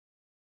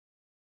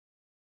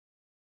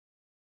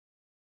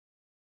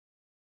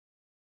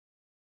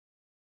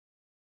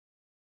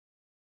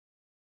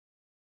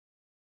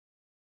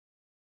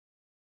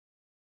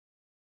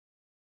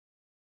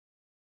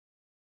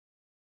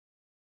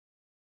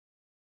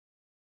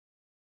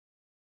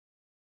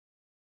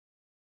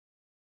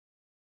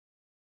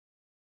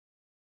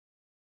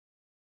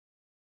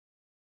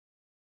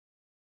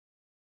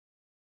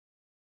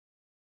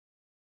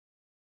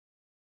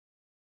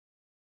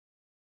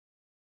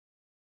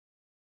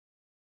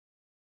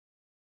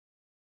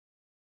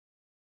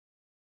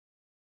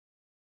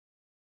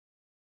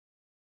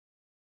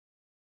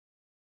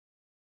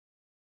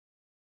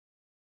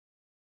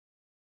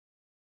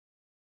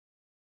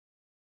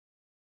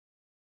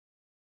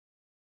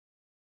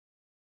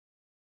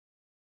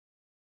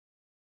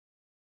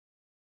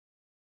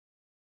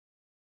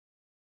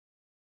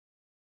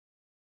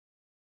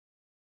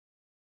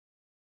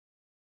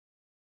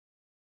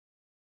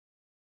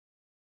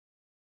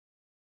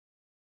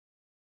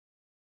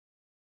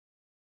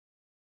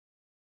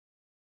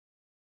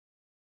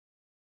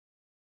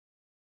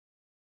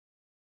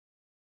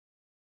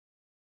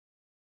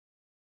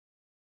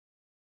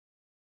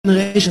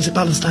generations in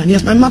Palestine.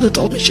 Yes, my mother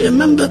told me, she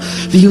remember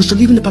we used to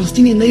live in the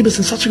Palestinian neighbors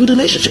in such a good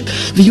relationship.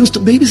 We used to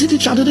babysit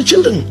each other, the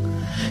children.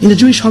 In the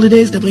Jewish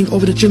holidays, they bring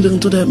over the children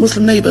to the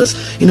Muslim neighbors.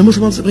 In the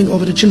Muslim ones, they bring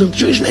over the children to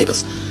Jewish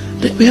neighbors.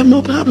 We have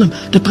no problem.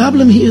 The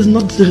problem here is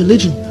not the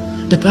religion.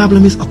 The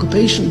problem is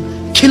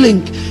occupation,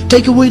 killing,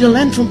 take away the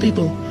land from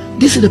people.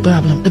 This is the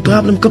problem. The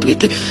problem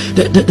completely.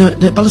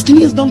 The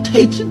Palestinians don't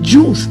hate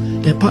Jews.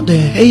 They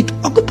hate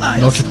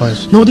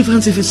occupiers. No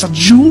difference if it's a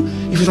Jew,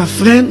 if it's a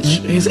French,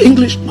 it's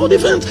English, no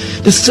difference.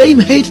 The same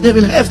hate they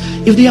will have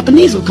if the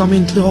Japanese will come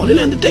into the Holy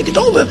Land and take it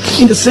over.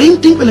 And the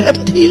same thing will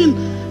happen here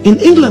in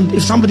England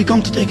if somebody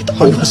comes to take it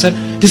over.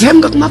 100%. This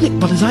haven't got nothing,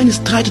 but the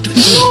Zionists try to do it.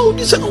 No,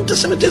 this is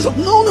anti-Semitism.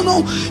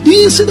 No.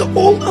 This is the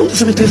old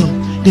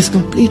anti-Semitism. This is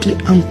completely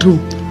untrue.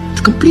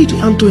 It's completely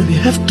untrue, and we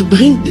have to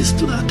bring this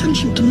to the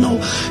attention to know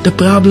the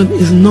problem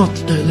is not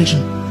the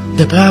religion.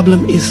 The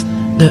problem is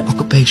the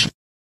occupation.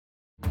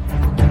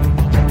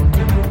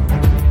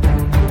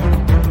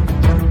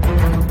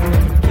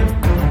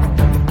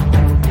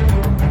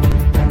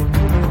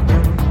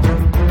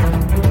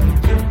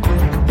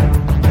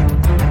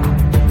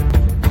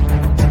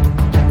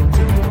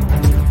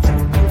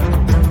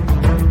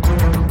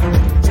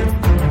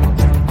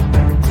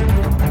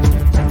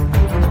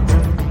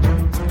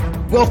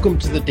 Welcome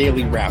to the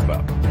Daily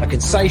Wrap-Up, a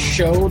concise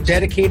show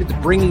dedicated to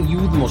bringing you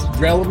the most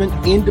relevant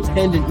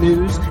independent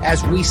news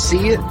as we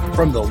see it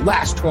from the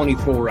last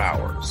 24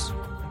 hours.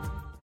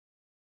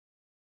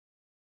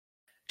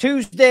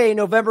 Tuesday,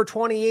 November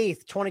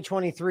 28th,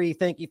 2023.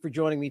 Thank you for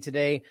joining me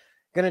today.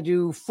 Going to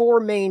do four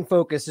main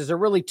focuses, or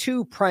really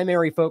two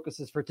primary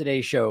focuses for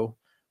today's show.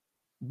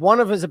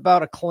 One of them is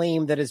about a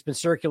claim that has been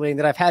circulating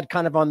that I've had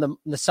kind of on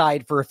the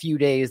side for a few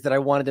days that I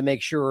wanted to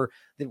make sure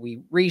that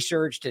we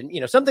researched and,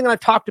 something I've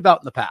talked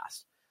about in the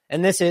past.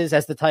 And this is,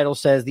 as the title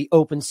says, the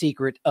open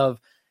secret of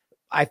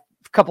a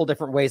couple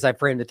different ways I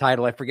framed the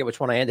title. I forget which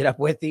one I ended up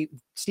with, the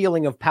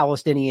stealing of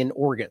Palestinian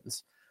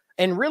organs.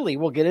 And really,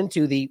 we'll get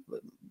into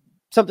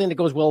something that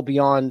goes well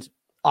beyond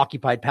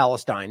occupied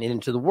Palestine and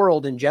into the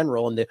world in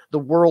general, and the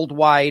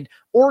worldwide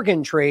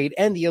organ trade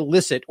and the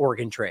illicit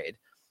organ trade,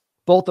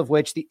 both of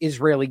which the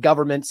Israeli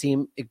government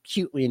seem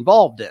acutely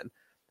involved in.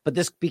 But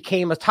this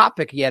became a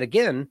topic yet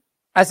again,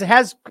 as it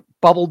has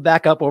bubbled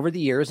back up over the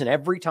years. And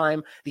every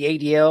time the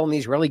ADL and the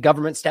Israeli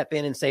government step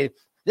in and say,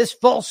 this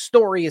false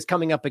story is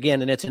coming up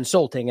again, and it's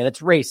insulting and it's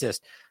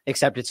racist,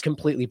 except it's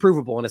completely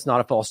provable and it's not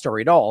a false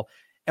story at all.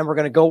 And we're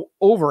going to go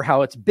over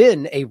how it's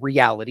been a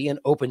reality, an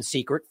open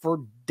secret for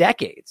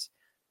decades.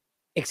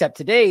 Except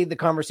today, the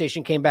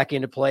conversation came back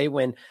into play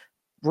when,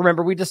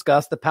 remember, we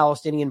discussed the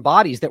Palestinian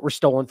bodies that were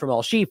stolen from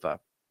Al-Shifa.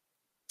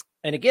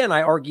 And again,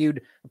 I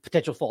argued a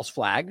potential false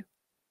flag.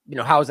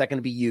 How is that going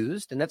to be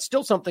used? And that's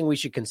still something we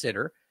should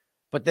consider.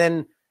 But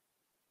then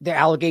the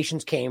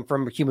allegations came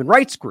from human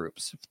rights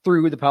groups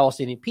through the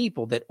Palestinian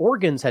people that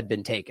organs had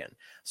been taken.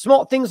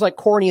 Small things like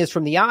corneas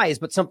from the eyes,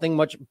 but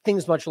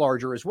things much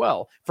larger as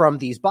well from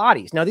these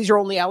bodies. Now, these are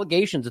only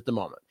allegations at the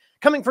moment,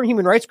 coming from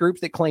human rights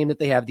groups that claim that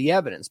they have the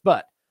evidence.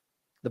 But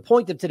the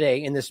point of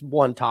today in this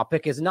one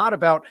topic is not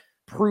about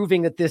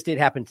proving that this did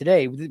happen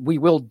today. We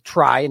will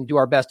try and do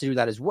our best to do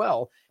that as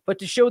well, but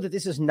to show that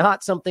this is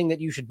not something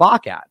that you should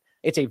balk at.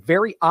 It's a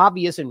very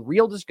obvious and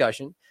real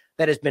discussion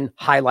that has been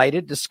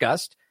highlighted,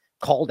 discussed,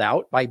 called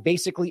out by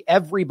basically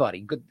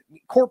everybody, good,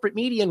 corporate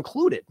media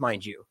included,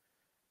 mind you.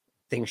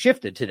 Things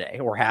shifted today,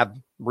 or have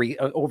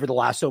over the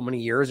last so many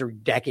years or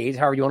decades,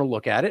 however you want to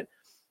look at it.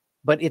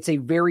 But it's a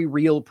very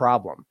real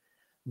problem.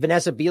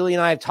 Vanessa Beeley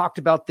and I have talked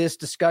about this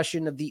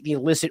discussion of the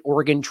illicit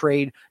organ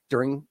trade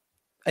during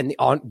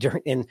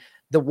the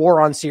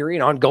war on Syria,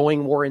 an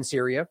ongoing war in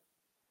Syria,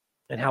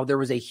 and how there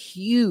was a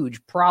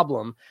huge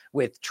problem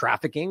with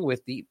trafficking,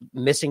 with the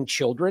missing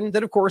children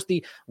that, of course,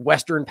 the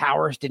Western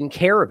powers didn't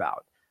care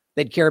about.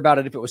 They'd care about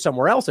it if it was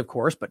somewhere else, of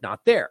course, but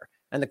not there.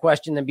 And the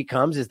question then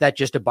becomes, is that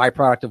just a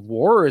byproduct of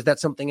war, or is that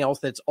something else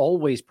that's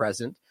always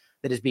present,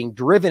 that is being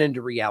driven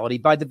into reality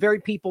by the very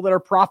people that are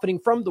profiting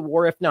from the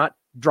war, if not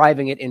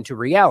driving it into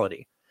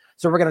reality?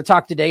 So we're going to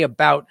talk today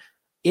about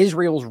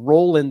Israel's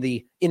role in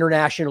the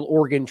international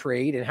organ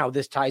trade and how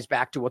this ties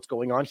back to what's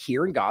going on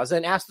here in Gaza,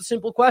 and ask the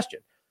simple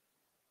question.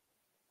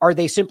 Are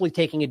they simply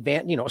taking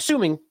advantage,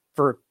 assuming,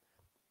 for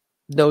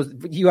those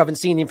you haven't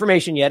seen the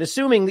information yet,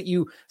 assuming that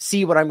you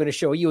see what I'm going to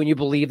show you and you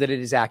believe that it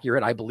is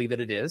accurate, I believe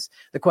that it is.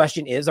 The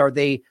question is, are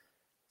they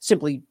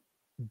simply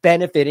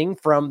benefiting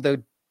from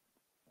the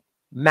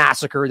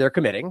massacre they're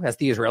committing as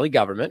the Israeli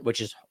government,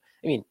 which is,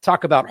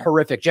 talk about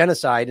horrific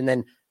genocide, and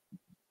then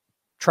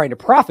trying to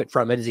profit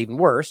from it is even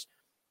worse.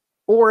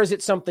 Or is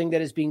it something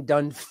that is being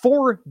done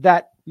for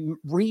that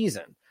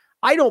reason?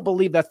 I don't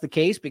believe that's the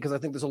case, because I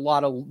think there's a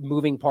lot of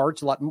moving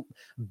parts, a lot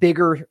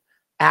bigger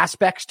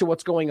aspects to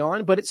what's going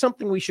on, but it's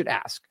something we should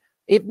ask.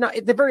 If not,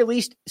 at the very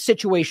least,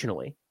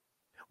 situationally,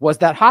 was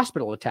that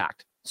hospital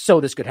attacked so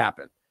this could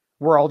happen?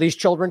 Were all these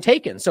children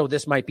taken so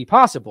this might be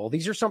possible?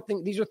 These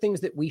are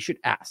things that we should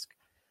ask,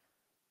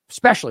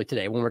 especially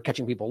today when we're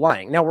catching people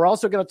lying. Now, we're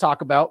also going to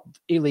talk about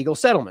illegal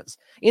settlements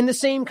in the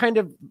same kind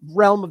of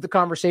realm of the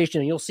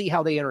conversation, and you'll see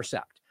how they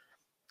intersect.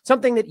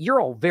 something that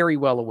you're all very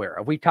well aware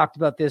of. We've talked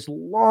about this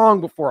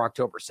long before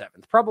October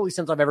 7th, probably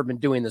since I've ever been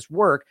doing this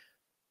work,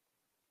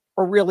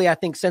 or really, I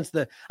think since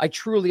I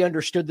truly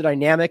understood the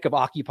dynamic of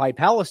occupied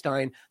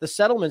Palestine. The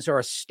settlements are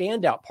a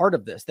standout part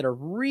of this that are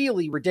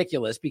really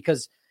ridiculous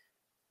because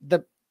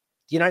the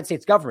United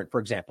States government, for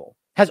example,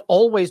 has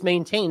always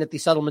maintained that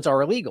these settlements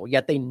are illegal,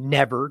 yet they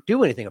never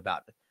do anything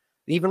about it.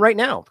 Even right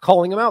now,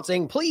 calling them out,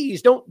 saying,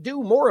 please don't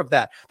do more of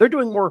that. They're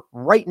doing more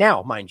right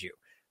now, mind you.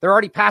 They're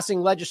already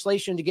passing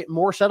legislation to get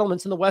more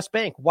settlements in the West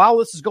Bank while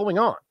this is going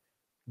on.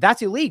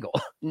 That's illegal.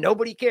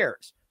 Nobody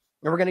cares.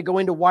 And we're going to go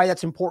into why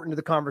that's important to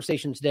the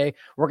conversation today.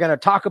 We're going to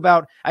talk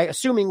about,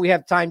 assuming we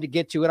have time to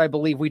get to it, I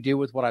believe we do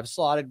with what I've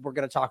slotted, we're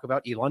going to talk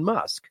about Elon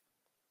Musk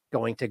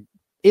going to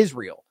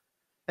Israel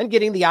and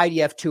getting the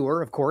IDF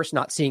tour, of course,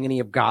 not seeing any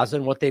of Gaza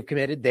and what they've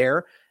committed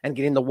there, and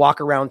getting the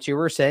walk around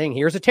tour saying,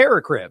 here's a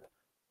terror crib.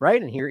 Right.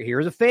 And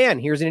here's a fan.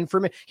 Here's an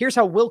information. Here's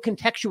how we'll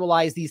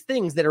contextualize these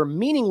things that are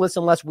meaningless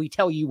unless we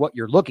tell you what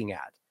you're looking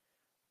at.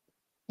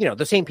 You know,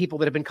 the same people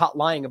that have been caught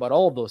lying about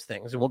all of those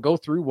things. And we'll go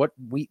through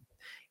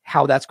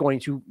how that's going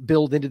to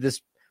build into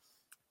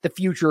the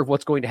future of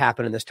what's going to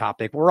happen in this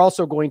topic. We're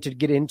also going to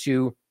get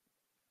into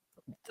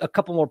a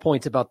couple more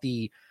points about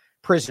the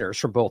prisoners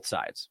from both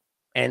sides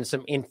and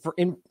some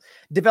in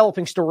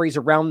developing stories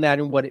around that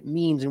and what it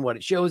means and what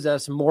it shows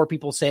us. More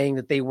people saying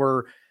that they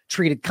were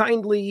treated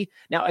kindly.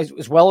 Now,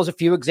 as well as a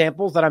few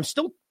examples that I'm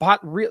still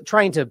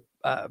trying to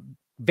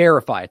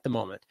verify at the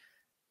moment.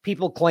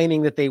 People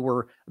claiming that they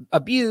were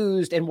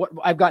abused. And what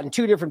I've gotten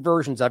two different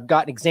versions. I've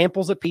gotten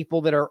examples of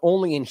people that are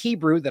only in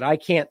Hebrew that I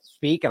can't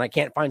speak and I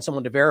can't find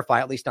someone to verify,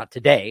 at least not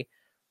today.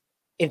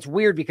 It's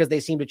weird because they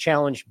seem to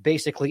challenge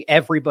basically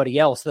everybody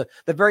else. The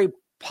very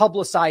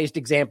publicized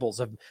examples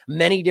of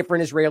many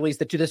different Israelis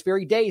that to this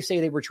very day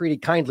say they were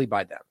treated kindly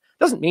by them.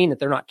 Doesn't mean that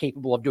they're not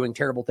capable of doing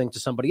terrible things to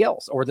somebody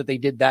else or that they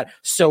did that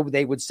so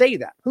they would say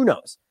that. Who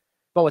knows?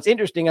 But what's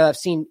interesting, I've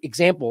seen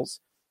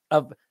examples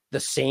of the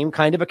same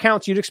kind of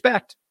accounts you'd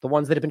expect, the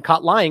ones that have been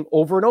caught lying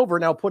over and over,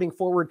 now putting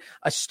forward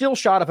a still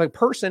shot of a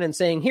person and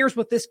saying, here's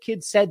what this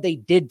kid said they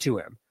did to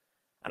him.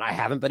 And I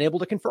haven't been able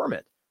to confirm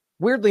it.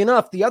 Weirdly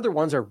enough, the other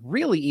ones are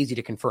really easy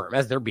to confirm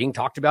as they're being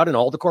talked about in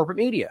all the corporate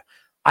media.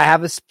 I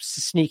have a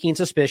sneaking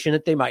suspicion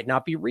that they might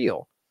not be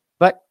real.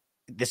 But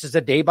this is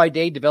a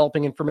day-by-day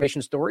developing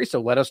information story,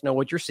 so let us know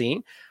what you're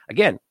seeing.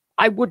 Again,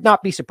 I would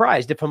not be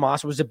surprised if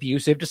Hamas was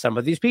abusive to some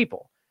of these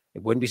people.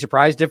 It wouldn't be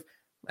surprised if,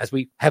 as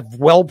we have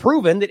well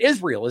proven, that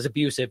Israel is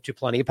abusive to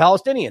plenty of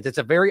Palestinians. It's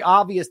a very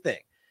obvious thing,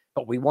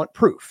 but we want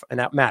proof, and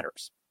that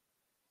matters.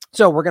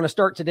 So we're going to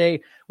start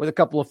today with a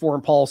couple of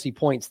foreign policy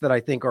points that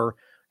I think are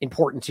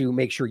important to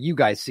make sure you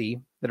guys see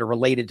that are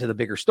related to the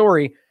bigger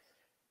story.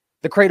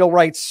 The Cradle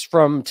writes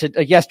from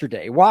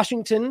yesterday,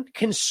 Washington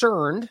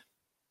concerned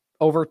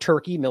over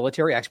Turkey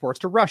military exports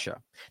to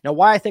Russia. Now,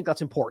 why I think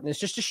that's important is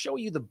just to show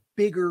you the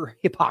bigger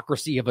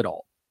hypocrisy of it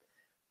all.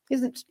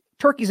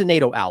 Turkey's a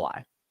NATO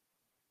ally.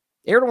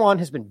 Erdogan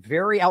has been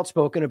very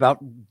outspoken about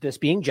this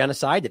being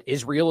genocide, that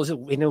Israel is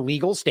an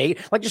illegal state,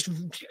 like just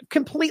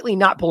completely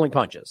not pulling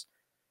punches.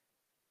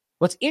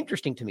 What's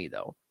interesting to me,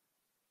 though,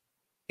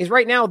 is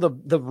right now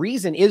the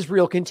reason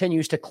Israel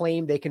continues to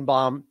claim they can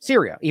bomb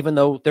Syria, even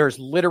though there's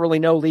literally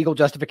no legal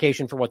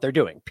justification for what they're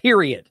doing,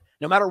 period.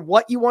 No matter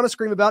what you want to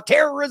scream about,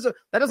 terrorism,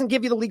 that doesn't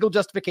give you the legal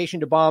justification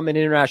to bomb an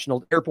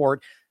international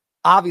airport.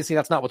 Obviously,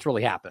 that's not what's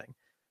really happening.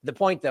 The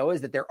point, though,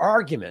 is that their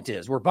argument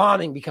is we're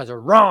bombing because of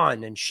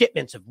Iran and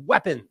shipments of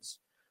weapons.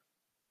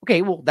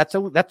 Okay, well, that's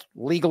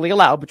legally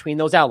allowed between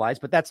those allies,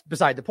 but that's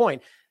beside the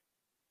point.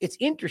 It's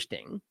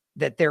interesting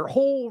that their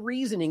whole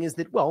reasoning is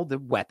that, well, the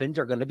weapons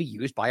are going to be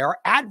used by our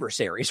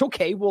adversaries.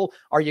 Okay, well,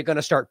 are you going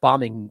to start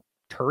bombing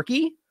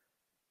Turkey?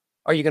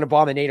 Are you going to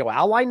bomb a NATO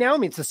ally now? I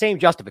mean, it's the same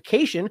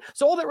justification.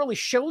 So all that really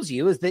shows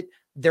you is that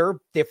there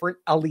are different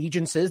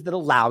allegiances that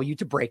allow you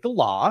to break the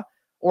law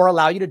or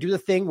allow you to do the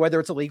thing, whether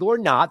it's illegal or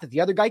not, that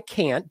the other guy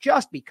can't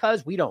just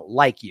because we don't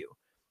like you.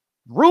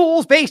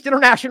 Rules-based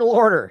international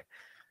order.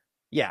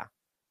 Yeah,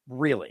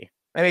 really.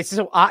 I mean,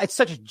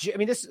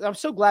 I'm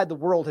so glad the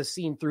world has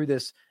seen through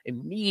this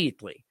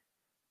immediately.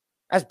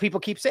 As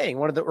people keep saying,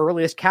 one of the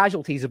earliest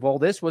casualties of all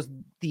this was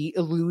the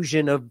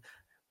illusion of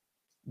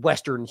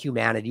Western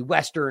humanity,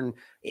 Western,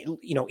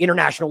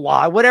 international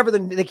law, whatever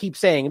they keep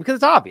saying, because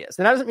it's obvious.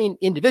 And that doesn't mean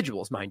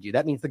individuals, mind you.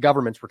 That means the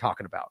governments we're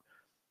talking about.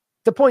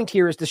 The point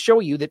here is to show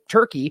you that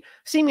Turkey,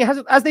 seemingly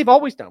has, as they've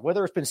always done,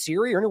 whether it's been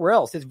Syria or anywhere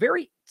else, it's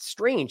very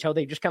strange how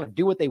they just kind of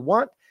do what they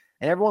want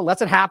and everyone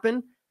lets it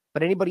happen.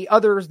 But anybody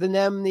other than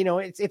them,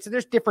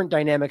 there's different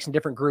dynamics and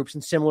different groups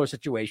in similar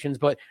situations,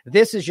 but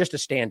this is just a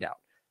standout.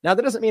 Now,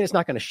 that doesn't mean it's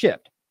not going to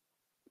shift.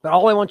 But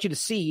all I want you to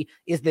see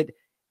is that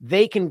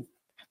they can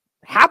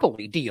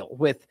happily deal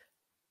with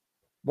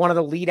one of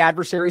the lead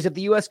adversaries of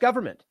the U.S.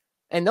 government.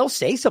 And they'll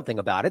say something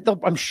about it.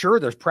 I'm sure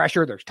there's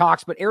pressure, there's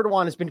talks, but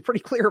Erdogan has been pretty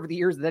clear over the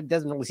years that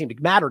doesn't really seem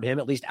to matter to him,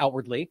 at least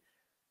outwardly,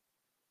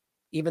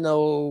 even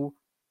though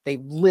they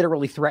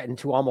literally threatened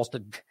to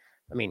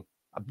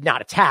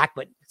not attack,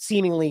 but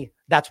seemingly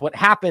that's what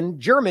happened.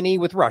 Germany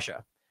with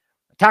Russia.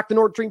 attack the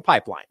Nord Stream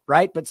pipeline,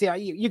 right? But see,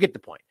 you get the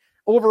point.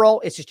 Overall,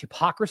 it's just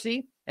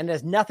hypocrisy, and it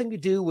has nothing to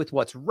do with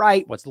what's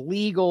right, what's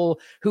legal,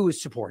 who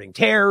is supporting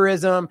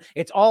terrorism.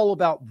 It's all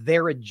about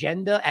their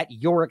agenda at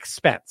your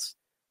expense.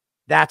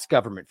 That's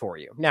government for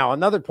you. Now,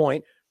 another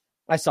point,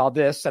 I saw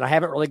this, and I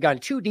haven't really gone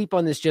too deep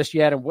on this just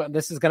yet, and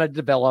this is going to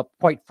develop,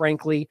 quite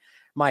frankly,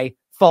 my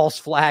false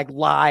flag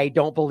lie,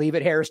 don't believe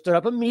it hair stood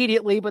up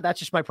immediately, but that's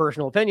just my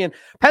personal opinion.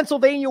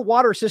 Pennsylvania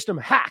water system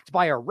hacked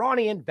by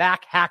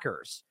Iranian-backed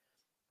hackers.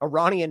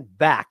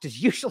 Iranian-backed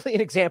is usually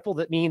an example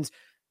that means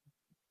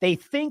they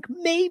think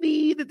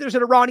maybe that there's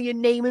an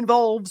Iranian name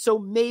involved, so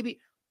maybe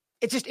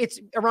it's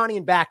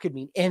Iranian-backed could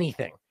mean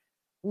anything.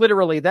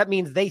 Literally, that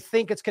means they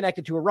think it's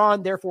connected to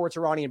Iran, therefore it's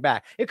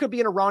Iranian-backed. It could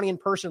be an Iranian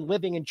person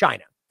living in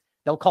China.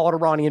 They'll call it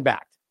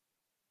Iranian-backed.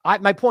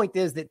 My point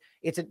is that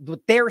what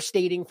they're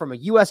stating from a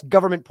U.S.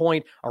 government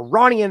point,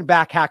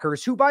 Iranian-backed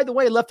hackers, who, by the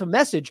way, left a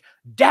message,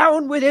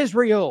 down with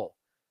Israel.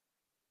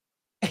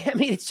 I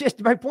mean, it's just,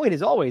 my point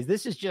is always,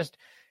 this is just,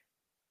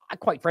 I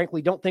quite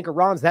frankly don't think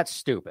Iran's that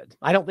stupid.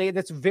 I don't think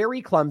that's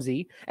very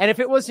clumsy. And if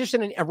it was just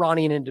an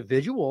Iranian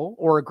individual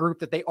or a group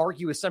that they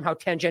argue is somehow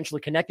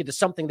tangentially connected to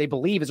something they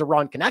believe is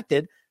Iran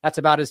connected, that's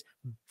about as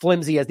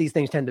flimsy as these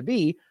things tend to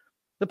be.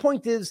 The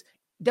point is,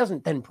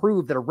 doesn't then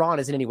prove that Iran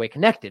is in any way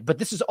connected. But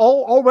this is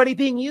all already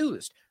being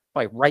used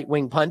by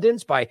right-wing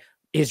pundits, by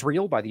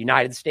Israel, by the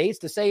United States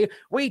to say,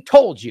 we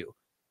told you.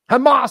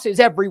 Hamas is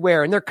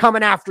everywhere and they're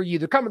coming after you.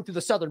 They're coming through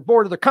the southern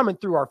border. They're coming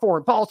through our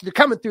foreign policy. They're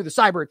coming through the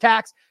cyber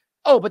attacks.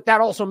 Oh, but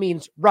that also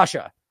means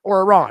Russia or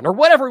Iran or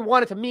whatever we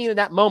want it to mean in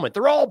that moment.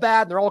 They're all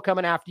bad. And they're all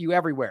coming after you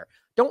everywhere.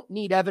 Don't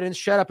need evidence.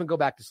 Shut up and go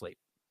back to sleep.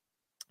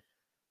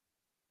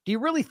 Do you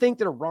really think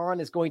that Iran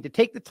is going to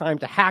take the time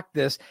to hack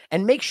this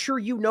and make sure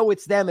you know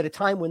it's them at a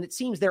time when it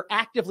seems they're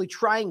actively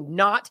trying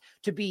not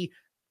to be?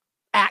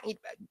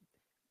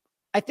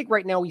 I think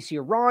right now we see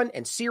Iran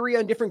and Syria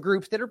and different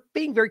groups that are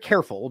being very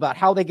careful about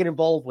how they get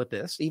involved with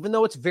this, even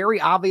though it's very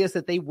obvious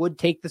that they would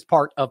take this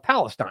part of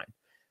Palestine.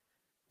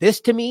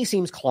 This to me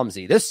seems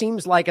clumsy. This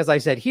seems like, as I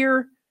said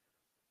here,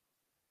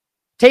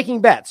 taking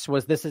bets.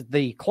 Was this is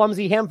the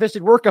clumsy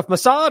ham-fisted work of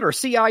Mossad or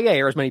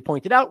CIA, or as many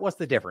pointed out, what's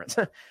the difference?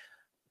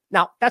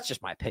 Now, that's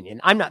just my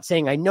opinion. I'm not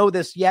saying I know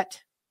this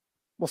yet.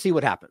 We'll see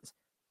what happens.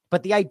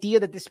 But the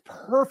idea that this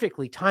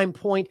perfectly timed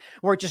point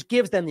where it just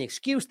gives them the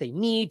excuse they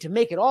need to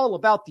make it all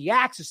about the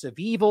axis of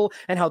evil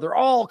and how they're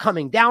all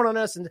coming down on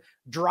us and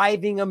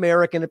driving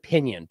American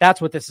opinion.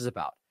 That's what this is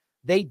about.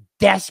 They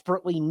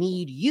desperately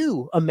need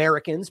you,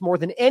 Americans, more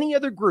than any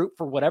other group,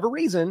 for whatever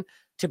reason,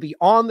 to be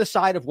on the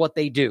side of what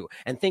they do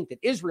and think that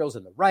Israel's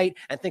in the right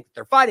and think that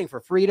they're fighting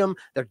for freedom.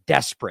 They're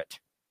desperate.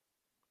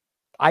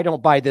 I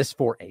don't buy this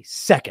for a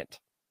second.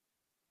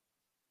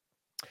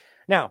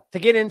 Now, to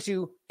get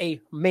into a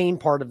main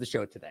part of the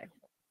show today,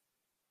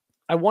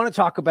 I want to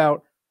talk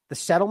about the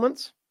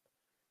settlements,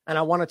 and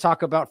I want to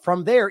talk about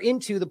from there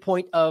into the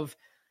point of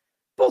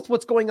both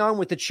what's going on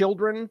with the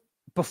children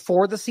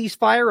before the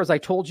ceasefire. As I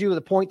told you,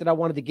 the point that I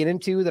wanted to get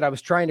into that I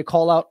was trying to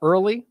call out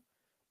early.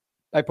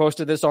 I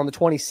posted this on the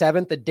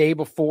 27th, the day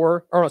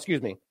before, or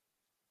excuse me,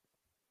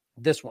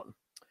 this one.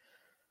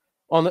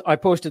 I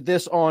posted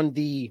this on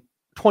the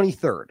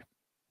 23rd.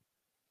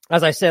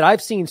 As I said,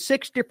 I've seen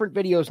 6 different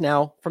videos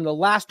now from the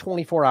last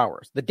 24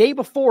 hours, the day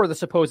before the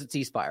supposed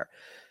ceasefire,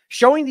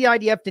 showing the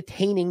IDF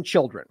detaining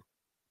children.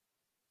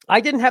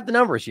 I didn't have the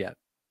numbers yet,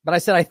 but I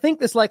said, I think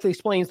this likely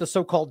explains the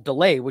so-called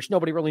delay, which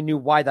nobody really knew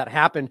why that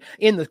happened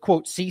in the,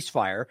 quote,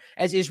 ceasefire,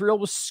 as Israel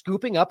was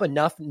scooping up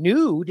enough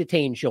new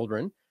detained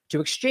children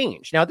to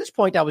exchange. Now, at this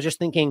point, I was just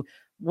thinking,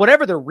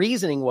 whatever the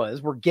reasoning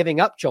was, we're giving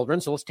up children,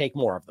 so let's take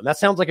more of them. That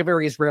sounds like a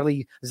very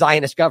Israeli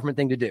Zionist government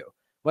thing to do.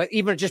 But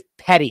even just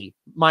petty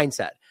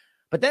mindset.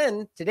 But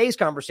then today's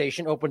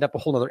conversation opened up a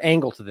whole other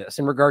angle to this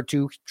in regard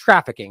to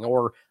trafficking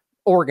or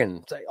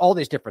organs, all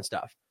this different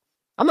stuff.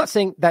 I'm not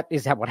saying that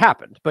is what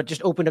happened, but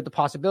just opened up the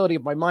possibility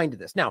of my mind to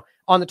this. Now,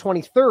 on the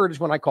 23rd is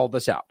when I called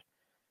this out.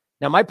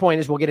 Now, my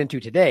point is we'll get into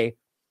today,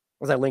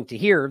 as I linked to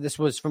here, this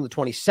was from the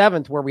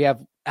 27th where we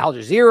have Al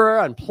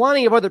Jazeera and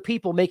plenty of other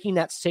people making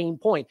that same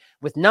point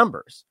with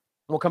numbers.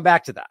 And we'll come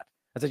back to that.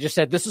 As I just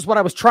said, this is what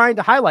I was trying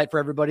to highlight for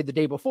everybody the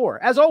day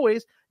before. As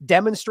always,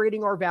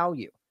 demonstrating our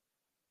value.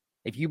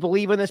 If you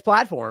believe in this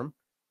platform,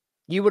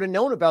 you would have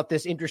known about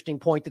this interesting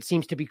point that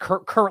seems to be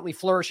currently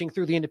flourishing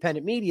through the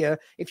independent media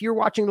if you're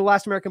watching The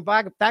Last American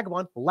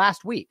Vagabond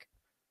last week.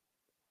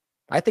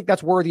 I think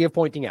that's worthy of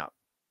pointing out.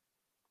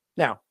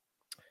 Now,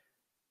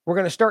 we're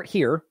going to start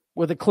here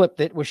with a clip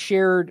that was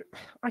shared.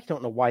 I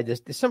don't know why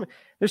there's some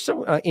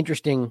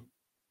interesting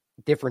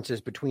differences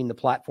between the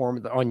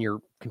platform on your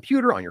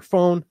computer, on your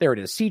phone. There it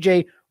is.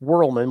 CJ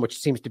Whirlman, which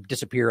seems to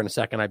disappear in a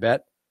second, I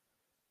bet.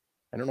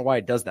 I don't know why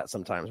it does that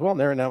sometimes. Well,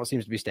 there now it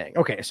seems to be staying.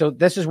 Okay, so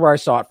this is where I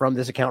saw it from,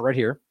 this account right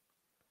here.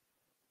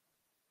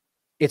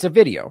 It's a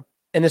video,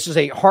 and this is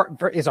a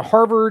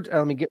Harvard.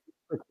 Let me get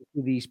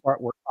to the spot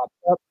where it pops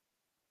up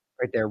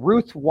right there.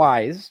 Ruth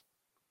Wise,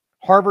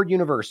 Harvard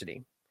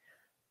University.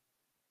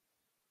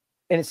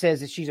 And it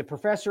says that she's a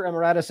professor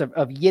emeritus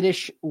of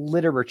Yiddish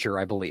literature,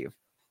 I believe.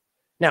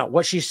 Now,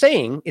 what she's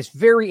saying is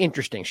very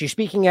interesting. She's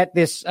speaking at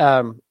this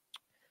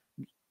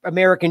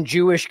American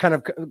Jewish kind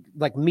of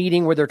like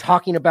meeting where they're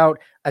talking about,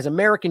 as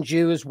American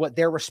Jews, what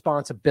their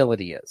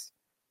responsibility is.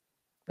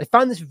 I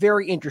find this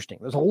very interesting.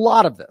 There's a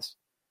lot of this.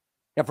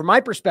 Now, from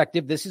my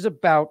perspective, this is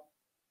about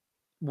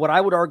what I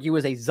would argue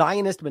is a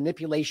Zionist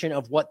manipulation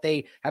of what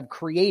they have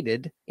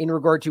created in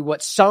regard to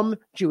what some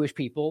Jewish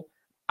people,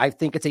 I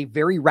think it's a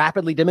very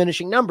rapidly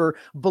diminishing number,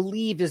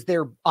 believe is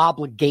their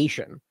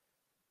obligation,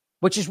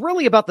 which is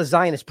really about the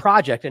Zionist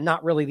project and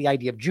not really the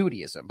idea of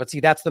Judaism. But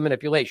see, that's the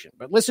manipulation.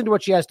 But listen to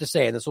what she has to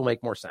say, and this will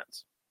make more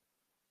sense.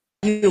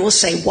 You will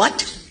say,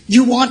 what?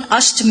 You want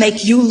us to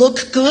make you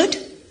look good?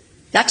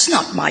 That's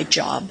not my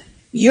job.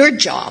 Your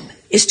job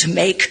is to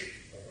make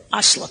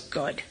us look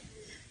good.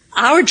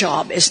 Our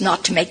job is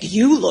not to make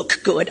you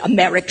look good,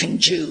 American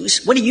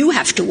Jews. What do you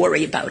have to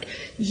worry about?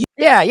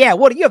 Yeah,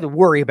 what do you have to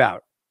worry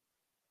about?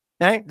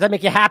 Eh? Does that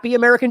make you happy,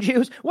 American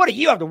Jews? What do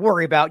you have to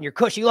worry about in your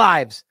cushy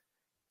lives?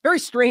 Very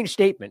strange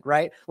statement,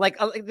 right? Like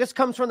this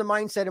comes from the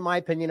mindset, in my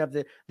opinion, of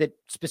that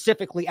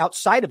specifically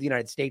outside of the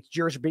United States,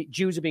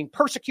 Jews are being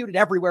persecuted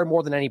everywhere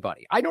more than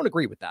anybody. I don't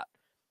agree with that.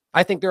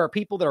 I think there are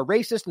people that are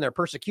racist and their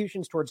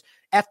persecutions towards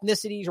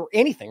ethnicities or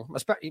anything,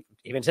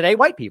 even today,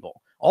 white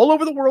people, all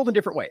over the world in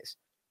different ways.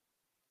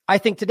 I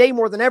think today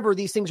more than ever,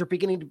 these things are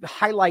beginning to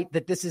highlight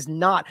that this is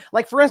not,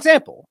 like, for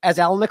example, as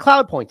Alan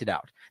McLeod pointed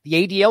out,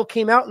 the ADL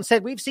came out and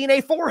said, we've seen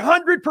a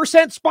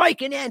 400%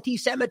 spike in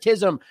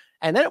anti-Semitism.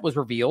 And then it was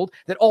revealed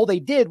that all they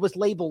did was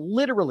label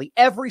literally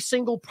every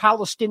single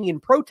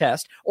Palestinian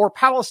protest or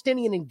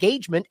Palestinian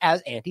engagement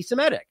as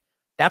anti-Semitic.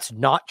 That's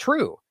not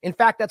true. In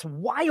fact, that's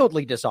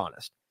wildly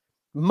dishonest.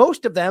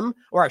 Most of them,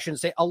 or I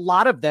shouldn't say a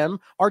lot of them,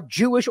 are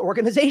Jewish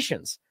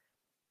organizations.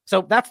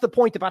 So that's the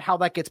point about how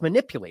that gets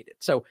manipulated.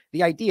 So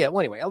the idea,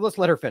 well, anyway, let's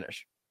let her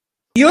finish.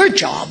 Your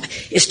job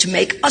is to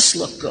make us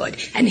look good.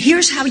 And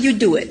here's how you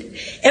do it.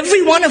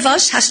 Every one of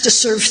us has to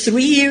serve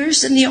 3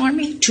 years in the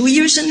Army, 2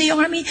 years in the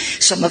Army,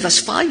 some of us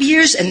 5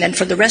 years, and then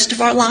for the rest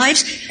of our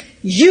lives,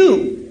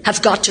 you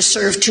have got to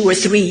serve 2 or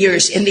 3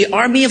 years in the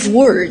army of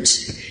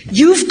words.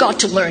 You've got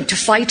to learn to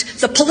fight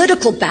the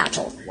political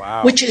battle,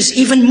 which is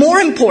even more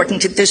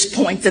important at this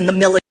point than the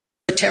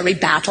military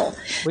battle.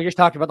 We just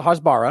talked about the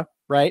Hasbara,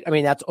 right? I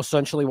mean, that's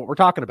essentially what we're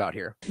talking about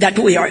here. That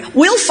we are.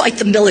 We'll fight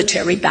the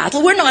military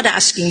battle. We're not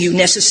asking you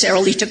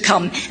necessarily to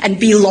come and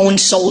be lone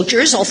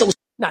soldiers, although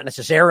not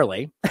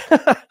necessarily.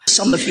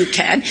 Some of you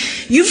can.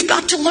 You've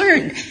got to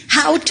learn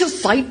how to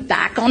fight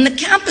back on the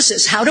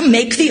campuses, how to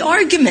make the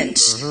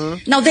arguments.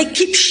 Mm-hmm. Now, they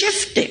keep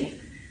shifting.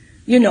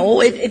 You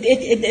know,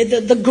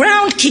 the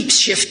ground keeps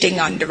shifting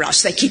under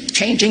us. They keep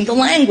changing the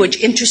language.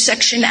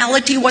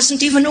 Intersectionality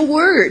wasn't even a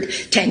word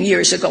 10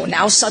 years ago.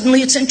 Now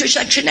suddenly it's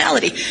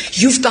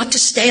intersectionality. You've got to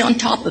stay on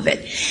top of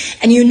it.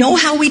 And you know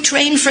how we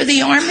train for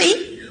the Army?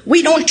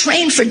 We don't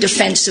train for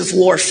defensive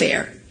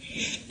warfare.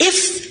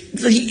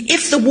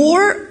 If the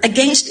war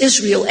against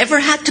Israel ever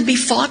had to be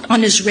fought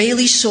on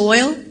Israeli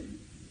soil,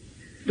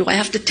 do I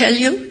have to tell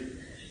you?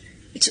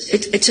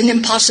 It's an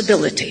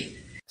impossibility.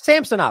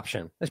 Samson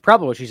option is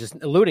probably what she's just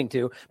alluding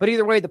to. But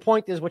either way, the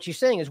point is what she's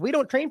saying is we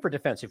don't train for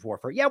defensive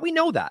warfare. Yeah, we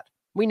know that.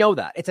 We know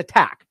that. It's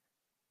attack,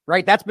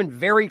 right? That's been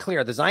very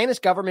clear. The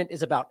Zionist government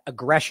is about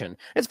aggression.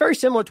 It's very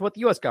similar to what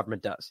the U.S.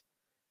 government does.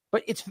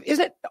 But it's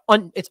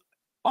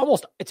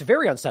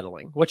very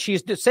unsettling what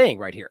she's saying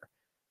right here.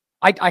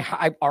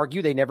 I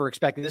argue they never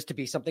expected this to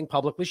be something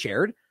publicly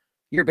shared.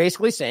 You're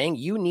basically saying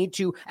you need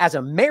to, as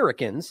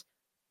Americans,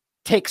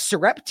 take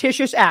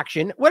surreptitious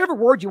action, whatever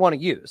word you want to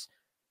use.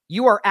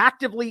 You are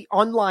actively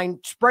online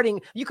spreading.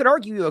 You could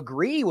argue you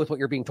agree with what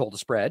you're being told to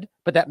spread,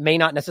 but that may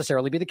not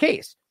necessarily be the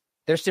case.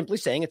 They're simply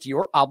saying it's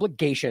your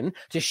obligation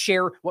to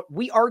share what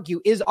we argue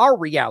is our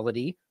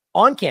reality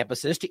on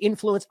campuses to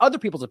influence other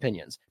people's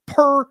opinions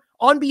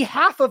on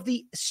behalf of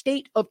the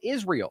state of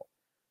Israel.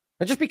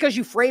 And just because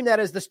you frame that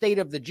as the state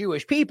of the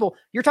Jewish people,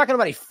 you're talking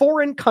about a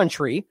foreign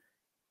country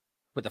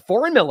with a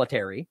foreign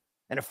military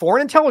and a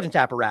foreign intelligence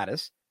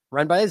apparatus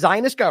run by a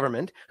Zionist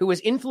government who is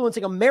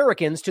influencing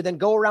Americans to then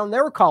go around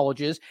their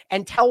colleges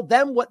and tell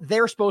them what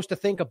they're supposed to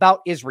think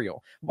about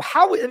Israel.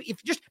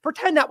 If just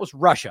pretend that was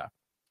Russia,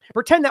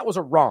 pretend that was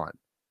Iran.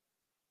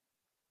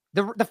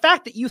 The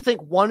fact that you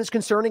think one is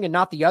concerning and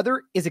not the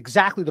other is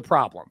exactly the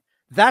problem.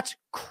 That's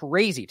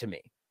crazy to me.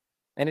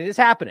 And it is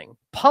happening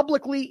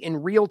publicly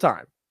in real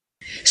time.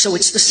 So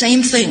it's the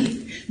same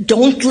thing.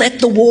 Don't let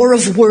the war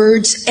of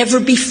words ever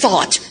be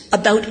fought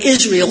about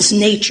Israel's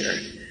nature.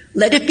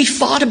 Let it be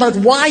fought about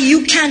why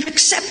you can't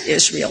accept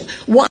Israel.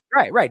 Why?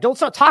 Right. Don't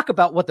talk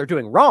about what they're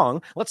doing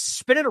wrong. Let's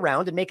spin it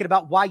around and make it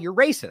about why you're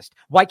racist.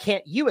 Why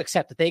can't you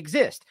accept that they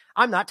exist?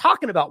 I'm not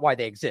talking about why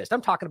they exist.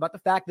 I'm talking about the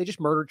fact they just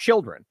murdered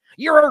children.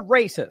 You're a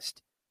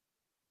racist.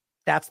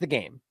 That's the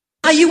game.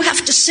 Why you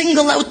have to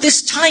single out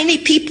this tiny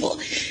people.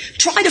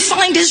 Try to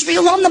find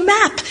Israel on the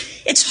map.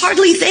 It's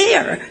hardly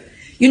there.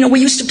 You know,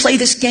 we used to play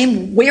this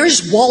game,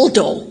 Where's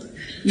Waldo?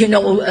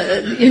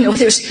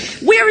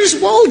 Where is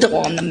Waldo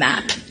on the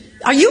map?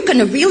 Are you going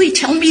to really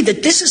tell me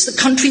that this is the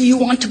country you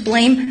want to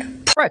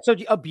blame? Right. So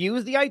you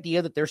abuse the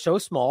idea that they're so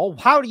small.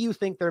 How do you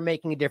think they're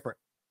making a difference?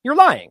 You're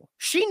lying.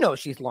 She knows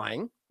she's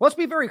lying. Let's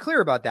be very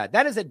clear about that.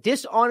 That is a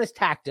dishonest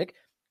tactic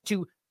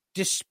to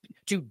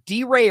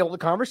derail the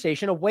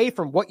conversation away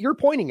from what you're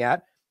pointing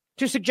at,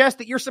 to suggest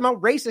that you're somehow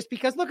racist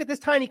because look at this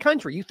tiny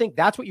country. You think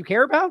that's what you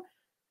care about?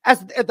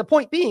 At the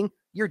point being,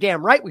 you're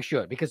damn right we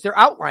should, because they're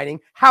outlining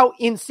how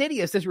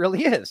insidious this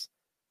really is.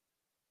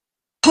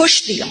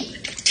 Push the young,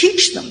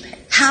 teach them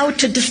how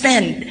to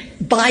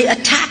defend by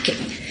attacking.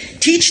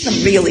 Teach them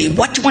really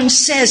what one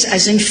says,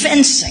 as in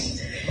fencing.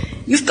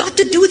 You've got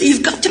to do that.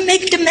 You've got to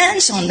make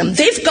demands on them.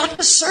 They've got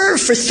to serve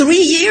for 3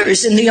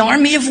 years in the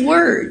army of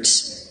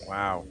words.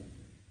 Wow.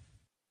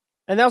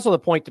 And also the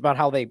point about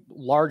how they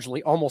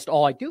largely, almost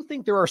all, I do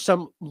think there are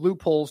some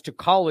loopholes to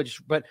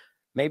college, but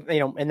maybe,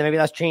 and maybe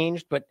that's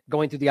changed, but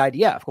going through the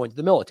IDF, going to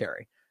the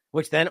military,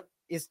 which then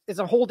is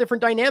a whole different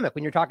dynamic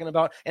when you're talking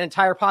about an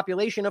entire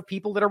population of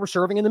people that are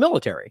serving in the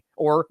military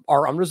or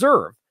are on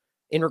reserve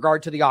in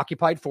regard to the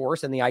occupied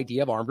force and the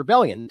idea of armed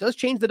rebellion. It does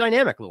change the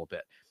dynamic a little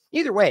bit.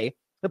 Either way,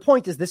 the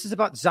point is this is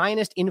about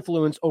Zionist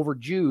influence over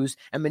Jews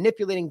and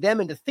manipulating them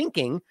into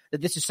thinking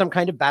that this is some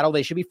kind of battle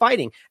they should be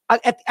fighting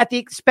at the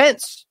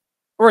expense,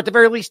 or at the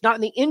very least, not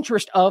in the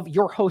interest of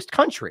your host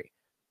country.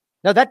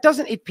 Now, that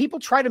doesn't, if people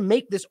try to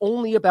make this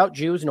only about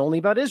Jews and only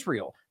about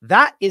Israel,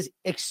 that is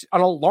an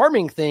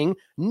alarming thing,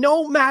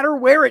 no matter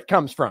where it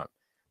comes from.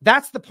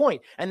 That's the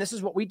point. And this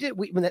is what we did.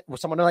 When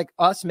someone like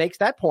us makes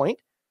that point,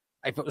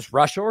 if it was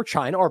Russia or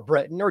China or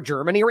Britain or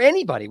Germany or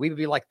anybody, we would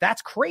be like,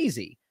 that's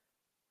crazy.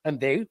 And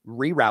they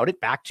reroute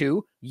it back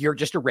to, you're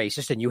just a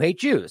racist and you hate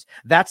Jews.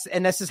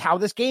 And this is how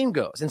this game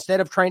goes. Instead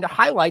of trying to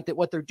highlight that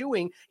what they're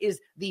doing is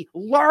the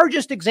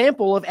largest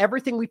example of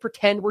everything we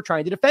pretend we're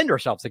trying to defend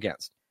ourselves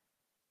against.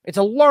 It's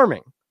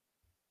alarming.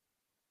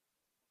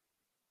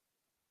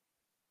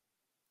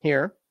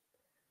 Here.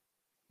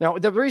 Now,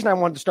 the reason I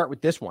wanted to start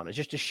with this one is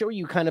just to show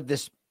you kind of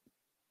this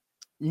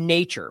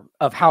nature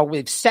of how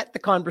we've set the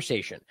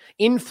conversation,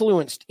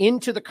 influenced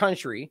into the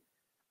country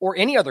or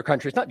any other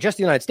country. It's not just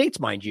the United States,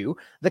 mind you,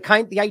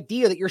 the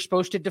idea that you're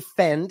supposed to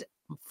defend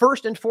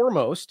first and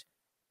foremost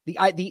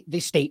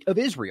the state of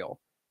Israel.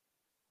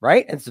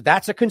 Right. And so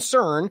that's a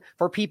concern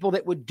for people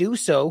that would do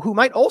so, who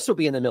might also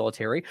be in the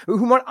military, or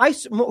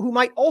who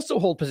might also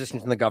hold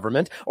positions in the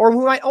government, or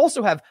who might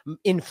also have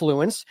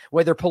influence,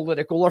 whether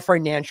political or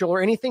financial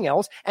or anything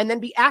else, and then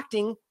be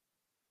acting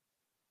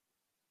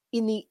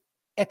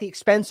at the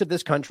expense of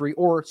this country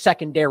or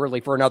secondarily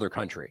for another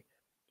country.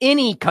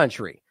 Any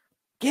country.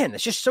 Again,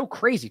 it's just so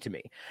crazy to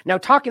me. Now,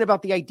 talking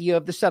about the idea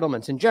of the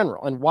settlements in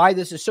general and why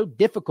this is so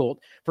difficult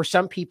for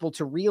some people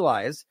to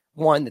realize,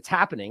 one, that's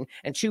happening,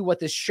 and two, what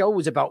this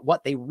shows about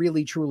what they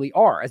really truly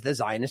are as the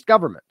Zionist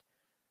government.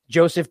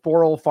 Joseph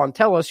Borrell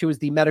Fontelis, who is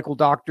the medical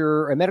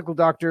doctor,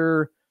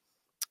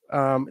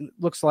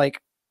 looks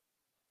like,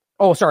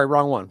 oh, sorry,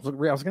 wrong one.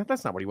 I was like,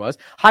 that's not what he was.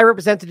 High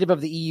Representative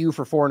of the EU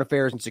for Foreign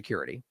Affairs and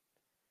Security.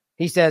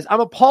 He says, I'm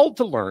appalled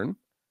to learn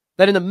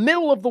that in the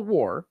middle of the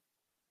war,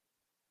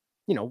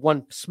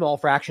 one small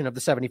fraction of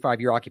the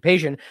 75-year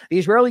occupation, the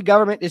Israeli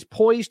government is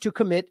poised to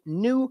commit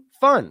new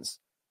funds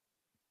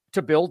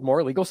to build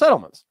more illegal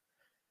settlements.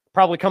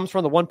 Probably comes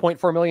from the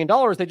 $1.4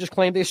 million they just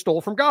claimed they stole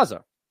from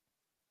Gaza,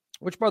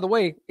 which, by the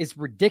way, is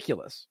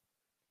ridiculous.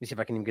 Let me see if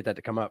I can even get that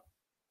to come up.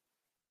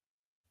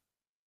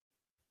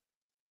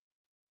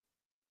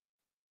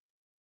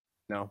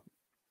 No.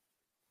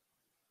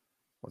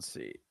 Let's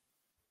see.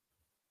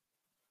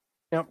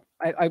 Now,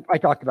 I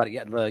talked about it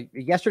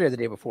yesterday or the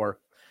day before.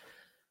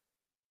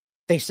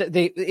 They said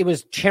it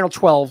was Channel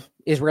 12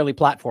 Israeli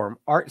platform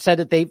said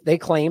that they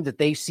claimed that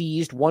they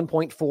seized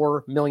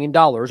 $1.4 million,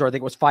 or I think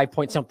it was 5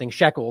 point something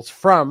shekels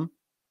from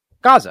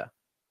Gaza,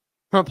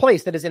 from a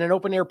place that is in an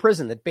open air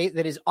prison that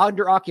is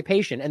under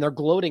occupation, and they're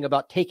gloating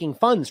about taking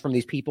funds from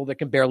these people that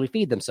can barely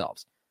feed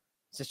themselves.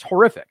 It's just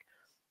horrific.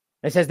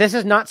 It says this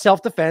is not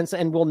self-defense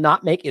and will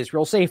not make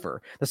Israel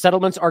safer. The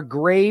settlements are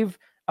grave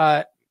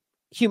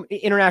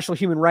international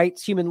human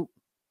rights,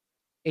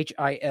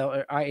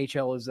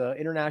 IHL is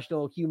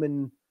international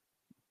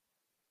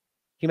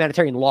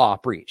humanitarian law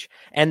breach,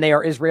 and they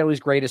are Israelis'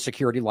 greatest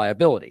security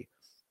liability.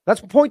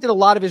 That's the point that a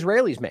lot of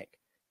Israelis make,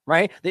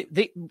 right?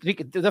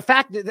 The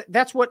fact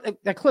that's what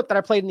that clip that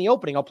I played in the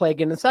opening, I'll play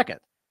again in a second.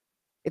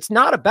 It's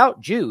not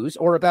about Jews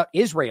or about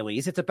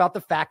Israelis. It's about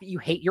the fact that you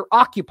hate your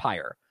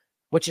occupier,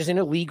 which is an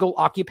illegal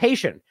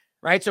occupation,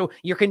 right? So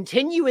you're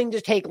continuing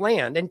to take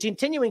land and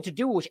continuing to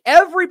do which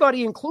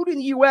everybody, including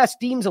the U.S.,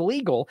 deems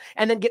illegal,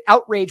 and then get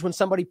outraged when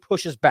somebody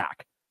pushes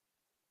back.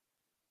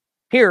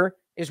 Here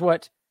is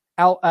what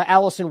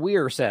Allison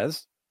Weir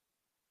says.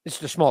 It's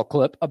just a small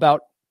clip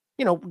about,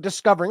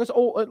 discovering this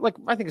old,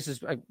 I think this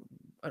is an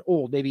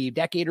old, maybe a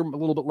decade or a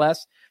little bit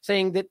less,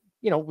 saying that,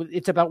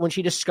 it's about when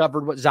she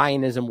discovered what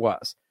Zionism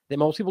was. That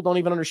most people don't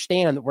even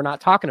understand that we're not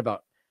talking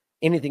about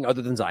anything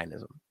other than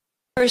Zionism.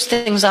 First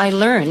things I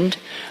learned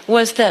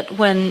was that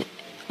when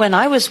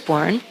I was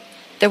born,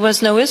 there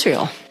was no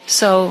Israel.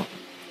 So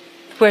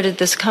where did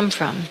this come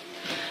from?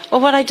 Well,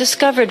 what I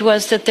discovered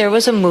was that there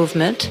was a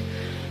movement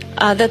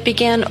that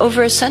began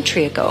over a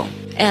century ago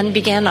and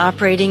began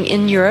operating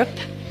in Europe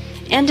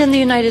and in the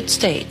United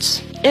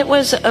States. It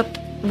was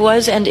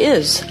and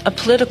is a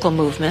political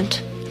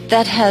movement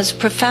that has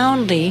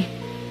profoundly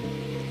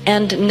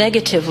and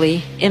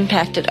negatively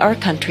impacted our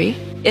country.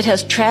 It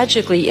has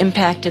tragically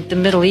impacted the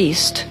Middle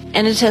East,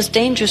 and it has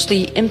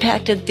dangerously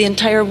impacted the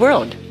entire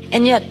world.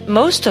 And yet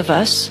most of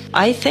us,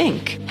 I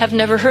think, have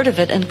never heard of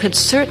it and could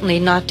certainly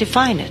not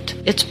define it.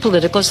 It's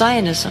political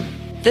Zionism.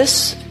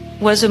 This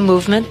was a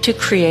movement to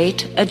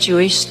create a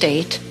Jewish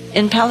state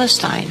in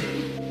Palestine.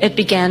 It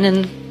began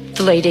in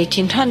the late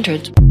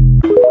 1800s.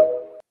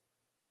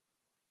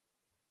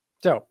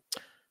 So,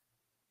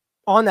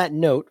 on that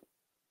note,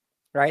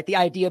 right, the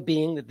idea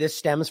being that this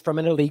stems from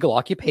an illegal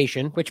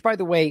occupation, which, by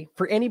the way,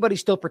 for anybody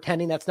still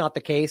pretending that's not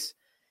the case,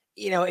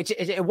 it's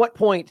at what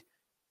point,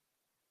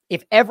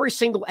 if every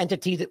single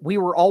entity that we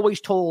were always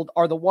told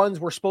are the ones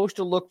we're supposed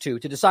to look to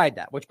decide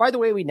that, which, by the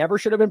way, we never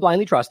should have been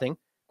blindly trusting.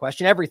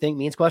 Question everything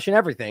means question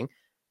everything.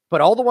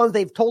 But all the ones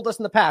they've told us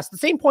in the past, the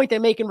same point they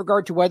make in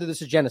regard to whether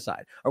this is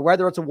genocide or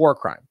whether it's a war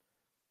crime.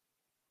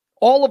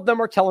 All of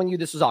them are telling you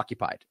this is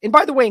occupied. And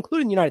by the way,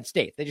 including the United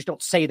States, they just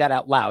don't say that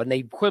out loud, and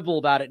they quibble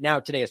about it now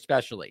today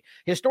especially.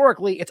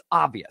 Historically, it's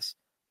obvious.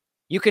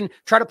 You can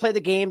try to play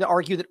the game to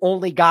argue that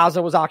only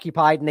Gaza was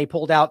occupied and they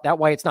pulled out. That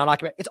way it's not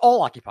occupied. It's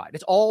all occupied.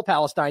 It's all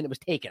Palestine that was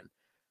taken.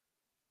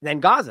 Then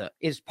Gaza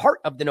is part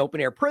of an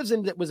open-air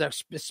prison that was a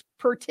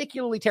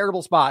particularly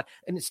terrible spot,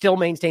 and it still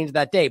maintains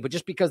that day. But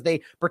just because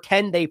they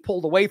pretend they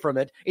pulled away from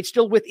it, it's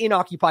still within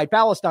occupied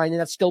Palestine, and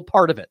that's still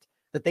part of it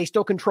that they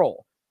still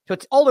control. So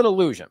it's all an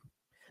illusion.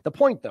 The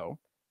point, though,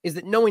 is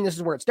that knowing this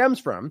is where it stems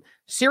from,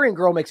 Syrian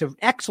Girl makes an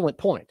excellent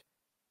point,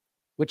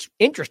 which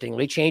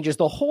interestingly changes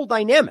the whole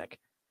dynamic.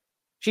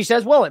 She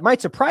says, well, it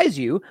might surprise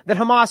you that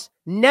Hamas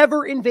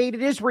never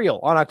invaded Israel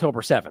on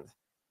October 7th.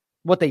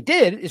 What they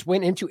did is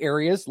went into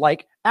areas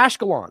like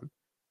Ashkelon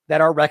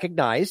that are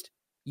recognized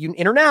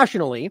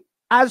internationally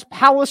as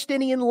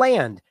Palestinian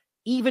land,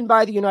 even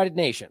by the United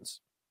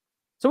Nations.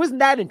 So isn't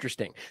that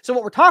interesting? So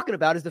what we're talking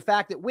about is the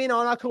fact that when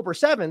on October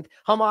 7th,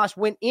 Hamas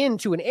went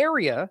into an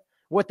area,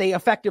 what they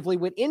effectively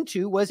went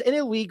into was an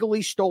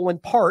illegally stolen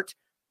part.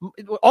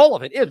 All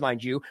of it is,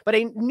 mind you, but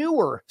a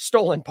newer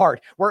stolen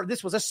part where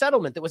this was a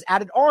settlement that was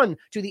added on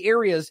to the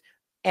areas.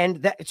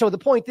 And so the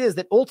point is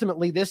that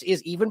ultimately this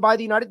is, even by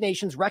the United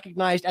Nations,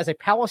 recognized as a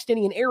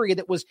Palestinian area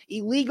that was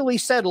illegally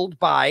settled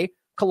by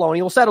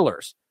colonial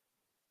settlers.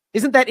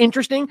 Isn't that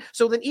interesting?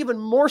 So then even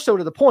more so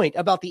to the point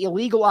about the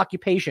illegal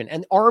occupation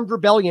and armed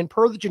rebellion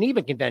per the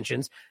Geneva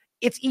Conventions,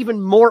 it's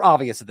even more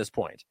obvious at this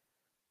point.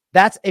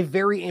 That's a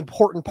very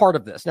important part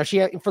of this. Now,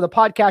 for the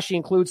podcast, she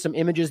includes some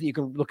images that you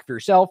can look for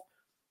yourself.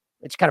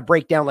 It's kind of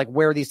break down like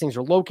where these things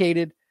are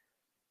located.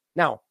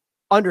 Now,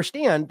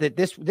 understand that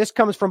this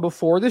comes from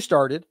before this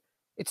started.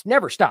 It's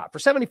never stopped. For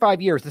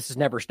 75 years, this has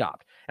never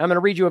stopped. And I'm going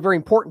to read you a very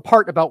important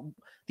part about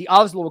the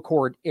Oslo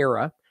Accord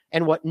era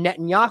and what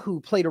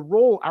Netanyahu played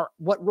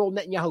what role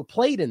Netanyahu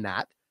played in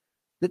that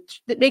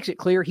makes it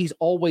clear he's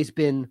always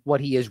been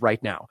what he is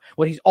right now.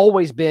 He's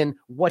always been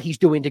what he's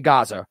doing to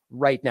Gaza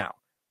right now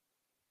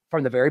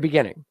from the very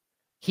beginning.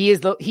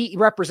 He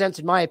represents,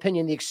 in my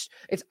opinion,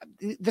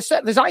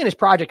 the Zionist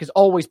project has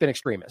always been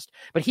extremist,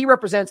 but he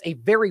represents a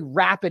very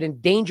rapid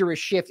and dangerous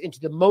shift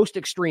into the most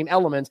extreme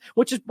elements,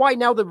 which is why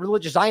now the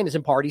Religious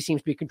Zionism Party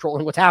seems to be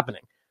controlling what's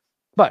happening.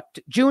 But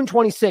June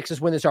 26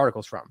 is when this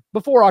article's from,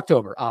 before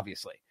October,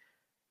 obviously.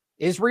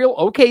 Israel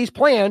okay's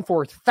plan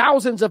for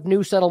thousands of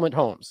new settlement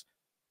homes,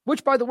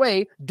 which, by the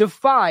way,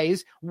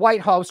 defies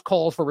White House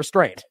calls for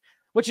restraint,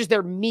 which is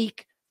their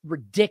meek,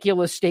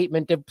 ridiculous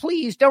statement of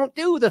please don't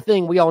do the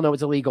thing we all know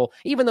is illegal,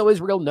 even though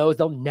Israel knows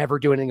they'll never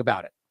do anything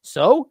about it.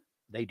 So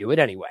they do it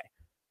anyway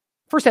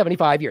for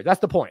 75 years. That's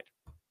the point.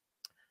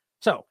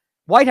 So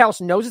White House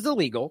knows it's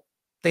illegal.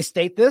 They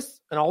state this,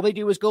 and all they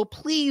do is go,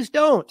 please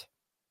don't.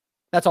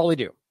 That's all they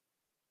do.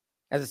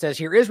 As it says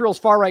here, Israel's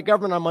far-right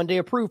government on Monday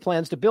approved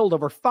plans to build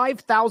over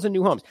 5,000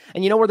 new homes.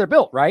 And you know where they're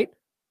built, right?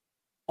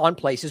 On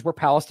places where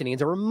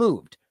Palestinians are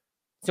removed.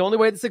 It's the only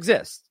way this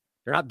exists.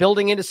 They're not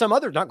building into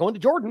not going to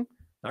Jordan.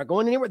 Not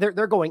going anywhere.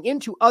 They're going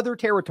into other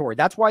territory.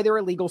 That's why they're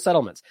illegal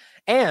settlements.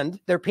 And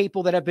they're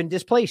people that have been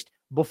displaced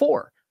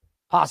before,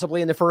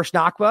 possibly in the first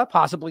Nakba,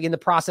 possibly in the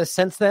process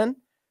since then.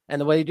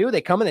 And the way they do,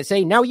 they come and they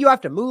say, now you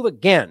have to move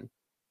again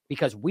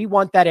because we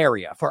want that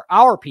area for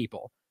our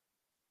people.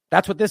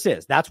 That's what this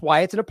is. That's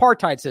why it's an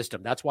apartheid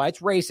system. That's why it's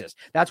racist.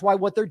 That's why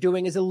what they're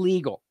doing is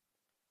illegal.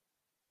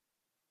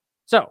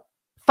 So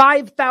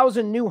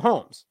 5,000 new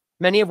homes.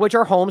 Many of which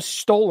are homes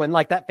stolen,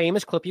 like that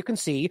famous clip you can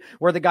see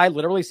where the guy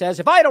literally says,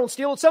 if I don't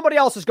steal it, somebody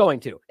else is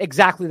going to.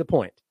 Exactly the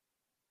point.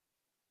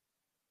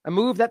 A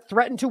move that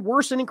threatened to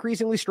worsen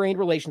increasingly strained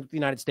relations with the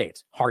United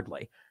States.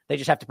 Hardly. They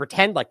just have to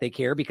pretend like they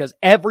care because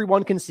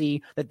everyone can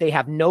see that they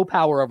have no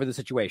power over the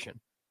situation.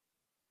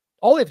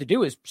 All they have to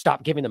do is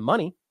stop giving them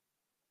money.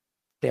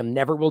 They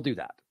never will do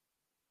that.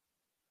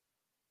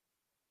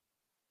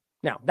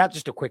 Now, that's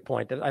just a quick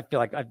point that I feel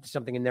like I have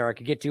something in there I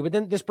could get to, but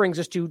then this brings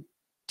us to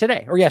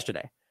today or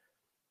yesterday.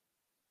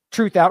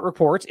 Truth Out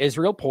reports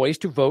Israel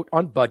poised to vote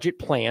on budget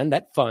plan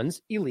that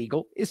funds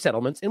illegal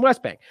settlements in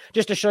West Bank.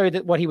 Just to show you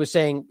that what he was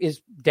saying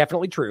is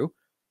definitely true,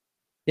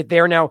 that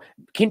they're now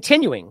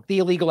continuing the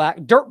illegal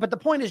act. But the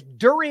point is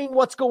during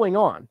what's going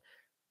on.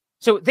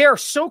 So they're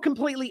so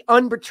completely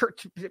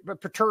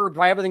unperturbed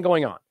by everything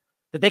going on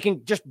that they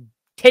can just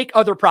take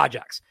other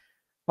projects.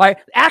 By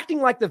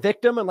acting like the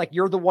victim and like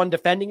you're the one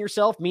defending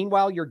yourself.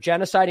 Meanwhile, you're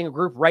genociding a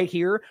group right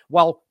here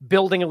while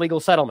building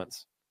illegal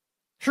settlements.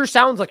 Sure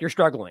sounds like you're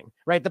struggling,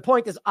 right? The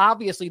point is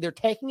obviously they're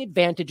taking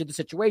advantage of the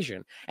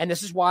situation. And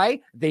this is why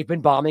they've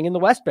been bombing in the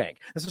West Bank.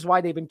 This is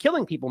why they've been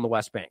killing people in the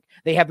West Bank.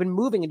 They have been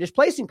moving and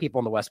displacing people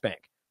in the West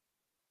Bank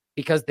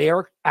because they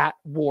are at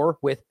war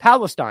with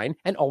Palestine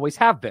and always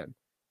have been.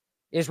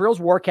 Israel's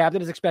war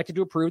cabinet is expected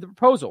to approve the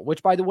proposal,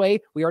 which, by the way,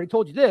 we already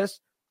told you this,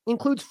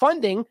 includes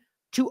funding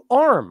to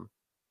arm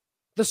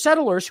the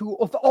settlers who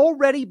have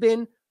already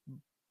been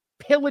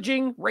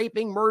pillaging,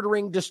 raping,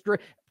 murdering,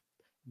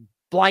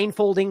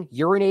 blindfolding,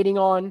 urinating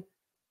on,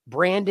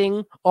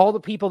 branding all the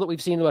people that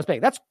we've seen in the West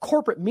Bank. That's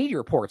corporate media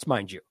reports,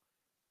 mind you.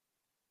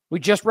 We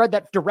just read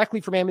that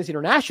directly from Amnesty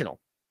International.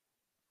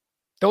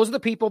 Those are the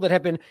people that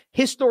have been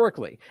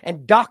historically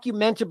and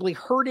documentably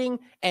hurting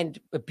and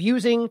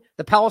abusing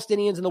the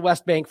Palestinians in the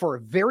West Bank for a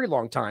very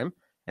long time.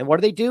 And what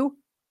do?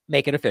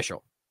 Make it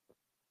official.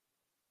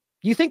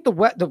 You think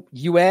the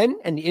UN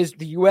and is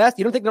the US,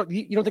 you don't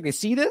think they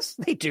see this?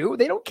 They do.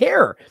 They don't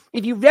care.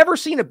 If you've never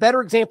seen a better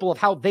example of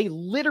how they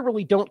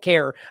literally don't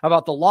care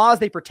about the laws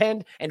they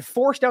pretend and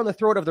force down the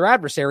throat of their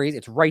adversaries,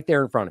 it's right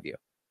there in front of you.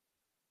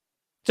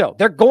 So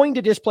they're going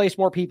to displace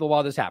more people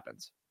while this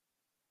happens.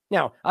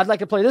 Now, I'd like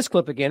to play this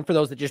clip again for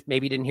those that just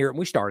maybe didn't hear it when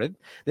we started.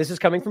 This is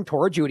coming from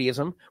Torah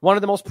Judaism, one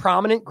of the most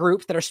prominent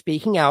groups that are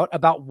speaking out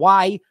about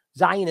why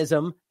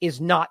Zionism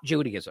is not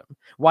Judaism.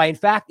 Why, in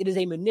fact, it is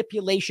a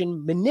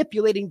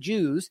manipulating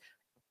Jews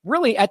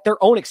really at their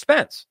own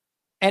expense.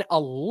 And a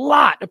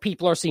lot of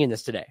people are seeing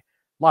this today.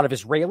 A lot of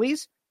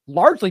Israelis,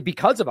 largely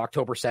because of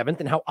October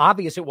 7th and how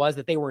obvious it was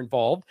that they were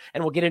involved.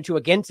 And we'll get into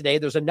again today.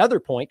 There's another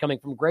point coming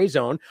from Gray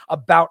Zone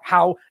about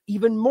how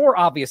even more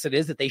obvious it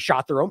is that they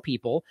shot their own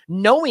people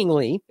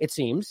knowingly, it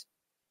seems.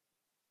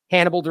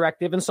 Hannibal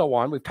Directive and so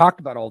on. We've talked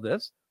about all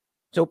this.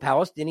 So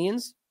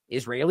Palestinians,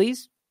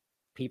 Israelis,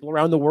 people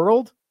around the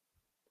world,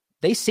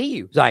 they see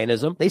you,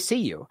 Zionism. They see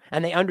you.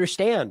 And they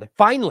understand,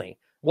 finally,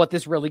 what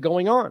is really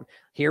going on.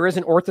 Here is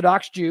an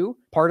Orthodox Jew,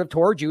 part of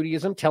Torah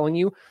Judaism, telling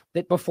you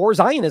that before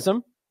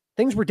Zionism,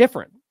 things were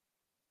different.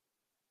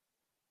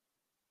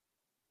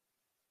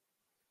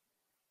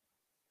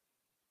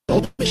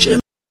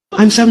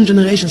 I'm 7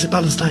 generations in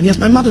Palestine. Yes,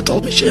 my mother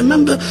told me. She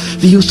remember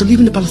we used to live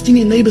in the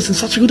Palestinian neighbors in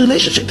such a good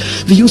relationship.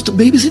 We used to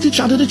babysit each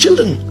other, the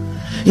children.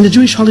 In the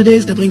Jewish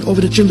holidays, they bring over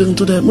the children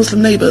to the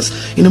Muslim neighbors.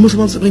 In the Muslim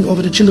ones, they bring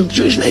over the children to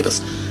Jewish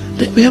neighbors.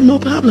 We have no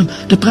problem.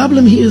 The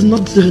problem here is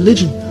not the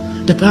religion.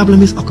 The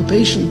problem is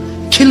occupation,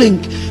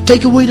 killing,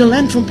 take away the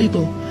land from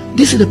people.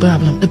 This is the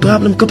problem. The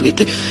problem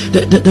completely.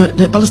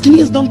 The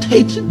Palestinians don't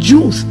hate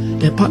Jews.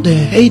 They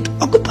hate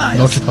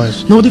occupiers.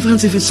 Occupiers. No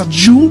difference if it's a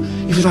Jew,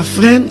 if it's a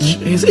French,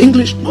 it's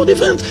English. No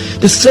difference.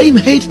 The same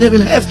hate they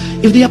will have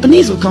if the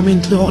Japanese will come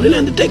into the Holy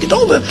Land and take it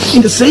over.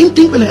 And the same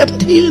thing will happen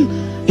here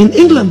in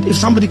England if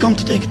somebody comes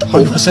to take it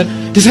over.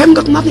 100%. This haven't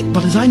got nothing,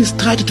 but the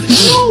Zionists try to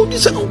twist. No,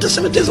 this is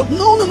anti-Semitism.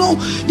 No.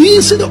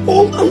 This is the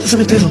old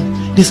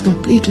anti-Semitism. This is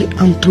completely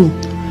untrue.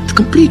 It's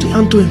completely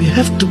untrue. We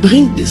have to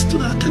bring this to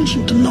the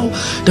attention to know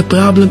the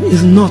problem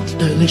is not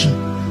the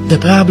religion. The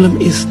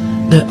problem is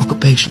the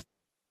occupation.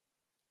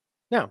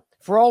 Now,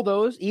 for all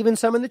those, even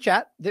some in the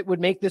chat, that would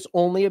make this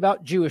only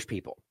about Jewish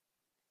people,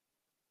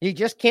 you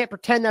just can't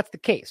pretend that's the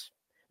case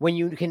when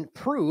you can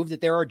prove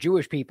that there are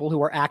Jewish people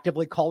who are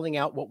actively calling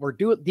out what we're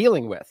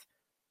dealing with.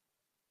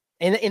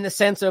 In the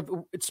sense of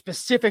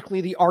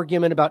specifically the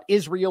argument about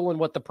Israel and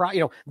what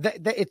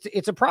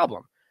it's a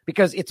problem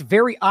because it's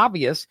very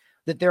obvious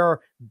that there are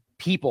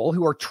people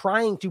who are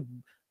trying to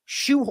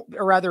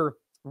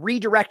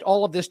redirect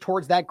all of this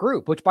towards that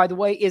group, which, by the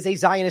way, is a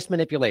Zionist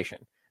manipulation.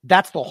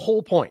 That's the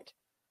whole point.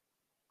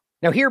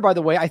 Now here, by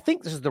the way, I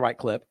think this is the right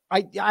clip.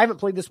 I haven't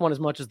played this one as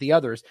much as the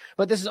others,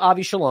 but this is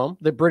Avi Shalom,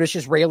 the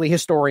British-Israeli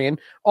historian,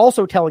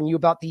 also telling you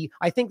about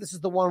I think this is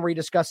the one where he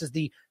discusses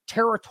the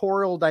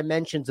territorial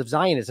dimensions of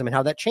Zionism and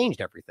how that changed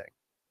everything.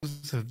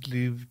 Jews have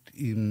lived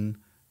in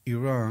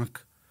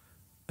Iraq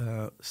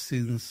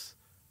since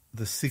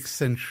the 6th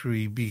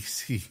century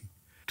BC,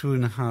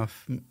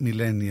 2.5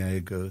 millennia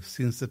ago,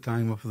 since the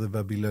time of the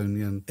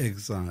Babylonian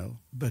exile.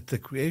 But the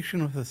creation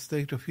of the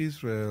State of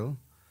Israel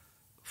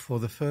for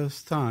the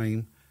first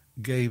time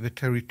gave a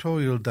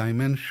territorial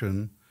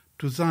dimension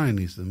to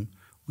Zionism,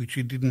 which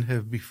it didn't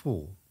have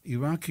before.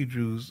 Iraqi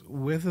Jews,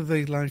 whether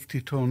they liked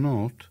it or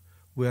not,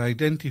 were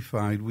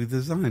identified with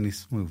the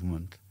Zionist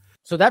movement.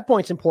 So that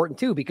point's important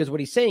too, because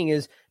what he's saying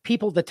is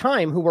people at the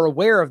time who were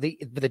aware of the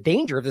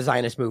danger of the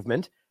Zionist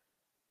movement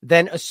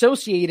then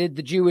associated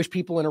the Jewish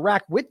people in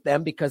Iraq with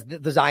them because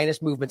the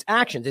Zionist movement's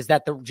actions. Is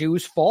that the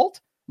Jews' fault?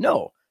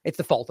 No. It's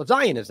the fault of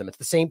Zionism. It's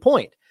the same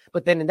point.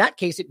 But then in that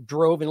case, it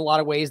drove in a lot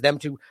of ways them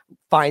to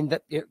find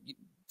that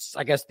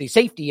I guess, the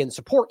safety and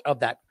support of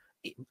that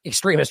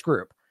extremist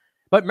group.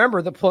 But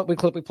remember the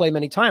clip we play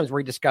many times where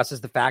he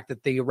discusses the fact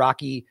that the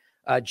Iraqi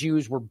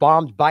Jews were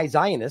bombed by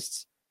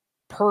Zionists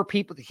per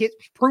people,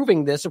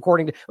 proving this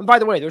according to, and by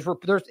the way,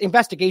 there's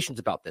investigations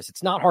about this.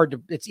 It's not hard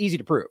to, it's easy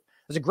to prove.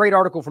 There's a great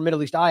article from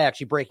Middle East Eye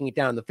actually breaking it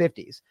down in the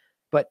 50s,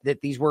 but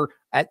that these were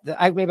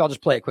maybe I'll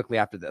just play it quickly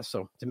after this.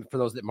 So for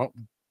those that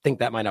think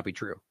that might not be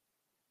true.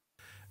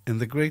 And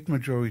the great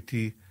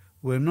majority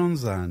were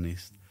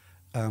non-Zionist.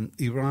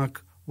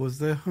 Iraq was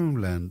their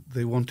homeland.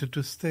 They wanted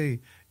to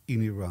stay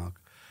in Iraq.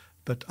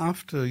 But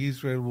after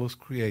Israel was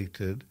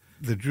created,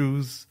 the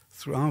Jews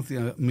throughout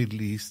the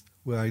Middle East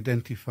were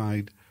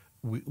identified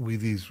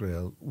with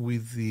Israel,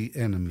 with the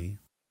enemy.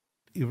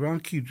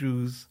 Iraqi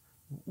Jews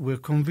were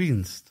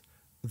convinced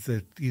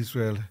that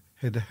Israel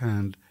had a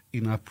hand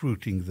in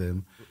uprooting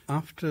them.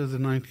 After the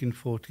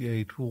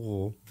 1948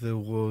 war, there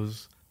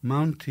was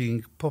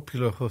mounting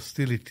popular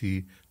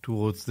hostility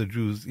towards the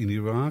Jews in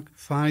Iraq.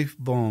 5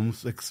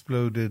 bombs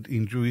exploded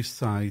in Jewish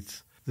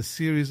sites. The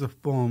series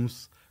of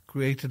bombs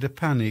created a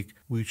panic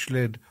which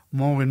led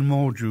more and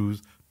more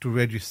Jews to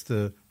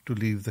register to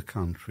leave the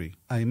country.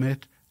 I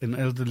met an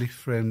elderly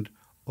friend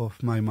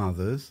of my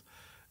mother's,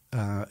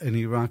 an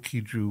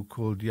Iraqi Jew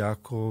called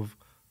Yaakov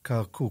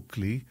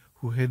Karkukli,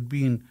 who had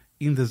been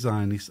in the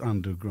Zionist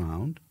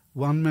underground.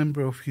 One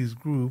member of his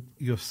group,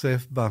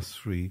 Yosef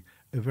Basri,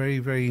 a very,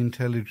 very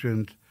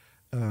intelligent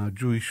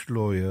Jewish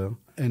lawyer,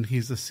 and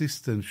his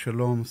assistant,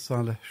 Shalom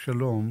Saleh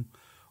Shalom,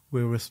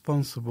 were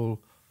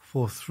responsible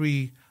for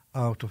 3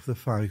 out of the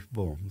 5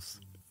 bombs.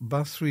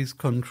 Basri's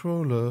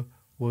controller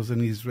was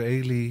an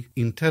Israeli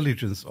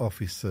intelligence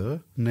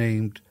officer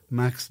named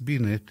Max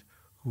Binet,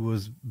 who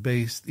was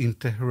based in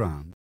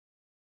Tehran.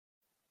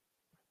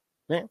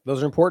 Yeah,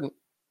 those are important.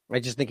 I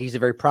just think he's a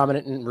very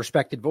prominent and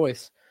respected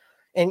voice.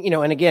 And,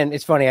 and again,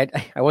 it's funny.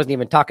 I wasn't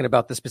even talking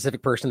about the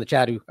specific person in the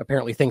chat who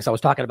apparently thinks I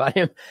was talking about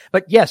him.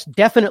 But yes,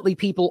 definitely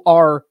people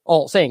are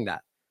all saying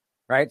that.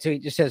 Right. So he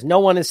just says no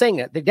one is saying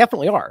that. They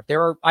definitely are.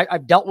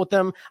 I've dealt with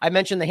them. I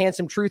mentioned the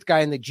Handsome Truth guy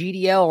and the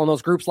GDL and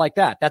those groups like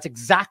that. That's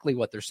exactly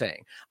what they're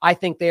saying. I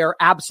think they are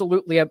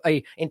absolutely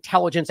a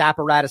intelligence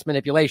apparatus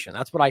manipulation.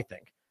 That's what I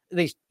think, at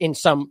least in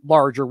some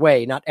larger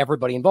way, not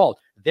everybody involved.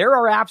 There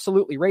are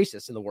absolutely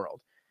racists in the world.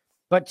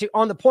 But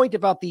on the point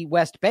about the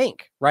West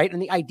Bank, right,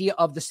 and the idea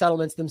of the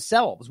settlements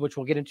themselves, which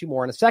we'll get into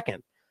more in a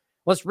second,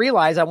 let's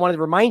realize, I wanted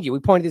to remind you, we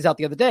pointed this out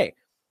the other day.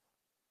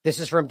 This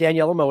is from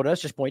Daniela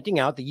Modas, just pointing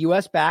out the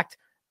U.S.-backed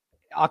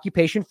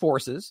occupation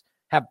forces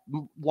have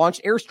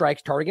launched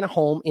airstrikes targeting a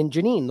home in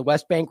Jenin, the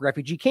West Bank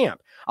refugee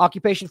camp.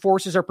 Occupation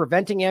forces are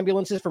preventing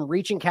ambulances from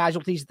reaching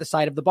casualties at the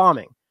site of the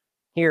bombing.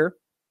 Here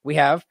we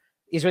have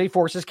Israeli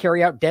forces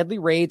carry out deadly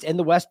raids in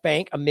the West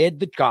Bank amid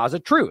the Gaza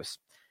truce.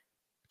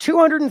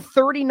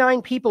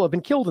 239 people have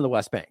been killed in the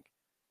West Bank,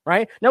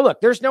 right? Now,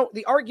 look,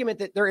 the argument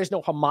that there is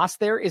no Hamas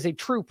there is a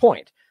true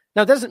point.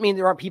 Now, it doesn't mean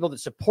there aren't people that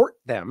support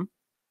them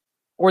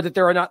or that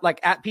there are not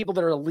people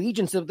that are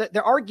allegiance of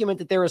the argument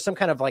that there is some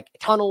kind of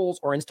tunnels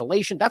or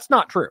installation. That's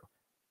not true.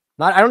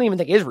 I don't even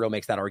think Israel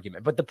makes that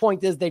argument. But the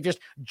point is they just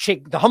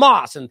shake the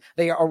Hamas and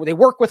they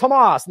work with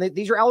Hamas. And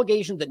these are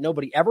allegations that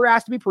nobody ever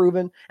asked to be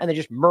proven. And they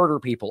just murder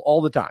people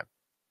all the time.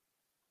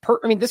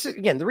 This is,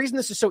 again, the reason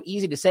this is so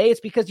easy to say, it's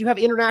because you have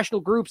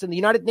international groups and the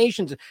United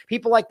Nations,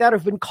 people like that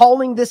have been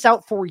calling this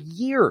out for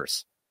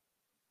years,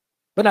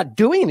 but not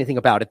doing anything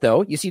about it,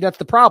 though. You see, that's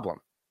the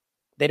problem.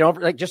 They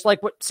don't, just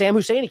like what Sam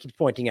Husseini keeps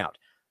pointing out.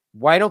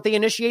 Why don't they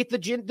initiate the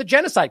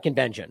Genocide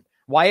Convention?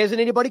 Why isn't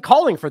anybody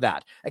calling for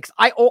that?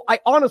 I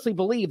honestly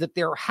believe that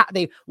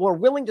they were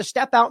willing to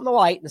step out in the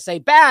light and say,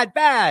 bad,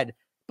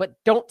 but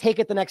don't take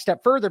it the next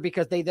step further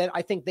because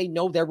I think they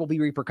know there will be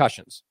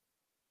repercussions.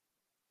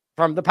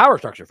 From the power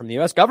structure, from the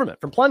U.S.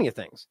 government, from plenty of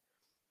things.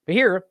 But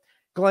here,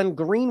 Glenn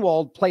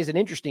Greenwald plays an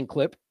interesting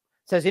clip,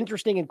 says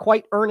interesting and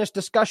quite earnest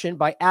discussion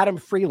by Adam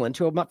Freeland,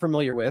 who I'm not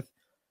familiar with,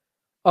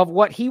 of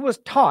what he was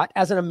taught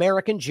as an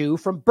American Jew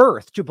from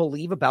birth to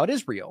believe about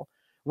Israel,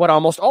 what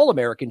almost all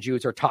American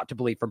Jews are taught to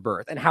believe from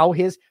birth, and how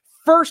his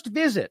first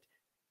visit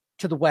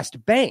to the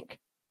West Bank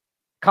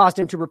caused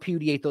him to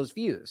repudiate those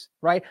views,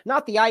 right?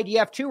 Not the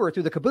IDF tour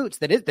through the kibbutz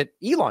that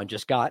Elon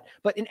just got,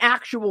 but an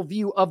actual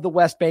view of the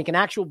West Bank, an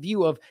actual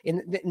view of,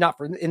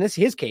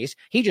 his case,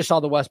 he just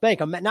saw the West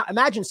Bank.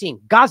 Imagine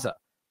seeing Gaza.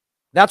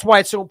 That's why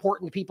it's so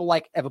important to people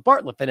like Eva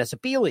Bartlett, Vanessa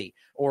Beeley,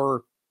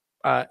 or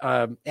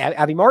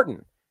Abby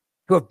Martin,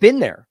 who have been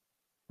there,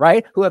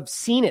 right? Who have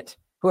seen it,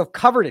 who have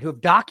covered it, who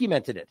have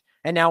documented it.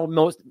 And now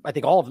I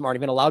think all of them aren't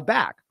even allowed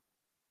back.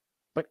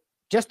 But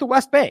just the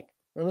West Bank.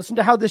 And listen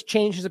to how this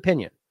changed his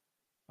opinion.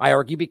 I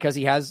argue because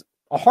he has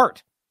a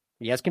heart.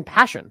 He has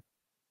compassion.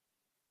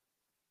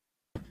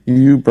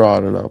 You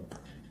brought it up.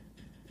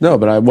 No,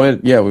 but we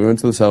went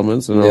to the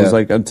settlements, and I was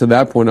like, to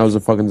that point, I was a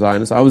fucking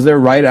Zionist. I was there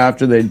right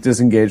after they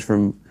disengaged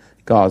from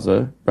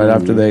Gaza, right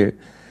after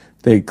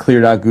they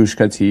cleared out Gush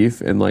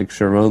Katif and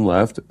Sharon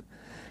left.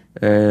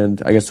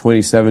 And I guess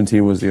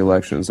 2017 was the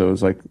election, so it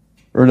was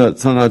Or no,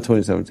 it's not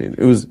 2017.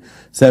 It was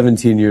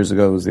 17 years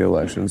ago was the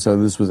election. So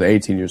this was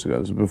 18 years ago. It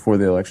was before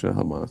the election of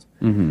Hamas.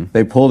 Mm-hmm.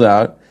 They pulled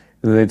out,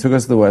 and then they took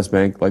us to the West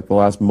Bank. Like the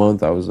last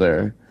month I was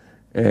there,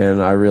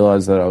 and I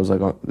realized that I was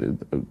like, oh,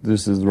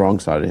 this is the wrong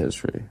side of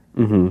history.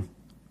 Mm-hmm.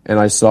 And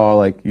I saw,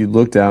 like, you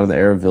look down at the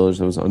Arab village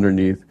that was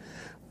underneath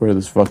where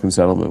this fucking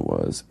settlement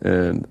was,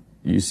 and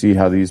you see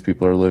how these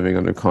people are living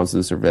under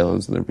constant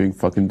surveillance and they're being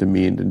fucking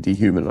demeaned and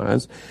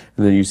dehumanized.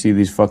 And then you see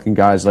these fucking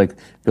guys like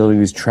building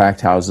these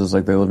tract houses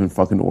like they live in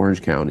fucking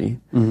Orange County.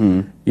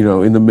 Mm-hmm. You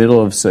know, in the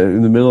middle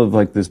of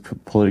like this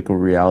political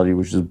reality,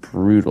 which is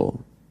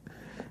brutal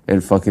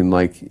and fucking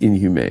like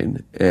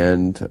inhumane.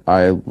 And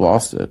I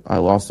lost it. I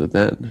lost it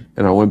then.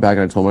 And I went back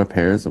and I told my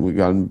parents, and we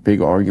got in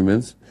big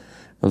arguments.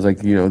 I was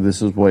like, you know,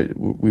 this is what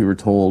we were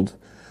told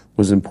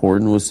was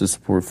important, was to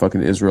support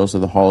fucking Israel so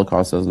the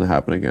Holocaust doesn't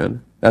happen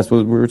again. That's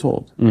what we were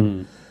told.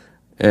 Mm-hmm.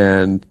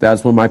 And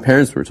that's what my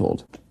parents were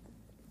told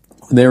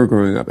when they were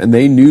growing up. And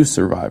they knew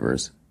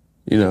survivors,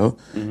 you know,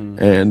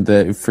 and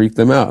it freaked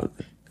them out.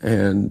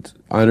 And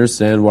I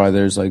understand why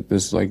there's like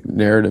this like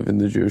narrative in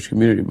the Jewish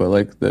community, but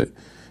like that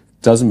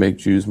doesn't make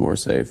Jews more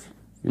safe.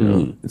 You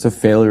know, it's a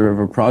failure of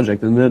a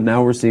project. And then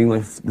now we're seeing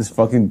like this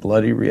fucking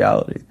bloody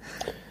reality.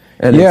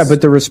 And yeah, but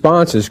the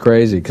response is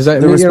crazy because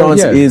the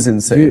response is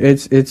insane.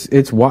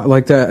 It's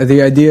like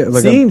the idea.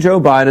 Like seeing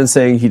Joe Biden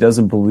saying he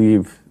doesn't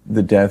believe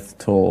the death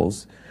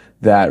tolls,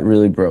 that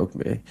really broke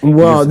me.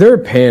 Well, they're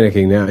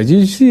panicking now. Did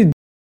you see?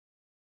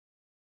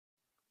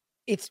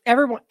 It's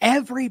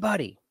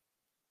everybody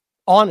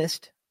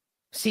honest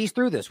sees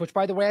through this, which,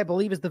 by the way, I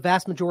believe is the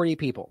vast majority of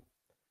people.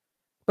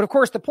 But of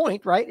course, the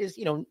point, right, is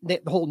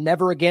the whole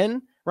never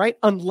again, right,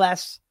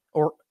 unless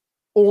or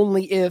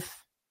only if.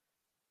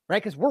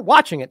 Right, because we're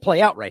watching it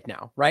play out right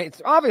now, right?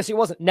 It's obviously it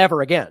wasn't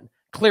never again,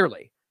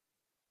 clearly,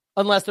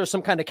 unless there's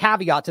some kind of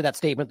caveat to that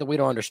statement that we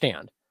don't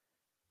understand.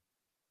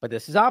 But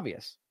this is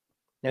obvious.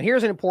 Now,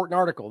 here's an important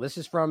article. This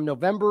is from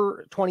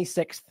November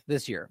 26th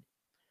this year.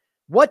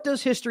 What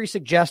does history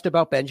suggest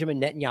about Benjamin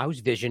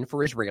Netanyahu's vision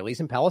for Israelis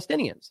and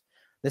Palestinians?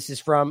 This is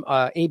from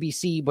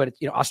ABC, but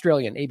it's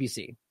Australian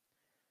ABC.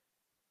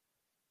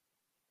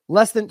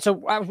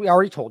 We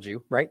already told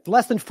you, right?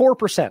 Less than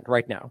 4%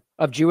 right now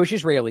of Jewish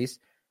Israelis.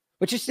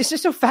 Which is, it's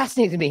just so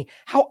fascinating to me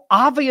how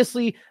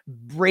obviously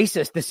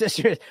racist this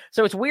is.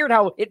 So it's weird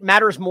how it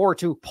matters more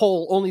to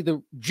poll only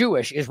the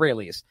Jewish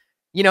Israelis.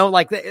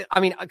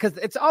 Because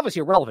it's obviously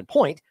a relevant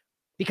point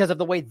because of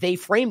the way they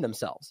frame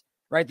themselves,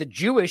 right? The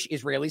Jewish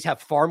Israelis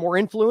have far more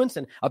influence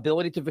and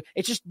ability to,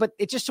 it's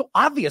just so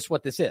obvious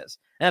what this is.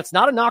 And it's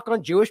not a knock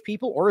on Jewish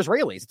people or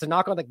Israelis. It's a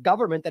knock on the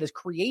government that has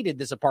created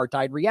this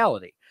apartheid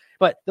reality.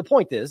 But the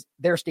point is,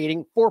 they're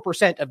stating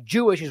 4% of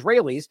Jewish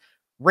Israelis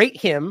rate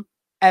him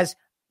as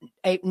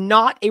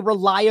not a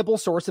reliable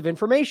source of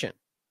information.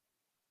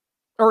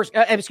 Or,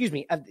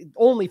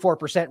 only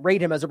 4%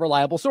 rate him as a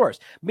reliable source,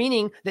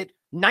 meaning that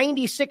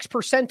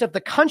 96% of the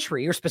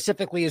country, or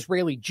specifically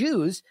Israeli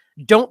Jews,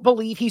 don't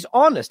believe he's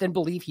honest and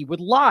believe he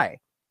would lie.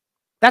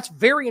 That's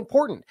very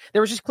important.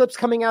 There was just clips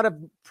coming out of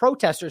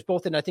protesters,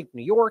 both in, I think,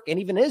 New York and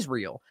even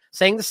Israel,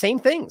 saying the same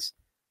things.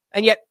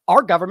 And yet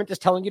our government is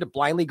telling you to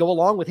blindly go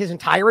along with his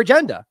entire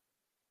agenda.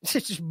 It's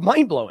just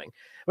mind-blowing.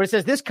 But it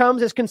says this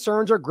comes as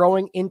concerns are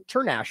growing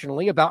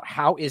internationally about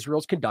how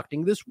Israel's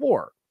conducting this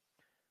war.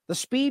 The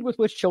speed with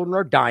which children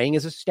are dying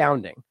is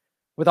astounding,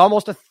 with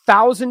almost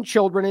 1,000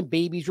 children and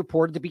babies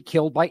reported to be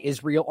killed by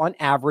Israel on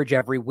average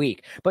every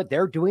week. But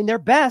they're doing their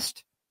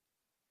best.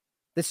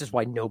 This is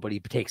why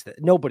nobody's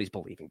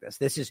believing this.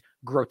 This is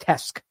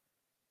grotesque.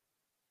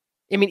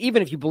 I mean,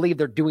 even if you believe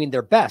they're doing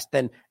their best,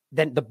 then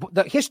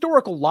the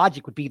historical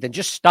logic would be then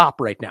just stop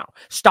right now.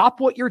 Stop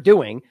what you're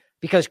doing,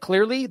 because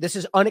clearly this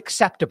is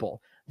unacceptable.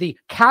 The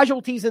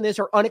casualties in this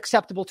are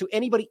unacceptable to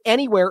anybody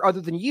anywhere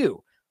other than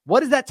you.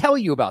 What does that tell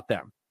you about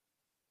them?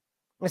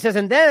 It says,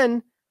 and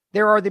then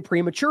there are the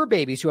premature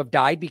babies who have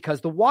died because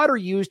the water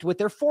used with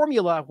their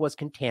formula was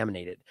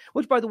contaminated,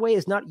 which, by the way,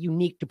 is not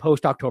unique to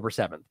post-October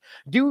 7th,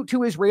 due to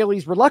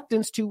Israelis'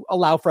 reluctance to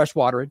allow fresh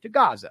water into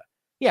Gaza.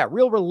 Yeah,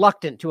 real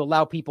reluctant to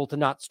allow people to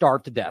not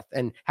starve to death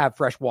and have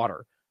fresh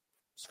water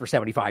for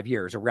 75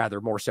 years, or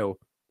rather more so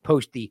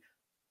post the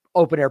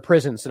open-air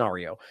prison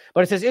scenario.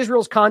 But it says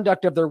Israel's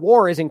conduct of their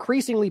war is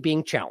increasingly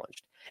being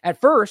challenged.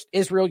 At first,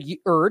 Israel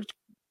urged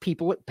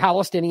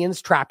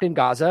Palestinians trapped in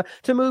Gaza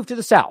to move to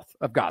the south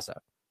of Gaza,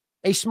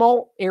 a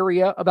small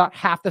area about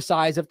half the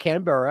size of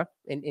Canberra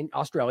in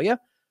Australia.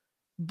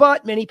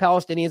 But many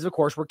Palestinians, of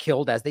course, were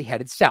killed as they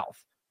headed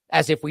south,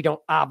 as if we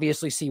don't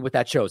obviously see what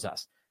that shows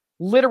us.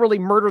 Literally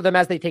murder them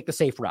as they take the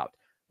safe route.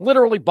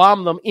 Literally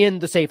bomb them in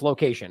the safe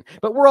location.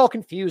 But we're all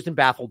confused and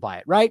baffled by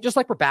it, right? Just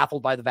like we're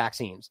baffled by the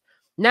vaccines.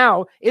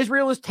 Now,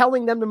 Israel is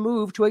telling them to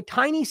move to a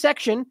tiny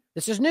section,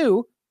 this is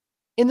new,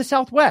 in the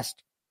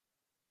southwest.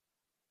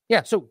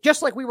 Yeah, so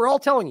just like we were all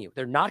telling you,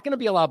 they're not going to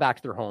be allowed back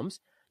to their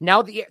homes.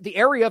 Now the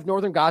area of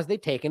northern Gaza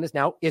they've taken is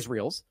now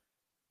Israel's.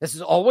 This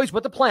is always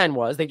what the plan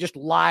was. They just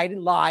lied,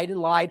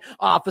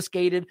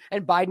 obfuscated,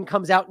 and Biden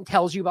comes out and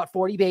tells you about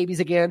 40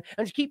 babies again,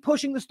 and just keep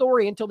pushing the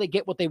story until they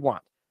get what they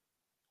want.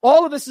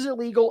 All of this is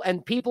illegal,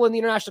 and people in the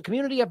international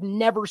community have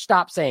never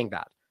stopped saying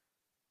that.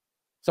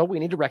 So we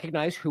need to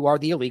recognize who are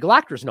the illegal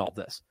actors in all of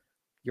this.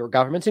 Your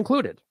government's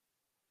included.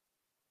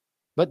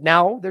 But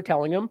now they're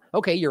telling them,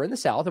 okay, you're in the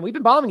south, and we've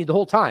been bombing you the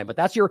whole time, but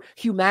that's your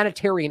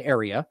humanitarian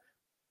area.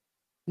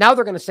 Now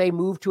they're going to say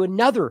move to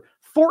another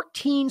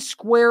 14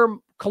 square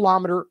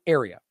kilometer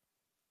area.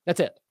 That's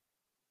it.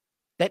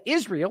 That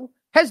Israel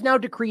has now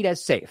decreed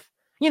as safe.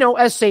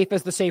 As safe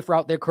as the safe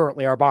route they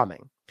currently are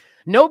bombing.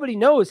 Nobody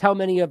knows how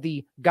many of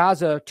the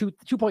Gaza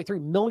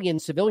 2.3 million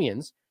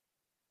civilians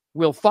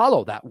will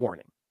follow that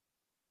warning.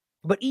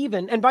 But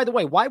and by the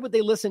way, why would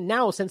they listen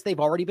now since they've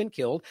already been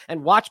killed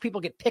and watch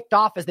people get picked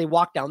off as they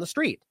walk down the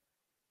street?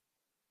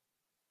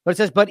 But it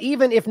says, but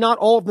even if not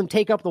all of them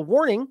take up the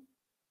warning,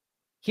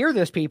 hear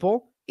this,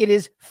 people, it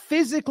is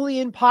physically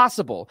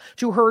impossible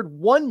to herd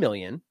 1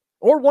 million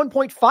or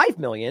 1.5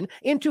 million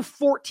into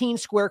 14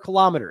 square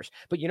kilometers.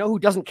 But you know who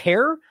doesn't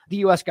care? The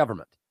U.S.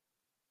 government.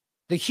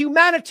 The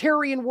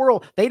humanitarian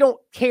world, they don't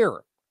care.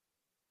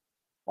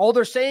 All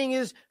they're saying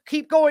is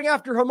keep going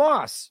after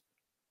Hamas,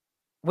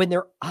 when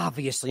they're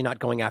obviously not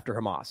going after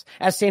Hamas.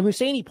 As Sam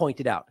Husseini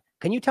pointed out,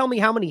 can you tell me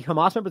how many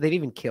Hamas members they've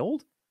even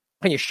killed?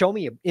 Can you show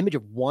me an image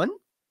of one?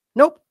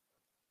 Nope,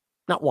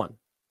 not one.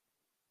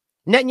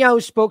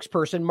 Netanyahu's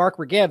spokesperson, Mark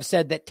Regev,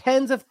 said that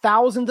tens of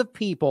thousands of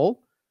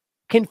people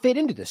can fit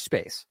into this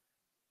space.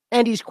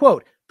 And he's,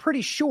 quote,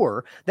 pretty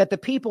sure that the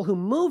people who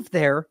moved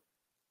there,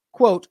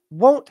 quote,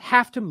 won't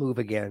have to move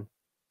again.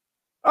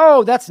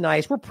 Oh, that's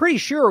nice. We're pretty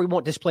sure we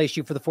won't displace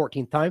you for the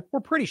 14th time. We're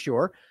pretty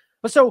sure.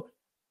 But so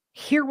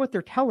hear what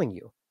they're telling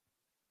you.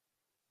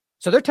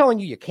 So they're telling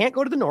you can't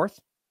go to the north.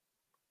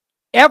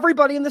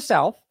 Everybody in the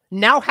south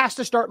now has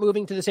to start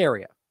moving to this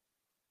area.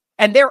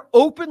 And they're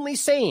openly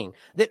saying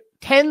that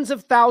tens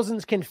of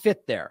thousands can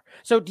fit there.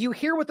 So do you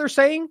hear what they're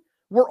saying?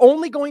 We're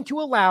only going to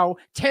allow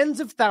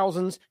tens of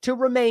thousands to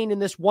remain in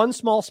this one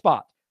small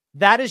spot.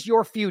 That is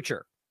your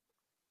future.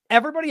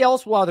 Everybody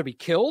else will either be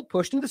killed,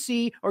 pushed into the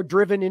sea, or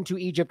driven into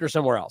Egypt or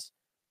somewhere else.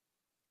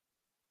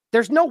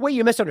 There's no way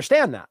you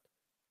misunderstand that.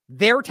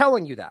 They're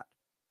telling you that.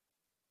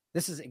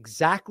 This is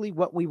exactly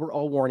what we were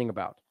all warning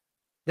about.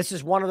 This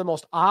is one of the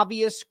most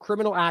obvious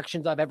criminal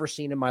actions I've ever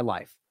seen in my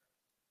life.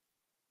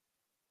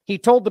 He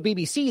told the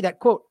BBC that,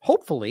 quote,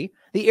 hopefully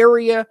the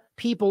area's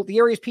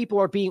people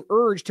are being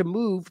urged to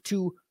move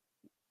to,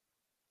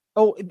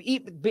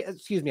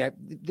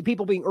 the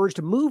people being urged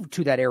to move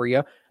to that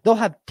area, they'll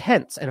have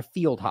tents and a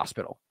field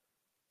hospital.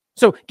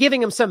 So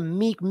giving them some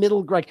meek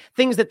middle, like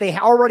things that they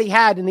already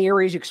had in the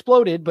areas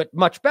exploded, but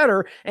much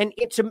better, and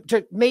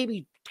to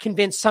maybe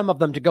convince some of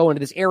them to go into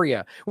this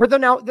area where they're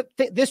now,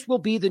 this will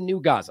be the new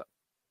Gaza,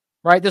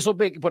 right? This will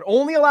be, but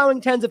only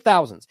allowing tens of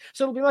thousands.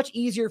 So it'll be much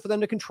easier for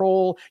them to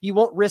control. You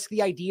won't risk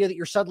the idea that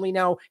you're suddenly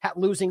now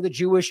losing the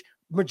Jewish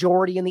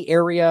majority in the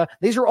area.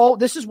 This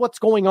is what's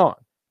going on.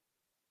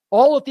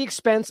 All at the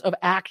expense of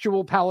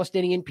actual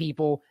Palestinian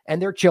people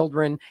and their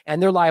children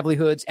and their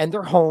livelihoods and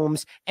their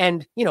homes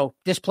and,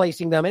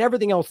 displacing them and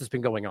everything else that's been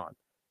going on.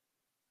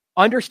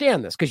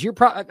 Understand this, because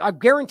I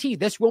guarantee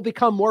this will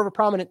become more of a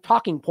prominent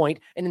talking point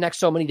in the next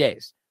so many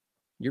days.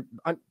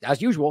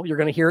 As usual, you're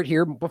going to hear it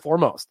here before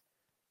most.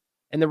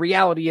 And the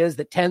reality is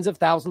that tens of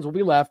thousands will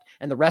be left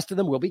and the rest of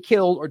them will be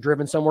killed or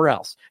driven somewhere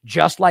else,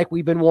 just like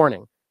we've been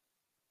warning.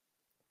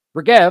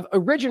 Regev,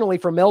 originally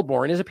from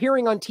Melbourne, is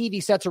appearing on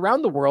TV sets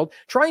around the world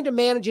trying to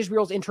manage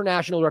Israel's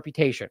international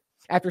reputation.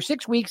 After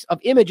 6 weeks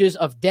of images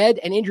of dead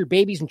and injured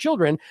babies and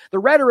children, the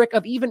rhetoric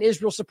of even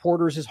Israel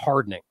supporters is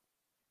hardening.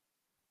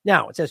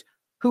 Now, it says,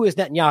 who is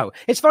Netanyahu?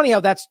 It's funny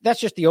how that's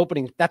just the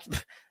opening.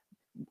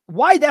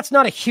 Why that's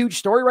not a huge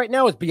story right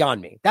now is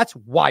beyond me. That's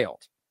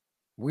wild.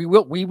 We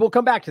will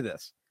come back to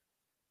this.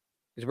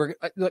 Because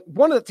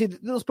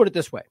let's put it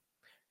this way.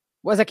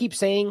 As I keep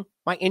saying,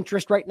 my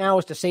interest right now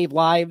is to save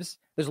lives.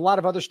 There's a lot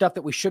of other stuff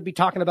that we should be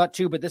talking about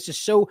too, but this is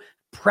so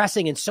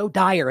pressing and so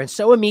dire and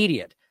so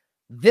immediate.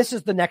 This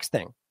is the next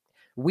thing.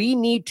 We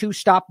need to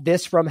stop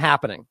this from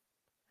happening.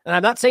 And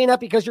I'm not saying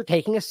that because you're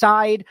taking a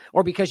side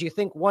or because you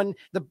think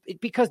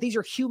because these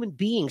are human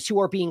beings who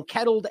are being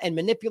kettled and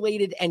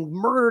manipulated and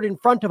murdered in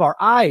front of our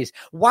eyes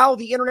while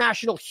the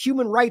international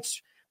human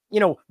rights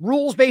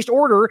rules-based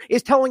order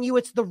is telling you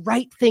it's the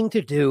right thing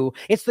to do.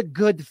 It's the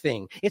good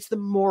thing. It's the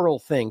moral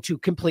thing to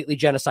completely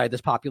genocide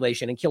this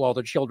population and kill all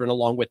their children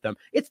along with them.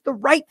 It's the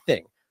right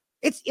thing.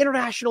 It's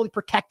internationally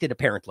protected,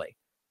 apparently.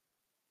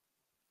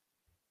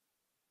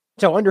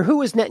 So under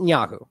who is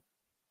Netanyahu?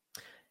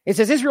 It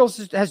says Israel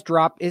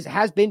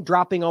has been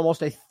dropping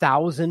almost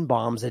 1,000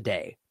 bombs a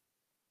day.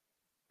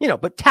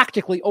 But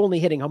tactically only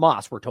hitting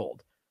Hamas, we're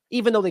told.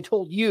 Even though they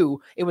told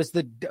you it was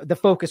the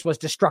focus was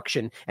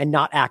destruction and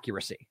not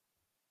accuracy.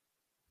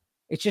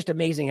 It's just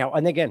amazing how,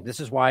 and again, this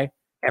is why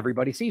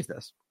everybody sees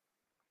this.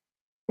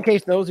 In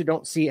case those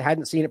who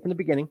hadn't seen it from the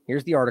beginning,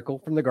 here's the article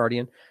from The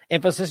Guardian.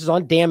 Emphasis is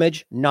on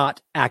damage,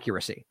 not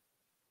accuracy.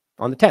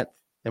 On the 10th.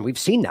 And we've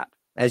seen that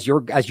as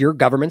your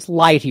governments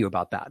lie to you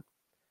about that.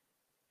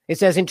 It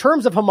says, in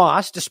terms of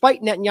Hamas,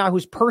 despite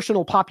Netanyahu's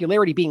personal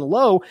popularity being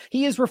low,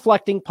 he is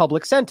reflecting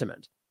public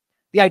sentiment.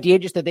 The idea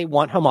just that they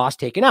want Hamas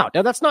taken out.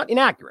 Now, that's not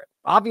inaccurate.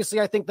 Obviously,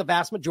 I think the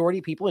vast majority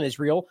of people in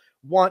Israel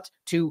want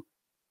to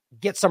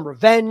get some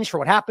revenge for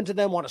what happened to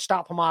them, want to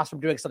stop Hamas from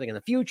doing something in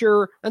the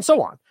future, and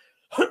so on.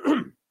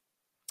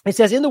 It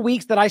says, in the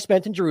weeks that I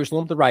spent in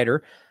Jerusalem, the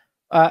writer,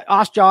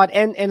 Asjad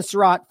and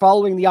Surat,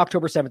 following the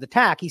October 7th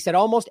attack, he said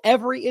almost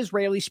every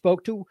Israeli he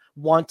spoke to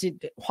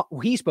wanted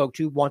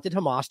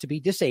Hamas to be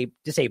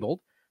disabled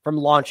from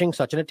launching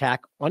such an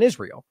attack on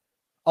Israel.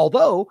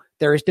 Although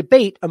there is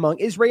debate among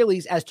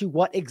Israelis as to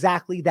what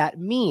exactly that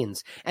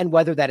means and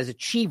whether that is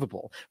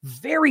achievable.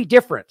 Very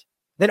different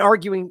than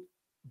arguing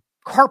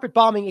carpet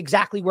bombing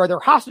exactly where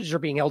their hostages are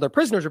being held, their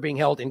prisoners are being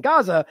held in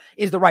Gaza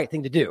is the right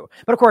thing to do.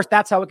 But of course,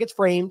 that's how it gets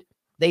framed.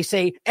 They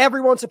say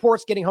everyone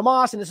supports getting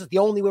Hamas, and this is the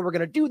only way we're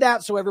going to do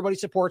that, so everybody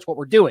supports what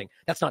we're doing.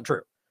 That's not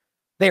true.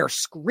 They are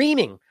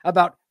screaming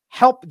about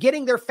help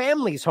getting their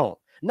families home,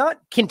 not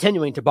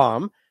continuing to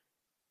bomb.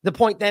 The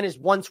point then is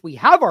once we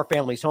have our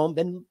families home,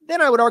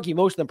 then I would argue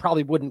most of them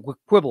probably wouldn't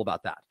quibble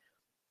about that.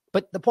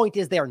 But the point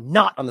is they are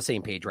not on the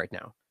same page right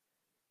now.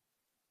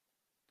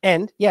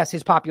 And yes,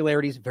 his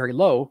popularity is very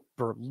low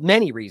for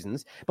many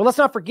reasons, but let's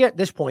not forget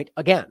this point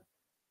again.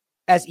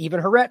 As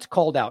even Haaretz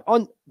called out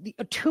on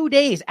 2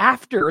 days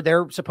after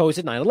their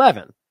supposed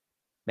 9/11,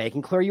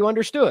 making clear you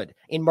understood.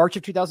 In March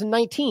of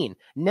 2019,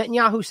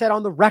 Netanyahu said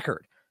on the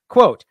record,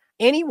 quote,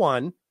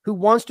 anyone who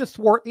wants to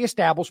thwart the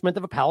establishment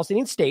of a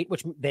Palestinian state,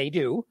 which they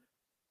do,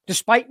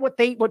 despite what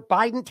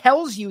Biden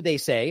tells you they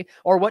say,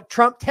 or what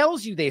Trump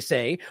tells you they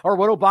say, or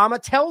what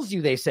Obama tells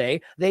you they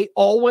say, they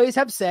always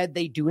have said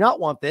they do not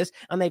want this,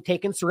 and they've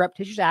taken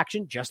surreptitious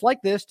action just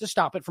like this to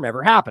stop it from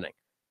ever happening.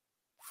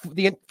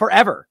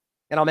 Forever.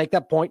 And I'll make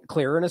that point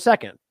clearer in a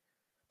second.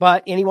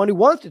 But anyone who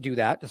wants to do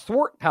that, to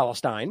thwart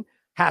Palestine,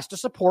 has to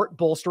support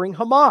bolstering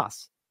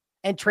Hamas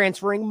and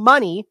transferring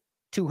money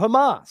to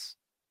Hamas.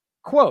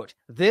 Quote,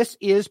 this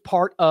is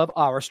part of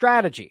our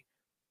strategy.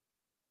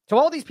 So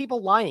all these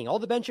people lying, all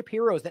the Ben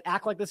Shapiros that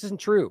act like this isn't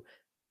true,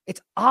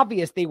 it's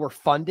obvious they were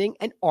funding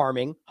and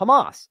arming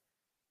Hamas.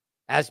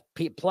 As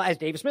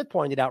David Smith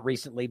pointed out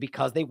recently,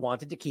 because they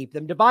wanted to keep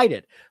them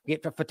divided.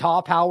 Get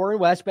Fatah power in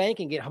West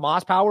Bank and get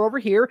Hamas power over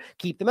here,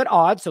 keep them at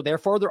odds, so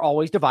therefore they're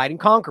always divide and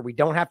conquer. We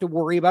don't have to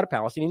worry about a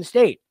Palestinian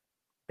state.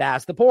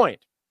 That's the point.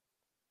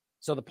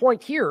 So the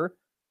point here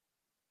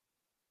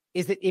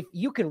is that if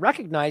you can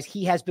recognize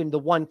he has been the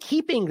one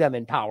keeping them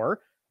in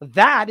power,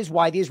 that is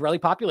why the Israeli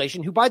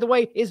population, who, by the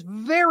way, is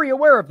very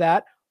aware of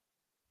that,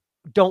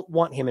 don't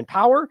want him in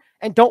power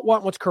and don't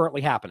want what's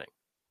currently happening.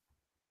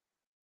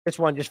 This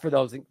one, just for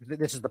those,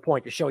 this is the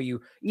point to show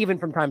you, even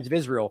from times of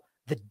Israel,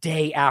 the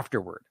day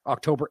afterward,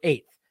 October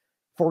 8th.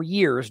 For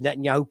years,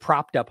 Netanyahu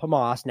propped up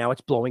Hamas. Now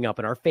it's blowing up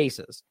in our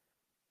faces.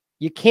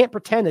 You can't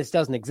pretend this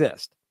doesn't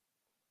exist.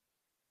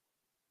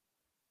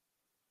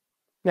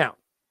 Now,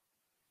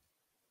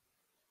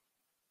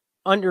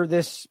 under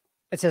this,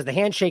 it says the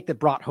handshake that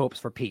brought hopes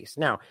for peace.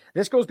 Now,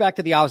 this goes back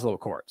to the Oslo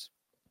Accords.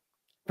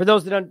 For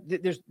those that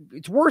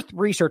it's worth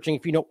researching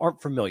if you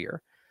aren't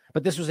familiar.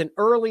 But this was an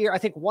earlier, I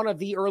think one of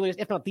the earliest,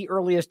 if not the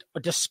earliest,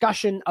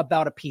 discussion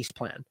about a peace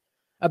plan,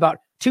 about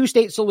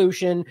two-state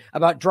solution,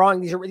 about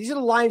drawing these are the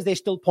lines they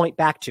still point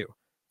back to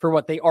for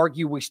what they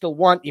argue we still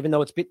want, even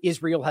though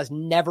Israel has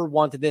never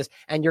wanted this,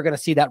 and you're going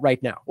to see that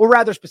right now. Or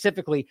rather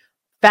specifically,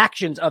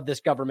 factions of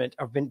this government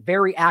have been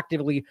very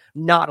actively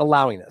not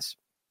allowing this.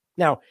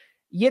 Now,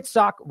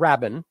 Yitzhak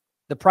Rabin,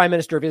 the prime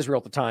minister of Israel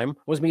at the time,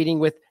 was meeting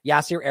with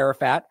Yasser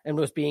Arafat and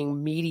was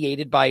being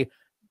mediated by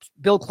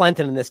Bill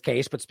Clinton in this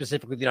case, but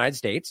specifically the United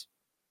States.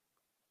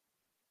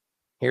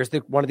 Here's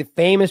one of the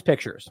famous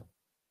pictures.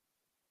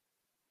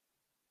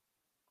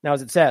 Now,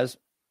 as it says,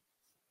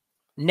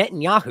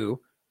 Netanyahu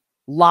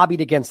lobbied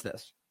against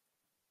this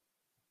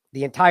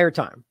the entire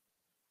time.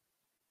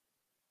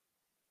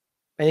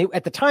 And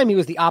at the time, he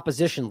was the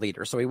opposition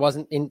leader, so he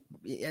wasn't in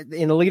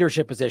a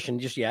leadership position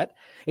just yet.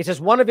 It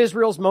says one of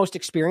Israel's most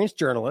experienced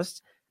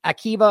journalists,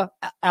 Akiva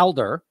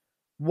Alder,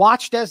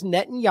 watched as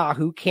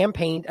Netanyahu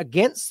campaigned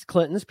against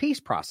Clinton's peace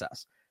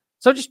process.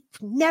 So just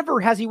never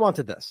has he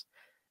wanted this.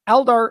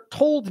 Eldar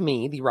told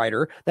me, the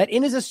writer, that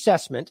in his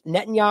assessment,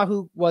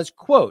 Netanyahu was,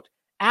 quote,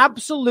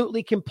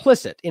 absolutely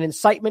complicit in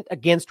incitement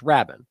against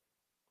Rabin.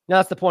 Now,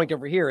 that's the point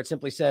over here. It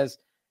simply says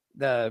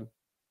where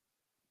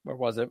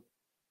was it?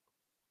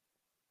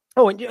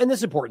 Oh, and this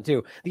is important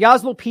too. The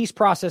Oslo peace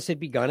process had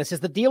begun. It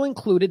says the deal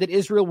included that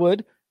Israel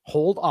would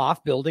hold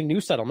off building new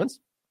settlements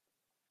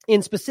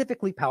in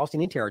specifically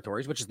Palestinian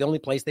territories, which is the only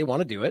place they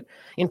want to do it,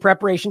 in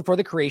preparation for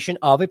the creation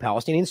of a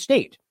Palestinian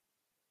state.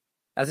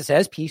 As it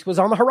says, peace was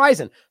on the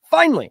horizon.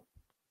 Finally,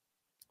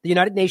 the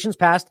United Nations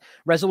passed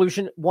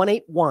Resolution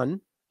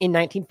 181 in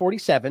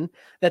 1947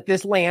 that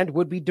this land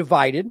would be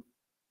divided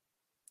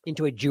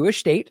into a Jewish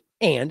state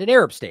and an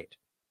Arab state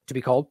to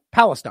be called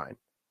Palestine,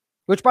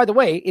 which, by the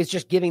way, is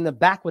just giving them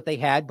back what they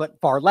had, but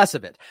far less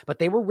of it. But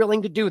they were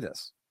willing to do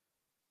this.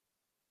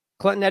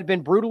 Clinton had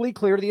been brutally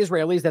clear to the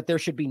Israelis that there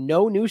should be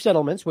no new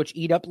settlements which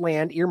eat up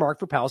land earmarked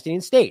for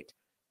Palestinian state.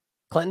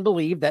 Clinton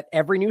believed that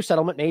every new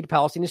settlement made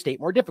Palestinian state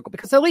more difficult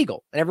because it's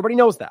illegal, and everybody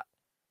knows that.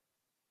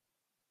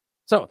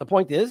 So the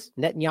point is,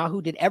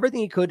 Netanyahu did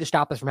everything he could to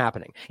stop this from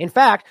happening. In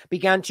fact,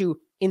 began to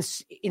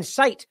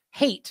incite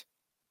hate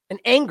and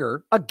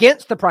anger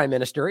against the prime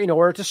minister in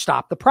order to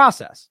stop the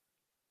process.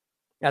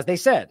 As they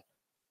said,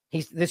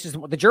 this is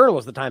what the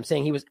journalist at the time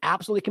saying he was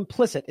absolutely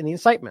complicit in the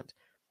incitement.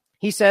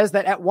 He says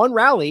that at one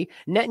rally,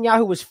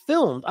 Netanyahu was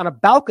filmed on a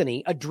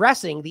balcony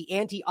addressing the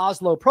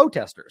anti-Oslo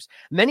protesters,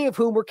 many of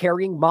whom were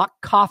carrying mock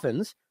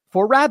coffins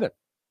for Rabin,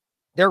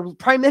 their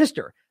prime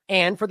minister,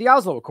 and for the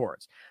Oslo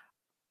Accords.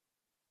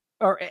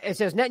 Or it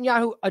says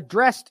Netanyahu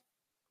addressed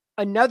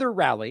another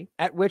rally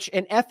at which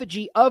an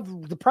effigy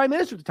of the prime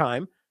minister at the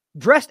time,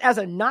 dressed as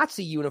a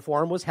Nazi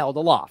uniform, was held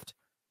aloft.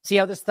 See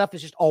how this stuff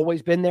has just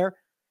always been there?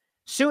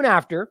 Soon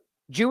after,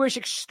 Jewish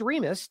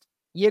extremist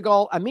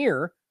Yigal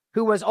Amir,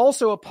 who was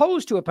also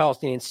opposed to a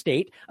Palestinian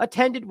state,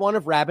 attended one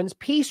of Rabin's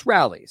peace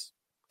rallies.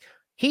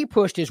 He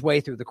pushed his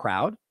way through the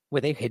crowd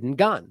with a hidden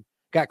gun,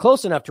 got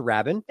close enough to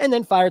Rabin, and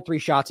then fired 3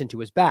 shots into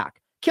his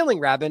back, killing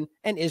Rabin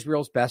and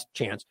Israel's best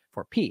chance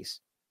for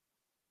peace.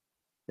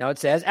 Now it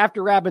says,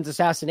 after Rabin's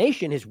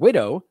assassination, his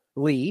widow,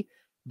 Lee,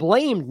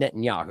 blamed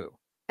Netanyahu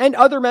and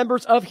other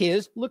members of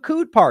his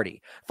Likud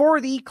party for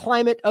the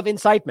climate of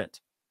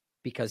incitement,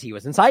 because he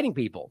was inciting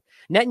people.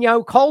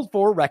 Netanyahu called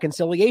for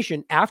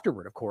reconciliation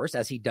afterward, of course,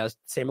 as he does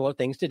similar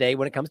things today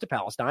when it comes to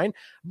Palestine.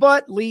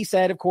 But Lee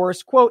said, of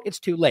course, quote,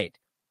 it's too late.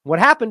 What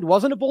happened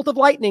wasn't a bolt of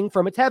lightning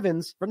from the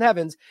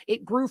heavens.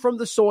 It grew from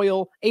the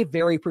soil, a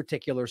very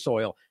particular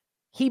soil.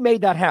 He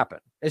made that happen,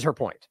 is her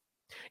point.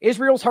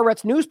 Israel's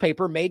Haaretz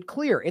newspaper made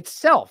clear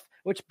itself,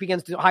 which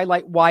begins to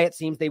highlight why it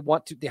seems they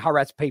want the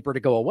Haaretz paper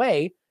to go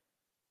away,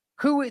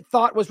 who it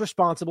thought was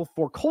responsible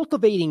for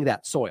cultivating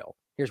that soil.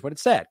 Here's what it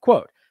said,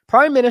 quote,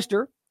 Prime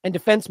Minister and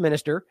Defense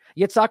Minister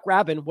Yitzhak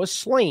Rabin was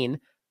slain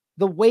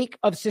the wake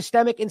of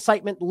systemic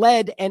incitement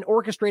led and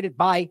orchestrated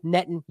by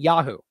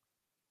Netanyahu.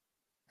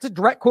 It's a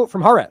direct quote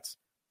from Haaretz.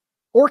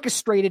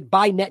 Orchestrated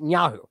by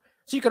Netanyahu.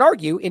 So you could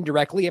argue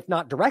indirectly, if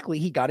not directly,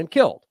 he got him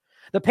killed.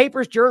 The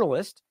paper's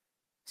journalist,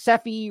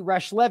 Sefi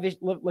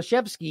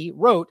Rashevsky,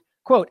 wrote,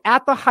 quote,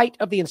 at the height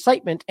of the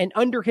incitement and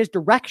under his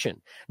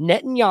direction,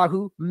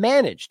 Netanyahu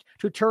managed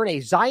to turn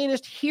a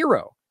Zionist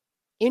hero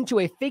into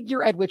a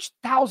figure at which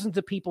thousands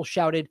of people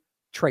shouted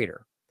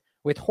traitor,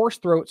 with hoarse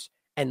throats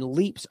and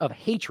leaps of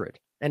hatred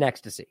and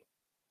ecstasy.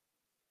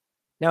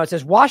 Now it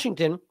says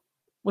Washington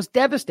was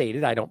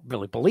devastated. I don't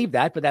really believe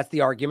that, but that's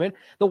the argument.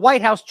 The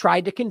White House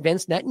tried to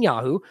convince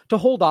Netanyahu to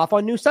hold off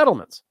on new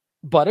settlements.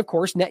 But of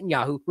course,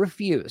 Netanyahu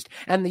refused,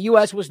 and the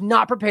U.S. was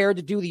not prepared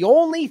to do the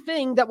only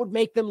thing that would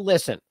make them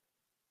listen,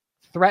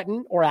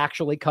 threaten or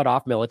actually cut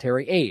off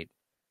military aid.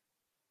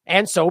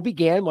 And so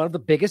began one of the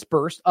biggest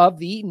bursts of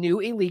the new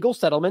illegal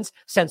settlements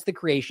since the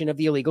creation of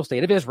the illegal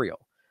state of Israel.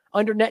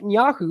 Under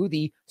Netanyahu,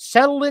 the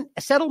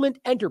settlement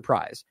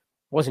enterprise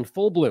was in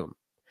full bloom.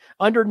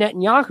 Under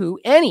Netanyahu,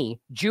 any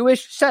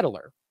Jewish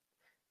settler,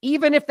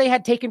 even if they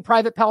had taken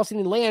private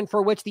Palestinian land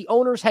for which the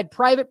owners had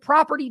private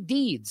property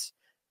deeds,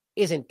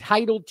 is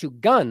entitled to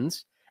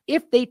guns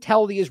if they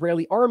tell the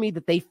Israeli army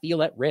that they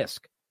feel at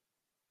risk.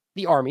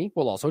 The army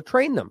will also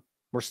train them.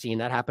 We're seeing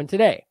that happen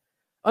today.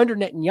 Under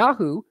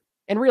Netanyahu,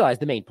 and realize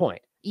the main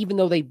point, even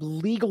though they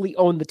legally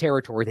owned the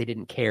territory, they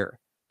didn't care.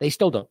 They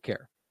still don't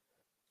care.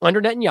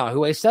 Under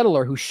Netanyahu, a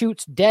settler who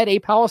shoots dead a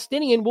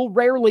Palestinian will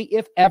rarely,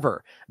 if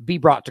ever, be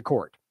brought to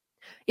court.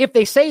 If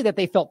they say that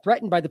they felt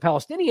threatened by the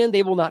Palestinian,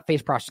 they will not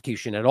face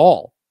prosecution at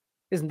all.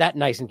 Isn't that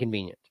nice and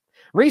convenient?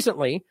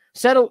 Recently,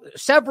 several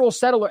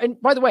settlers,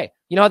 and by the way,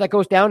 you know how that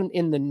goes down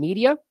in the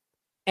media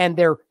and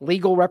their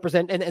legal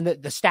and the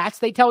stats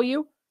they tell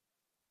you?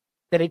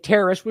 That a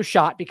terrorist was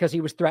shot because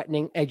he was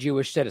threatening a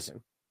Jewish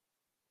citizen.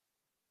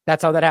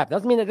 That's how that happened.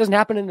 Doesn't mean it doesn't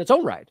happen in its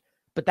own right,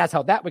 but that's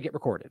how that would get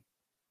recorded.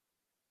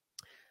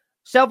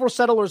 Several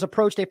settlers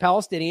approached a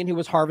Palestinian who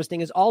was harvesting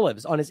his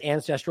olives on his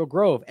ancestral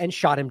grove and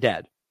shot him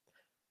dead.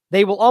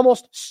 They will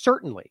almost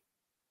certainly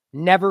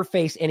never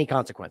face any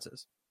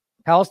consequences.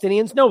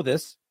 Palestinians know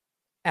this,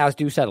 as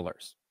do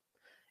settlers.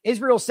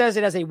 Israel says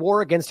it has a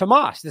war against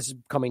Hamas. This is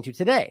coming to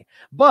today.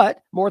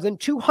 But more than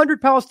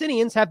 200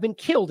 Palestinians have been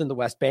killed in the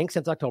West Bank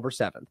since October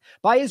 7th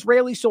by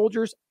Israeli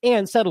soldiers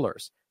and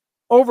settlers.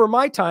 Over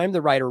my time,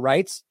 the writer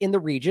writes, in the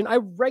region, I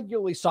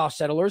regularly saw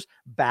settlers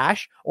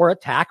bash or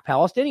attack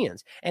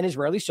Palestinians, and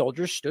Israeli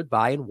soldiers stood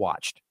by and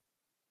watched.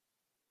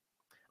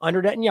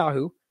 Under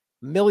Netanyahu,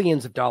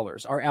 millions of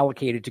dollars are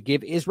allocated to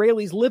give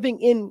Israelis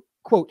living in,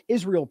 quote,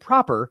 Israel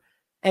proper,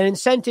 an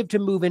incentive to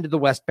move into the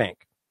West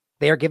Bank.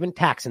 They are given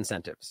tax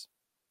incentives.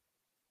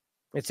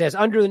 It says,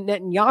 under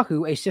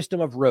Netanyahu, a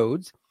system of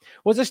roads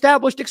was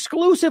established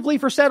exclusively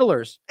for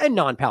settlers and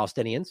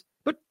non-Palestinians,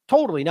 but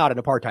totally not an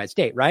apartheid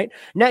state, right?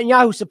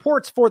 Netanyahu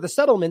supports for the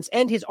settlements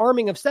and his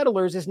arming of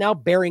settlers is now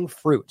bearing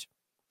fruit.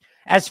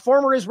 As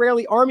former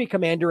Israeli army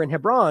commander in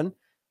Hebron,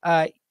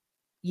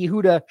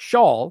 Yehuda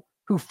Shaul,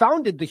 who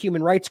founded the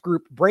human rights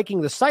group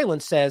Breaking the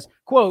Silence, says,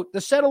 quote,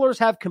 the settlers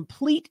have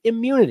complete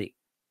immunity.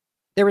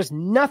 There is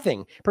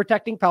nothing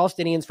protecting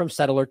Palestinians from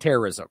settler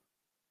terrorism.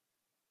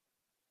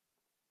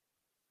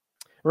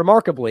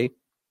 Remarkably,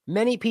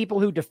 Many people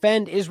who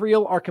defend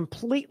Israel are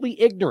completely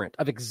ignorant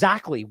of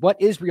exactly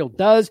what Israel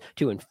does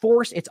to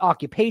enforce its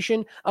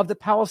occupation of the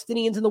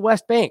Palestinians in the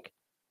West Bank.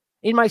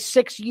 In my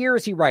 6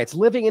 years, he writes,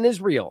 living in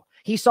Israel,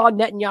 he saw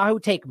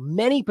Netanyahu take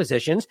many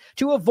positions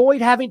to avoid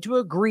having to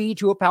agree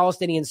to a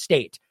Palestinian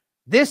state.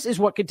 This is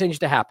what continues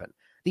to happen.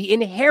 The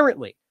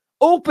inherently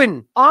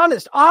open,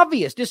 honest,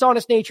 obvious,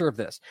 dishonest nature of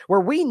this, where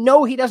we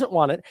know he doesn't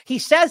want it. He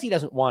says he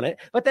doesn't want it.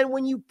 But then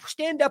when you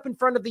stand up in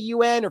front of the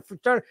UN or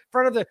in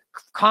front of the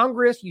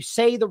Congress, you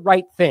say the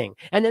right thing.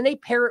 And then they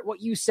parrot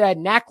what you said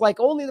and act like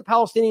only the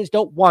Palestinians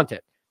don't want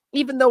it,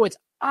 even though it's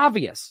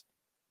obvious.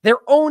 Their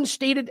own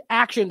stated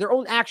action, their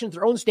own actions,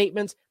 their own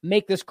statements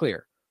make this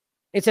clear.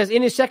 It says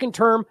in his second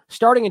term,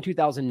 starting in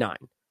 2009,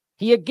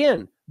 he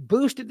again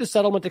boosted the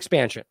settlement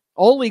expansion.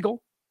 All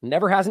legal,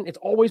 never hasn't. It's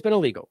always been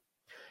illegal.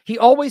 He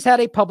always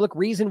had a public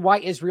reason why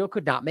Israel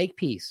could not make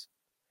peace.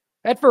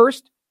 At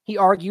first, he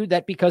argued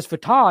that because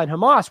Fatah and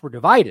Hamas were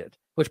divided,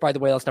 which, by the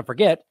way, let's not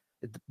forget,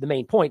 the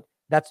main point,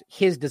 that's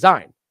his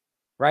design,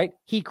 right?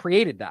 He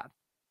created that.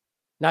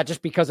 Not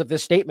just because of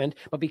this statement,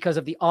 but because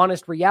of the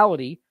honest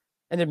reality.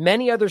 And then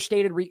many other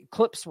stated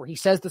clips where he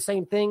says the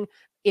same thing.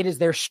 It is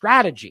their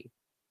strategy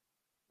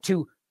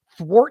to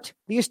thwart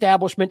the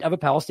establishment of a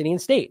Palestinian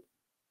state.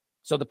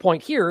 So the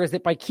point here is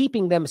that by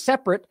keeping them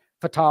separate,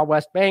 Fatah,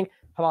 West Bank,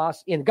 Hamas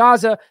in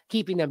Gaza,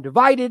 keeping them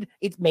divided,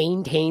 it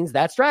maintains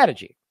that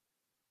strategy,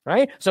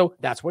 right? So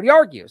that's what he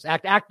argues,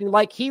 acting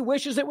like he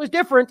wishes it was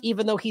different,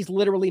 even though he's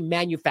literally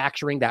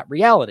manufacturing that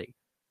reality.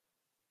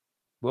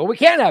 Well, we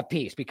can't have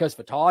peace because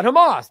Fatah and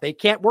Hamas, they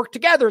can't work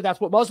together. That's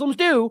what Muslims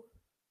do,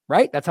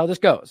 right? That's how this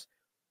goes.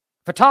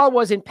 Fatah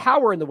was in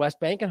power in the West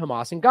Bank and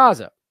Hamas in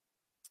Gaza.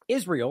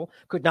 Israel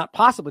could not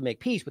possibly make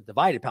peace with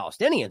divided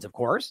Palestinians, of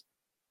course,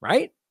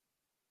 right?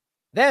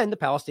 Then the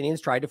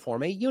Palestinians tried to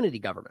form a unity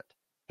government.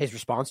 His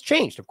response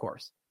changed, of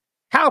course.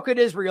 How could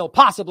Israel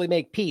possibly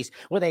make peace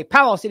with a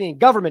Palestinian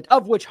government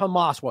of which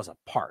Hamas was a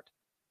part?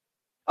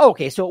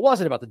 Okay, so it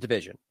wasn't about the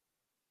division,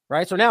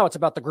 right? So now it's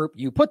about the group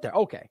you put there.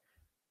 Okay.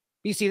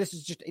 You see, this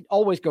is just, it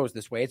always goes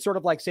this way. It's sort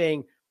of like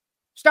saying,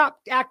 stop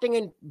acting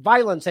in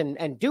violence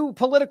and do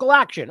political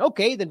action.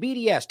 Okay, then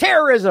BDS,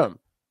 terrorism,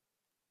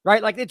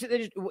 right? Like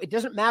it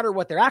doesn't matter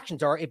what their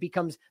actions are. It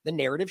becomes the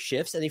narrative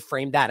shifts and they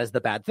frame that as the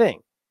bad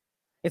thing.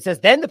 It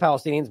says, then the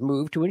Palestinians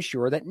moved to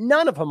ensure that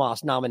none of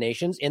Hamas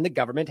nominations in the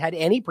government had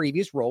any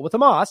previous role with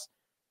Hamas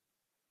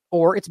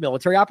or its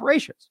military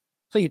operations.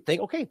 So you'd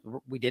think, okay,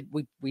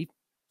 we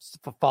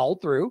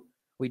followed through.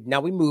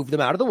 Now we moved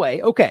them out of the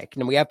way. Okay,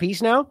 can we have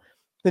peace now?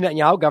 The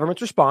Netanyahu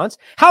government's response,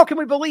 how can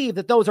we believe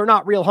that those are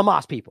not real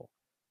Hamas people?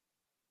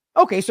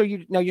 Okay, so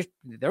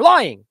they're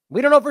lying.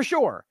 We don't know for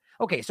sure.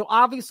 Okay, so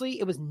obviously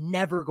it was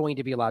never going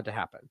to be allowed to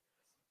happen.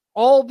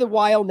 All the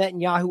while,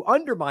 Netanyahu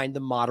undermined the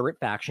moderate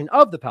faction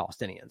of the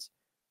Palestinians,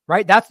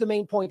 right? That's the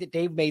main point that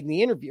Dave made in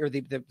the interview, or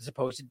the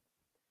supposed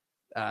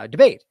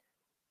debate.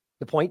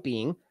 The point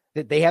being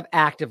that they have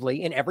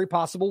actively, in every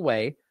possible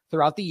way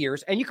throughout the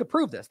years, and you could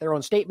prove this, their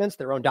own statements,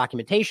 their own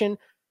documentation,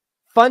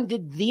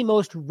 funded the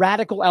most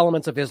radical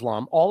elements of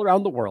Islam all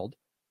around the world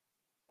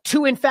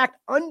to, in fact,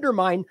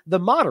 undermine the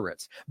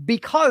moderates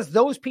because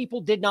those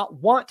people did not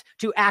want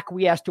to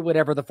acquiesce to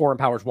whatever the foreign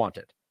powers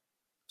wanted.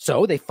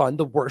 So they fund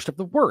the worst of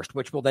the worst,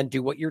 which will then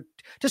do what you're,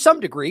 to some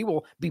degree,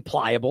 will be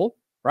pliable,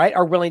 right?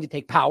 Are willing to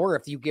take power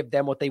if you give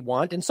them what they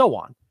want and so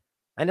on.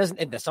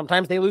 And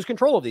sometimes they lose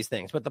control of these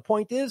things. But the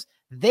point is,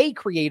 they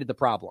created the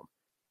problem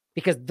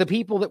because the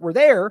people that were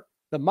there,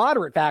 the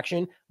moderate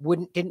faction,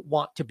 didn't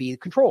want to be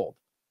controlled.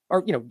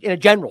 Or, in a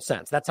general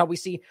sense. That's how we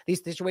see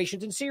these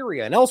situations in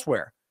Syria and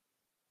elsewhere.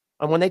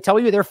 And when they tell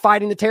you they're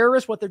fighting the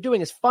terrorists, what they're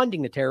doing is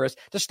funding the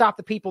terrorists to stop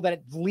the people that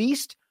at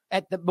least,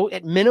 at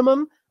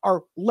minimum,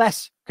 are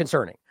less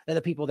concerning than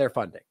the people they're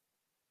funding.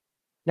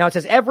 Now it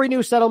says every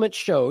new settlement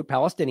showed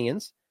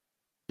Palestinians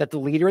that the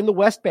leader in the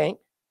West Bank,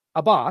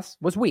 Abbas,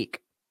 was weak.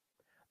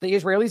 The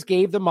Israelis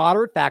gave the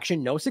moderate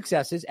faction no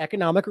successes,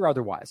 economic or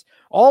otherwise.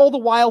 All the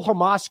while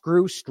Hamas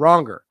grew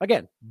stronger,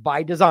 again,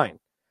 by design.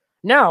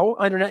 Now,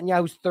 under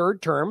Netanyahu's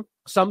third term,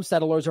 some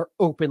settlers are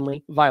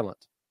openly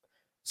violent.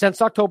 Since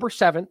October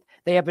 7th,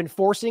 they have been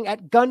forcing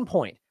at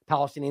gunpoint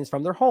Palestinians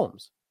from their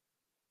homes.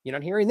 You're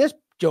not hearing this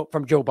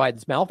from Joe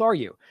Biden's mouth, are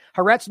you?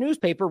 Haaretz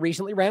newspaper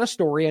recently ran a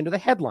story under the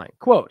headline,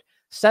 quote,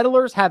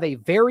 settlers have a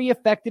very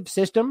effective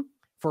system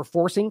for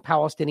forcing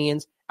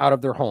Palestinians out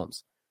of their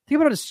homes. Think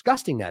about how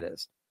disgusting that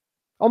is.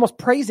 Almost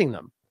praising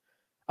them.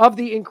 Of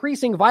the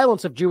increasing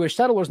violence of Jewish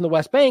settlers in the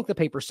West Bank, the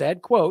paper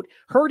said, quote,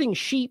 herding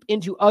sheep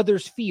into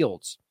others'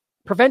 fields,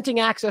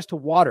 preventing access to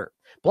water,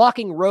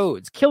 blocking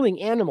roads,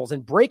 killing animals,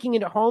 and breaking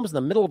into homes in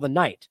the middle of the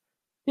night.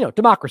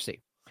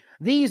 Democracy.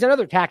 These and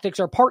other tactics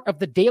are part of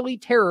the daily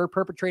terror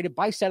perpetrated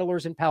by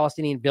settlers in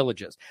Palestinian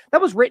villages.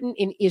 That was written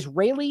in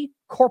Israeli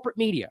corporate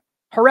media.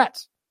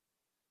 Haaretz.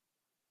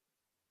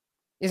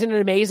 Isn't it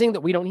amazing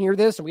that we don't hear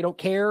this and we don't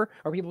care,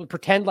 or people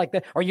pretend like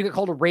that, or you get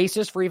called a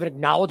racist for even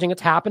acknowledging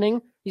it's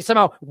happening?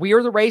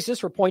 We're the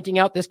racist for pointing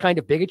out this kind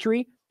of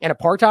bigotry and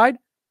apartheid?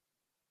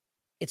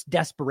 It's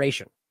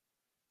desperation.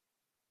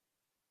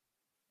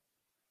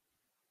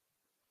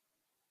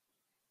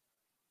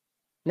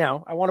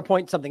 Now, I want to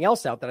point something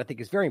else out that I think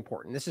is very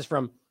important. This is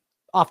from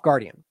Off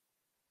Guardian.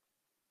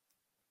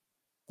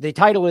 The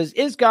title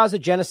is Gaza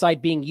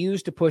genocide being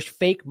used to push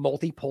fake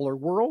multipolar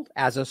world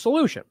as a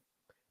solution?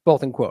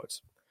 Both in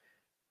quotes.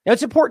 Now,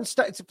 it's important.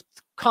 It's a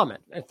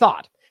comment, a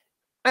thought.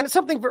 And it's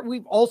something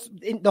we've also,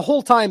 the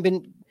whole time,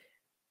 been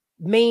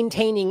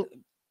maintaining.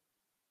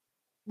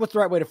 What's the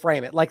right way to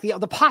frame it? Like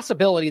the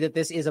possibility that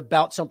this is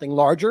about something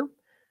larger,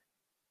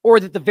 or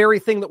that the very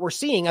thing that we're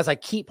seeing, as I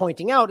keep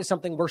pointing out, is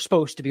something we're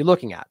supposed to be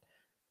looking at.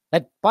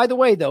 That, by the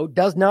way, though,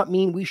 does not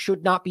mean we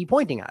should not be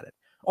pointing at it.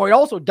 Or it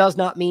also does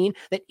not mean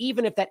that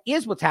even if that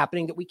is what's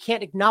happening, that we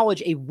can't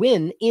acknowledge a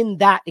win in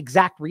that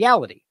exact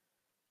reality.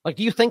 Like,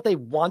 do you think they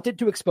wanted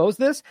to expose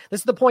this?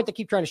 This is the point they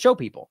keep trying to show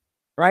people,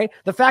 right?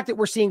 The fact that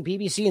we're seeing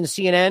BBC and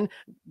CNN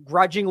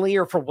grudgingly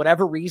or for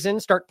whatever reason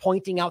start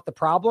pointing out the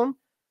problem,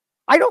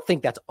 I don't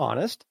think that's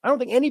honest. I don't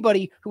think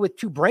anybody who with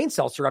two brain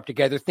cells are up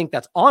together think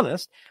that's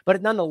honest.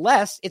 But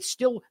nonetheless, it's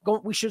still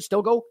going. We should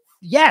still go,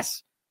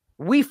 yes.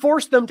 We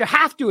force them to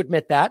have to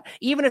admit that,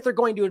 even if they're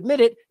going to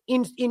admit it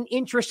in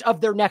interest of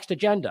their next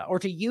agenda, or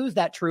to use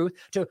that truth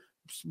to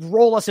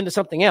roll us into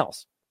something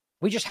else.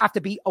 We just have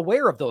to be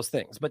aware of those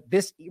things. But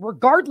this,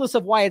 regardless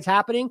of why it's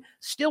happening,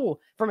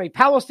 still from a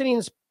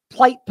Palestinian's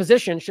plight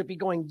position should be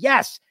going,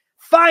 yes,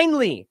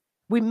 finally,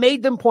 we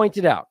made them point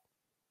it out.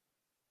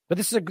 But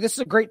this is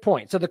a great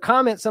point. So the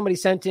comment somebody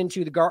sent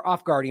into the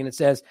Off Guardian, it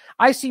says,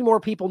 I see more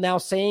people now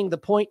saying the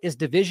point is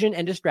division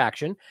and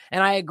distraction,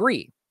 and I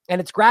agree. And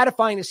it's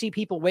gratifying to see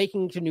people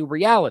waking to new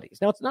realities.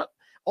 Now, it's not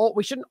all,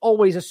 we shouldn't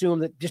always assume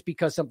that just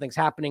because something's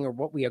happening or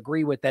what we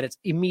agree with, that it's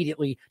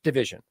immediately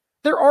division.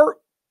 There are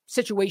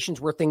situations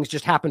where things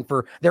just happen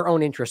for their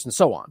own interest and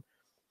so on.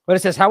 But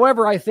it says,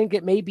 however, I think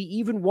it may be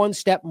even one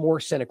step more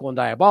cynical and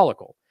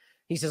diabolical.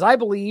 He says, I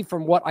believe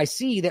from what I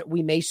see that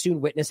we may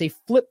soon witness a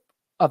flip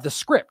of the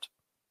script.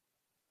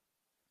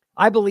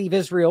 I believe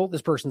Israel,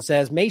 this person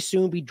says, may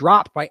soon be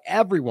dropped by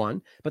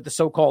everyone but the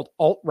so-called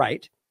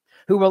alt-right,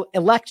 who will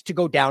elect to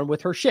go down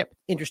with her ship.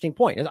 Interesting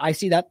point. And I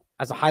see that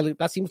as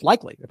that seems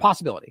likely, a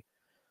possibility.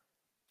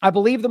 I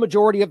believe the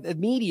majority of the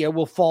media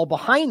will fall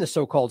behind the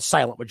so-called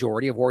silent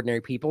majority of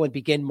ordinary people and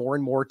begin more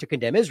and more to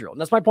condemn Israel. And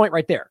that's my point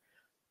right there.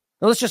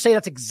 Now, let's just say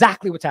that's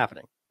exactly what's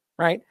happening,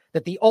 right?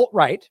 That the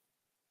alt-right,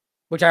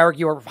 which I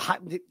argue are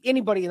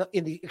anybody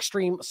in the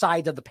extreme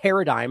sides of the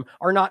paradigm,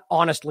 are not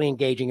honestly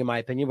engaging, in my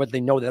opinion, whether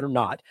they know that or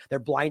not. They're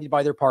blinded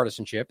by their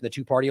partisanship, the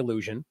two-party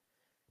illusion.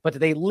 But that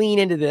they lean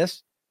into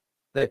this,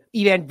 the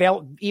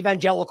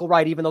evangelical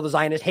right, even though the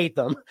Zionists hate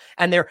them,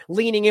 and they're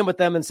leaning in with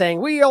them and saying,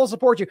 we all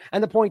support you.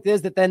 And the point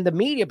is that then the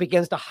media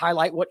begins to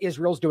highlight what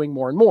Israel's doing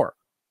more and more.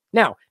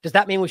 Now, does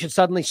that mean we should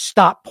suddenly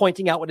stop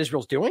pointing out what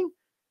Israel's doing?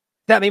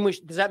 Does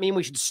that mean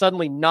we should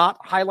suddenly not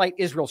highlight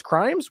Israel's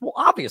crimes? Well,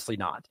 obviously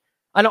not.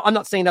 I'm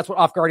not saying that's what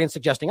Off Guardian's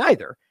suggesting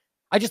either.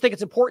 I just think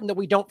it's important that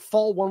we don't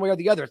fall one way or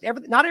the other.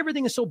 Not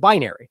everything is so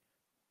binary.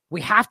 We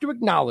have to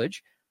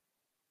acknowledge,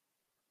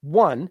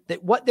 one,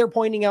 that what they're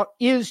pointing out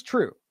is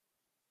true.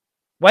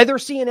 Whether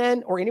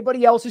CNN or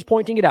anybody else is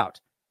pointing it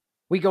out,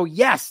 we go,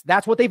 yes,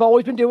 that's what they've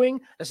always been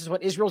doing. This is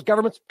what Israel's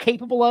government's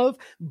capable of,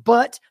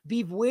 but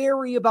be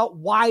wary about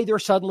why they're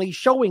suddenly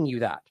showing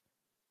you that.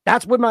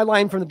 That's what my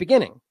line from the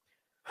beginning.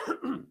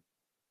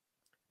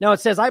 Now it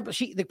says,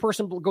 the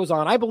person goes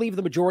on, I believe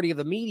the majority of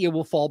the media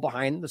will fall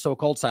behind the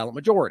so-called silent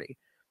majority.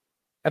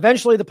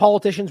 Eventually the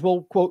politicians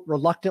will, quote,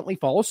 reluctantly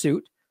follow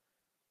suit.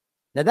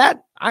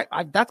 Now I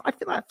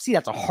see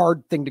that's a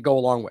hard thing to go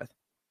along with,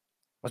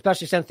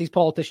 especially since these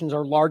politicians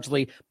are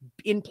largely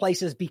in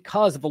places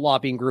because of the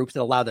lobbying groups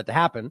that allow that to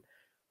happen.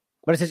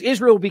 But it says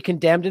Israel will be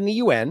condemned in the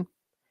UN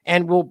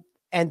and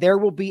there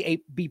will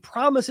be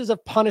promises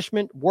of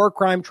punishment, war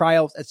crime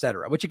trials,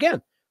 etc. Which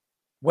again,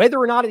 whether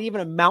or not it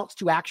even amounts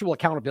to actual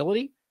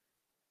accountability,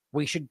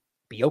 we should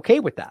be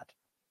okay with that.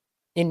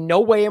 In no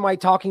way am I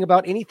talking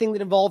about anything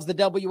that involves the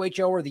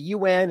WHO or the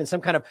UN and some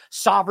kind of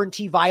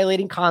sovereignty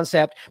violating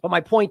concept. But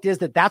my point is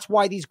that that's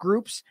why these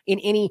groups in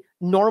any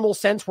normal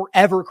sense were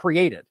ever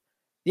created.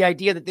 The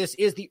idea that this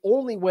is the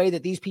only way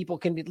that these people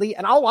can lead.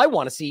 And all I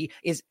want to see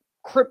is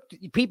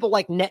people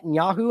like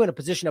Netanyahu in a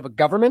position of a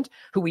government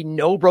who we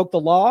know broke the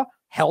law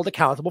held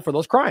accountable for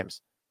those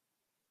crimes.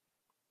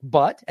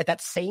 But at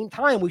that same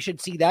time, we should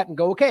see that and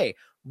go, okay,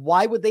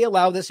 why would they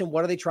allow this and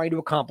what are they trying to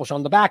accomplish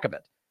on the back of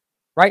it?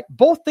 Right?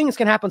 Both things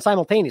can happen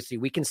simultaneously.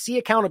 We can see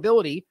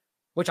accountability,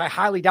 which I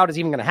highly doubt is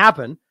even going to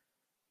happen.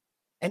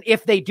 And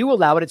if they do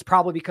allow it, it's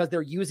probably because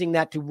they're using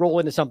that to roll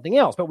into something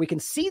else. But we can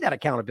see that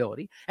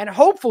accountability and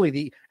hopefully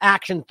the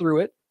action through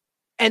it,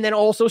 and then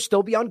also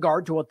still be on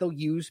guard to what they'll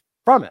use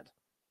from it.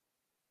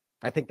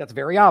 I think that's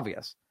very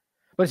obvious.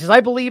 But it says, I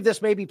believe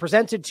this may be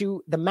presented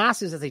to the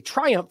masses as a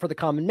triumph for the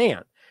common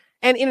man.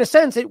 And in a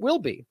sense, it will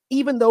be,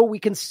 even though we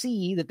can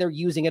see that they're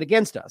using it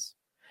against us.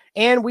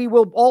 And we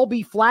will all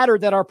be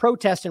flattered that our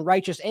protest and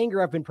righteous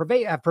anger have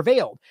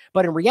prevailed.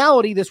 But in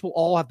reality, this will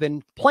all have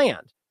been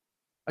planned.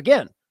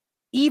 Again,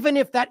 even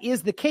if that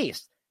is the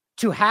case,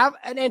 to have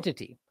an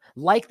entity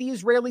like the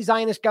Israeli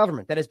Zionist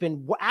government that has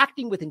been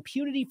acting with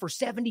impunity for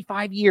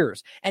 75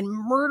 years and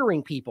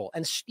murdering people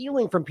and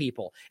stealing from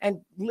people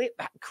and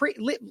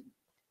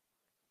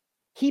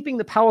keeping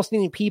the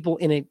Palestinian people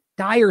in a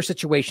dire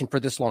situation for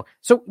this long.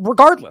 So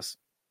regardless,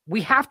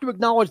 we have to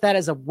acknowledge that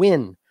as a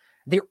win.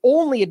 They're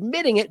only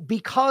admitting it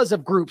because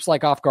of groups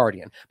like Off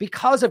Guardian,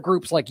 because of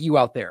groups like you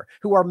out there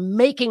who are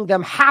making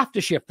them have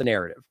to shift the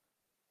narrative.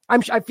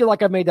 I feel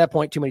like I've made that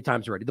point too many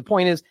times already. The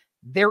point is,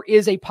 there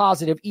is a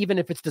positive, even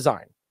if it's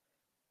design.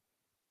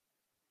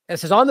 It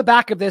says, on the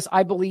back of this,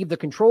 I believe the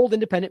controlled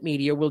independent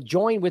media will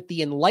join with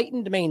the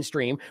enlightened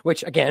mainstream,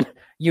 which, again,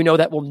 you know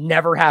that will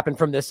never happen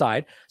from this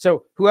side.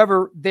 So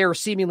whoever they're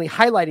seemingly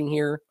highlighting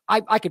here,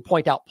 I could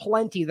point out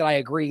plenty that I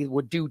agree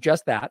would do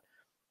just that,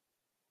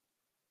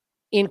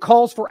 in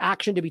calls for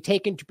action to be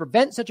taken to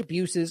prevent such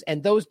abuses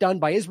and those done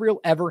by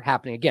Israel ever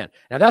happening again.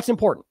 Now, that's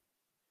important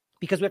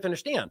because we have to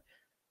understand,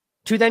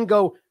 to then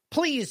go,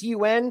 please,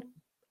 UN,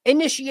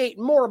 initiate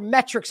more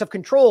metrics of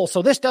control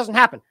so this doesn't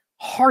happen.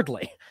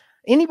 Hardly.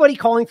 Anybody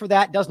calling for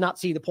that does not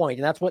see the point,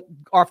 and that's what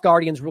Off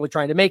Guardian's really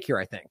trying to make here,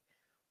 I think.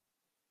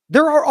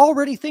 There are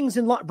already things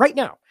in law right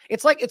now.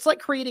 It's like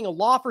creating a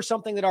law for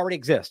something that already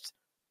exists.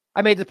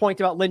 I made the point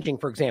about lynching,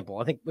 for example.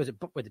 I think was it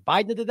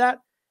Biden that did that?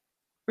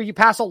 Where you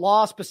pass a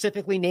law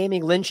specifically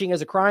naming lynching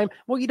as a crime.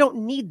 Well, you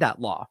don't need that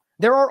law.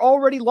 There are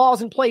already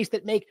laws in place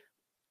that make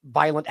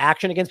violent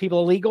action against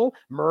people illegal,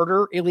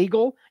 murder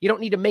illegal. You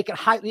don't need to make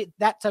it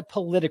that's a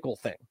political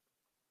thing,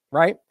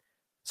 right?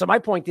 So my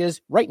point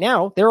is, right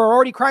now, there are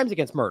already crimes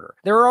against murder.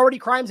 There are already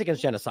crimes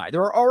against genocide.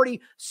 There are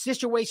already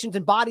situations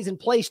and bodies in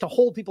place to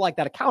hold people like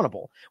that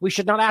accountable. We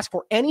should not ask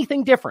for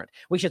anything different.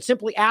 We should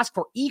simply ask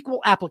for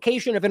equal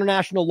application of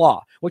international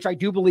law, which I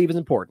do believe is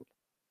important.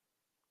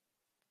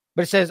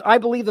 But it says, I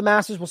believe the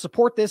masses will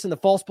support this in the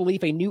false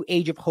belief a new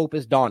age of hope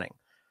is dawning.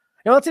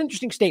 Now, that's an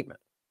interesting statement.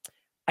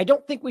 I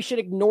don't think we should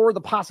ignore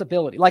the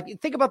possibility.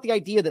 Like, think about the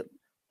idea that,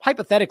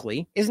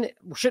 hypothetically, isn't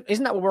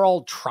that what we're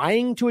all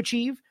trying to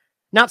achieve?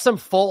 Not some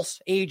false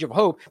age of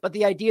hope, but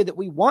the idea that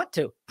we want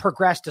to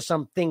progress to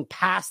something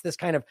past this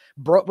kind of,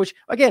 which,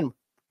 again,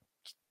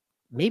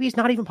 maybe it's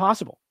not even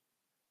possible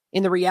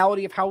in the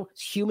reality of how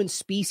human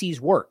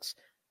species works.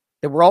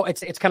 That we're all,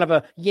 it's kind of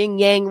a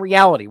yin-yang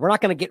reality. We're not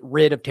going to get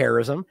rid of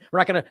terrorism. We're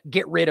not going to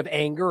get rid of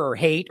anger or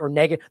hate or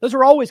negative. Those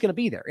are always going to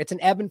be there. It's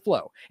an ebb and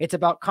flow. It's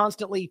about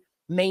constantly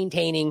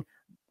maintaining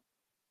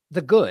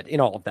the good in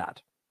all of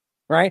that,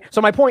 right?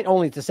 So my point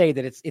only to say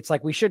that it's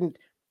like we shouldn't,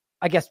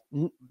 I guess,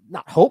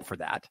 not hope for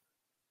that.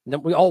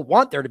 We all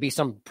want there to be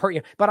some,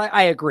 but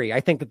I agree. I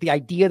think that the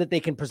idea that they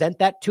can present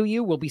that to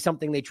you will be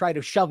something they try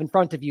to shove in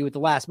front of you at the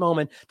last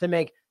moment to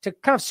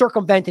kind of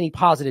circumvent any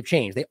positive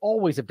change. They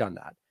always have done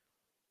that.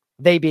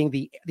 They being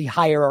the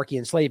hierarchy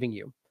enslaving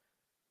you.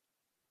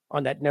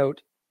 On that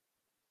note,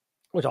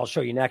 which I'll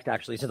show you next,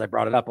 actually, since I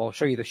brought it up, I'll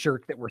show you the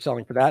shirt that we're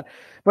selling for that.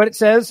 But it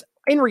says,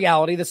 in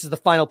reality, this is the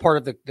final part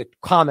of the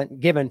comment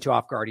given to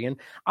Off Guardian.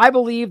 I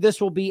believe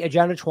this will be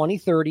Agenda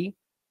 2030,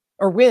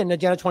 or when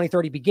Agenda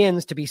 2030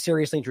 begins to be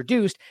seriously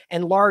introduced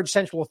and large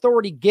central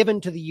authority given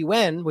to the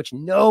UN, which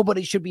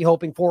nobody should be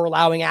hoping for,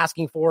 allowing,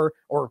 asking for,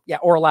 or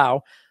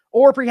allow,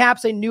 or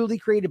perhaps a newly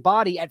created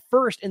body at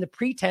first in the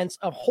pretense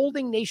of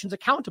holding nations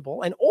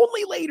accountable, and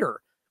only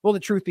later will the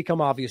truth become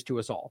obvious to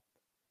us all.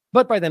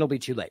 But by then it'll be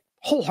too late.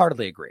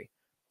 Wholeheartedly agree.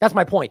 That's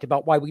my point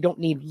about why we don't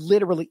need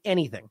literally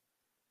anything.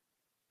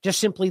 Just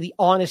simply the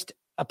honest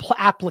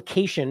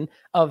application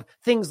of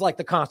things like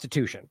the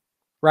Constitution,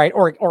 right?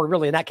 Or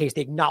really, in that case,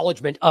 the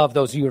acknowledgement of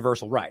those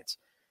universal rights.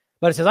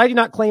 But it says, I do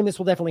not claim this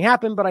will definitely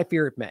happen, but I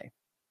fear it may.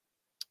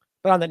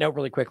 But on that note,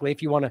 really quickly,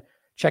 if you want to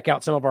check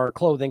out some of our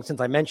clothing,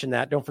 since I mentioned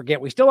that, don't forget,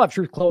 we still have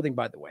Truth clothing,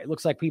 by the way. It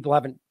looks like people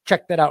haven't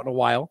checked that out in a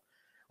while.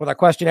 With our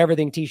Question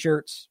Everything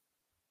t-shirts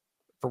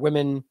for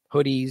women,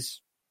 hoodies,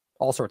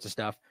 all sorts of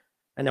stuff.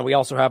 And then we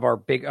also have our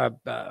big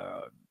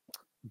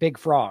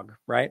frog,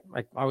 right?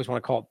 I always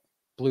want to call it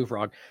Blue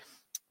Frog,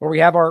 where we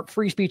have our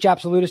Free Speech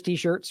Absolutist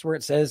t-shirts where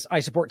it says, I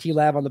support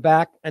T-Lab on the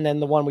back. And then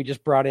the one we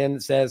just brought in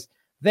that says,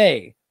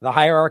 they, the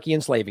hierarchy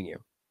enslaving you.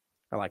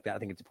 I like that. I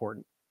think it's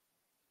important.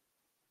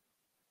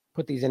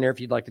 Put these in there if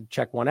you'd like to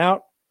check one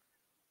out,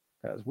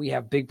 because we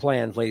have big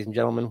plans, ladies and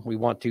gentlemen. We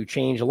want to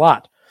change a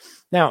lot.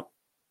 Now,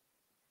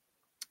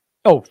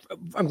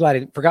 I'm glad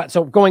I forgot.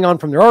 So going on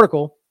from their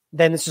article,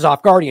 then this is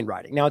Off Guardian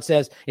writing. Now it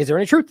says, is there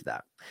any truth to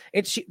that?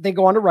 They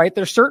go on to write,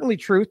 there's certainly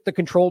truth. The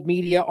controlled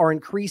media are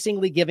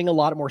increasingly giving a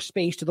lot more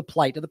space to the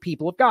plight of the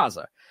people of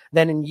Gaza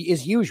than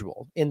is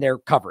usual in their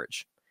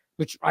coverage.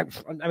 Which I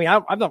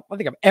don't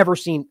think I've ever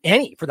seen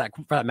any for that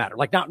matter.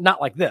 Like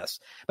not like this.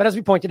 But as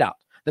we pointed out,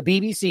 the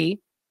BBC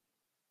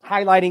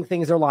highlighting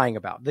things they're lying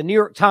about. The New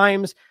York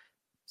Times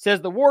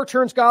says the war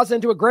turns Gaza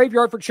into a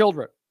graveyard for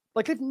children.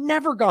 Like, they've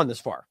never gone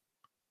this far.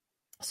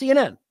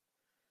 CNN.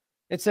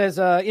 It says,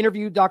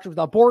 interviewed Doctors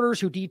Without Borders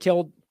who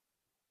detailed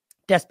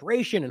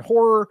desperation and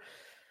horror.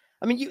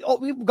 I mean,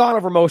 we've gone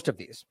over most of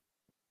these.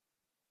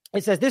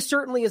 It says, this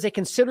certainly is a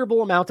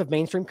considerable amount of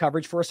mainstream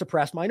coverage for a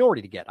suppressed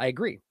minority to get. I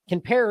agree.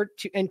 Compared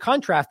to and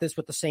contrast this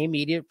with the same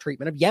media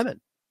treatment of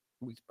Yemen.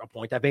 A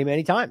point I've made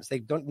many times.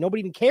 Nobody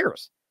even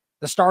cares.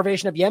 The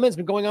starvation of Yemen has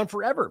been going on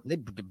forever. They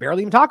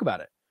barely even talk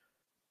about it.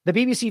 The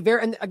BBC,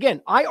 and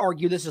again, I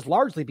argue this is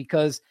largely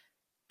because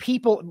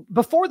people,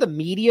 before the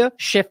media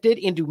shifted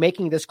into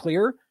making this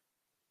clear,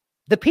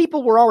 the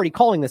people were already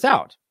calling this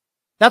out.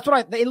 That's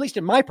what at least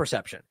in my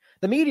perception,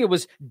 the media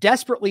was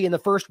desperately in the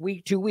first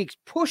week, 2 weeks,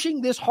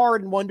 pushing this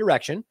hard in one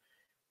direction.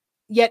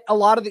 Yet a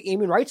lot of the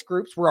human rights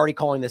groups were already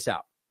calling this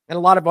out. And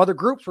a lot of other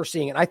groups were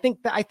seeing it. I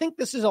think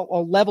this is a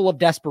level of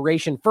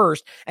desperation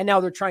first. And now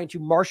they're trying to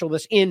marshal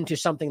this into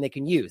something they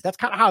can use. That's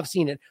kind of how I've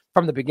seen it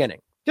from the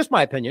beginning. Just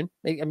my opinion.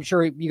 I'm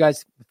sure you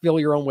guys feel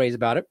your own ways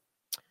about it.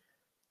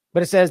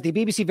 But it says the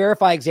BBC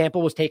Verify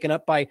example was taken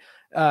up by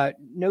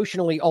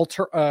notionally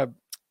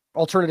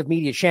alternative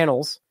media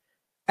channels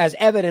as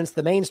evidence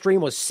the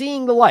mainstream was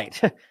seeing the light.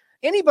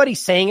 Anybody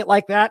saying it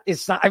like that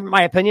is, in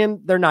my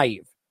opinion, they're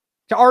naive.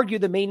 To argue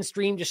the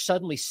mainstream just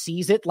suddenly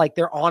sees it like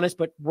they're honest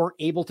but weren't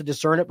able to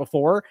discern it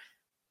before,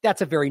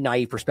 that's a very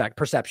naive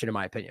perception, in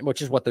my opinion, which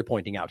is what they're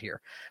pointing out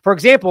here. For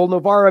example,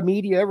 Novara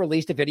Media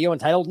released a video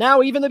entitled,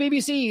 "Now Even the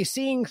BBC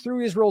Seeing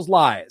Through Israel's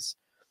Lies."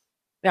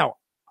 Now,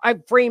 I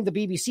framed the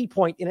BBC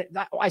point in it.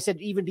 I said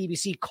even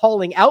BBC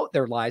calling out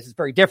their lies is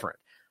very different.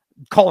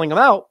 Calling them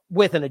out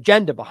with an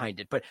agenda behind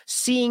it, but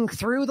seeing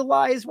through the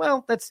lies,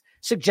 well, that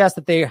suggests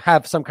that they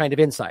have some kind of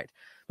insight.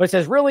 But it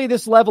says, really,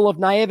 this level of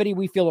naivety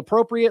we feel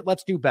appropriate.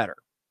 Let's do better.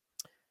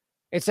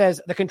 It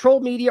says, the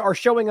controlled media are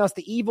showing us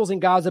the evils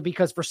in Gaza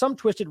because for some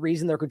twisted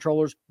reason, their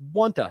controllers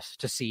want us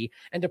to see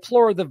and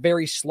deplore the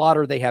very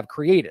slaughter they have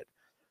created.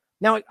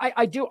 Now,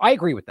 I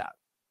agree with that.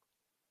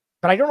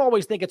 But I don't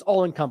always think it's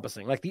all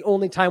encompassing. Like the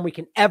only time we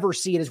can ever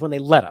see it is when they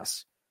let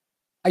us.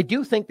 I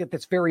do think that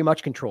that's very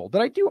much controlled.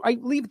 But I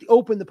leave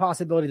open the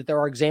possibility that there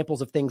are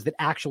examples of things that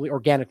actually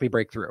organically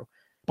break through.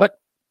 But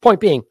point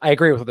being, I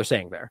agree with what they're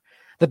saying there.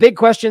 The big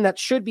question that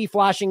should be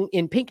flashing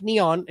in pink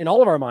neon in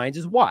all of our minds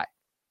is why,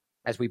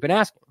 as we've been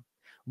asking.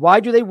 Why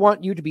do they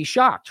want you to be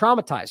shocked,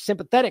 traumatized,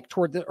 sympathetic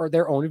toward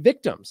their own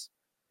victims?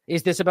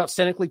 Is this about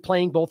cynically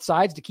playing both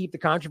sides to keep the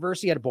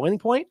controversy at a boiling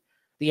point?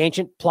 The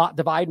ancient plot,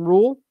 divide, and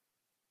rule?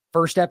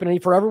 First step in any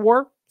forever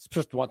war? It's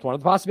just one of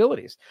the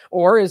possibilities.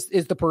 Or is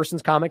the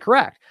person's comment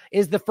correct?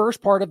 Is the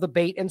first part of the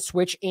bait and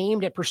switch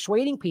aimed at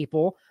persuading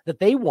people that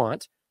they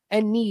want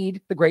and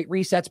need the Great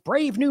Reset's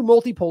brave new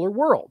multipolar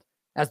world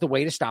as the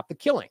way to stop the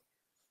killing?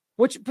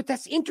 But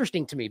that's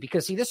interesting to me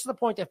because, see, this is the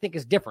point I think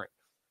is different.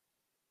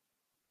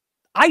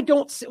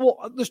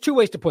 There's two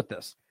ways to put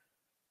this.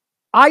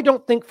 I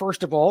don't think,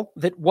 first of all,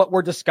 that what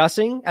we're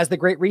discussing as the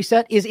Great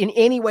Reset is in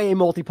any way a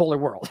multipolar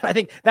world. I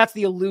think that's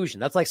the illusion.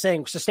 That's like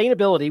saying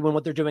sustainability when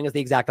what they're doing is the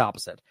exact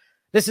opposite.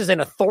 This is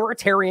an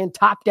authoritarian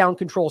top-down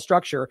control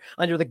structure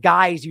under the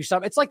guise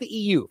it's like the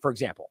EU, for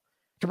example.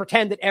 To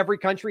pretend that every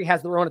country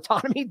has their own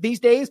autonomy these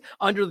days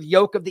under the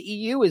yoke of the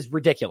EU is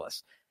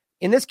ridiculous.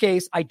 In this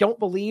case, I don't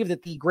believe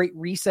that the Great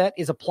Reset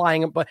is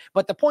applying it,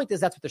 but the point is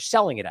that's what they're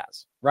selling it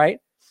as, right?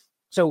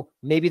 So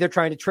maybe they're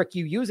trying to trick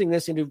you using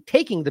this into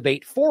taking the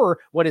bait for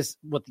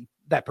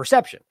that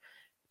perception.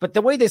 But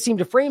the way they seem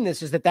to frame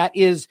this is that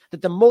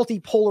the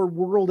multipolar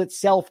world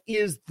itself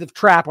is the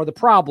trap or the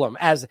problem.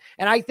 And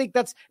I think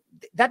that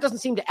doesn't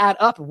seem to add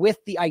up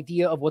with the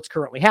idea of what's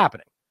currently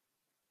happening.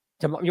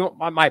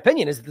 My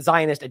opinion is that the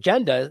Zionist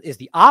agenda is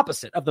the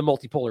opposite of the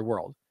multipolar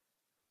world.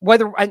 I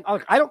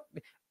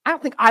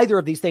don't think either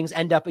of these things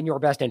end up in your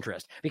best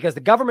interest because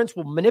the governments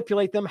will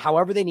manipulate them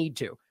however they need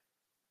to.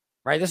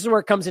 Right. This is where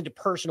it comes into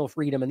personal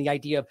freedom and the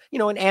idea of,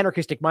 an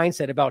anarchistic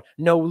mindset about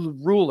no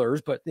rulers,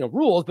 but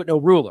rules, but no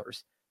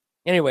rulers.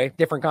 Anyway,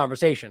 different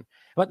conversation.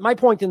 But my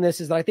point in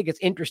this is that I think it's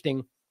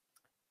interesting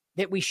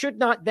that we should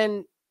not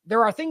then,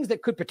 there are things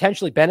that could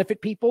potentially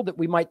benefit people that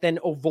we might then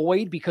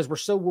avoid because we're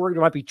so worried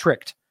we might be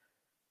tricked.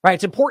 Right.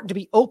 It's important to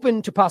be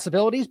open to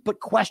possibilities, but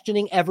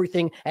questioning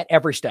everything at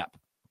every step.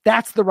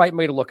 That's the right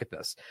way to look at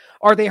this.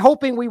 Are they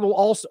hoping we will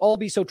all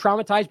be so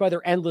traumatized by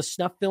their endless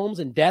snuff films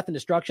and death and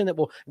destruction that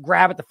we'll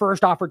grab at the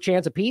first offered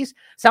chance of peace?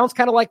 Sounds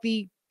kind of like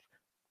the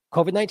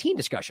COVID-19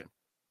 discussion,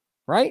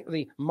 right?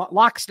 The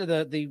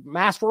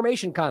mass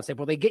formation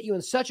concept where they get you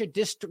in such a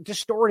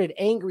distorted,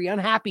 angry,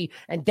 unhappy,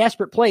 and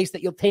desperate place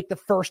that you'll take the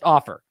first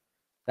offer.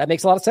 That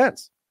makes a lot of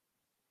sense.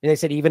 And they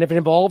said, even if it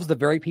involves the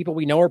very people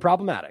we know are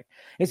problematic.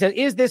 It said,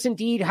 is this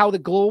indeed how the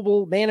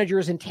global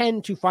managers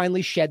intend to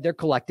finally shed their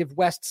collective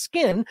West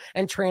skin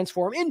and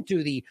transform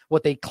into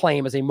what they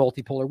claim as a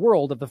multipolar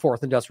world of the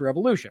Fourth Industrial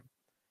Revolution?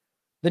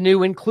 The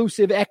new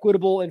inclusive,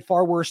 equitable, and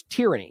far worse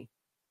tyranny.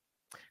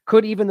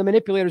 Could even the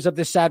manipulators of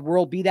this sad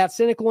world be that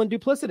cynical and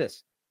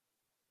duplicitous?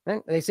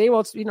 And they say,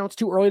 well, it's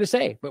too early to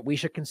say, but we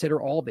should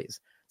consider all of these.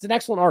 It's an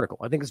excellent article.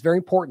 I think it's very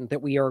important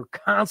that we are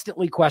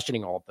constantly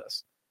questioning all of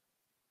this.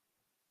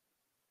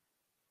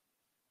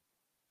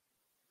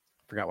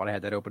 Forgot what I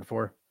had that open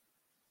for.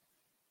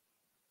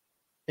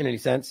 In any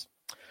sense,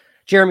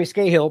 Jeremy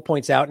Scahill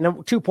points out,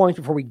 and 2 points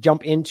before we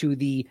jump into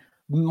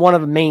one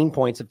of the main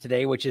points of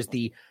today, which is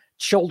the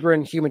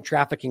children human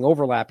trafficking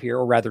overlap here,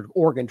 or rather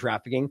organ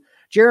trafficking.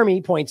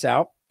 Jeremy points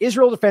out,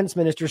 Israel defense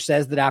minister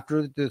says that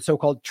after the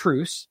so-called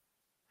truce,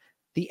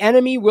 The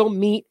enemy will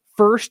meet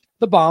first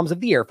the bombs of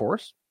the Air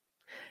Force,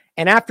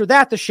 and after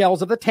that, the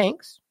shells of the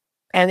tanks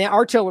and the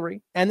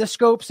artillery and the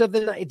scopes of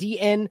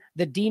the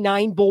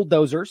D9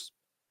 bulldozers,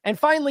 and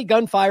finally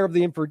gunfire of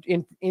the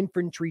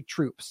infantry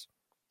troops.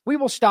 We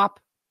will fight,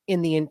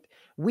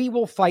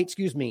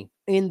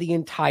 in the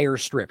entire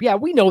strip. Yeah,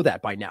 we know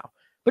that by now.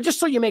 But just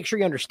so you make sure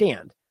you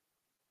understand,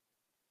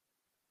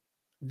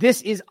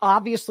 this is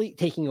obviously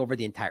taking over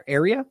the entire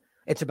area.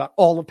 It's about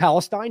all of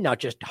Palestine, not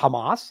just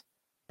Hamas.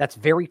 That's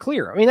very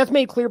clear. I mean, that's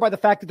made clear by the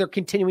fact that they're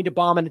continuing to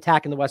bomb and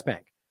attack in the West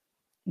Bank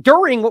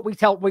during what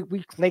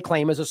they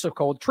claim is a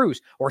so-called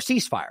truce or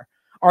ceasefire.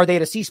 Are they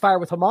at a ceasefire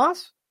with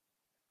Hamas?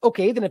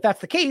 Okay, then if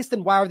that's the case,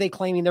 then why are they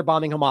claiming they're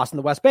bombing Hamas in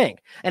the West Bank?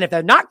 And if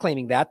they're not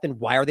claiming that, then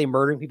why are they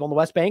murdering people in the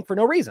West Bank for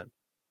no reason?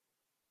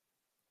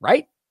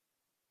 Right?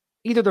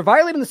 Either they're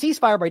violating the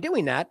ceasefire by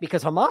doing that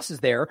because Hamas is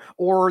there,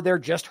 or they're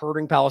just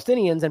hurting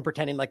Palestinians and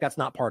pretending like that's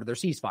not part of their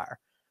ceasefire.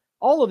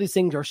 All of these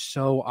things are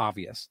so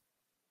obvious.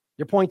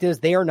 Your point is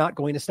they are not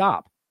going to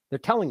stop. They're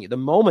telling you the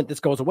moment this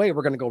goes away,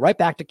 we're going to go right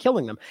back to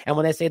killing them. And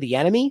when they say the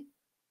enemy,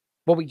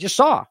 well, we just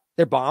saw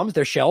their bombs,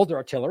 their shells, their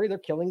artillery, they're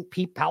killing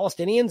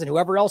Palestinians and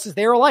whoever else is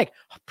there alike,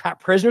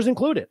 prisoners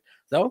included.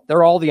 So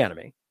they're all the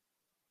enemy.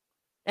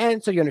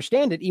 And so you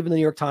understand it, even the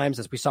New York Times,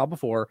 as we saw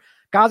before,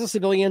 Gaza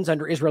civilians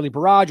under Israeli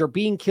barrage are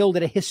being killed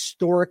at a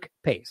historic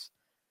pace.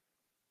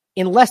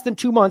 In less than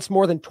 2 months,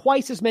 more than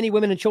twice as many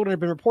women and children have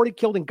been reported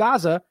killed in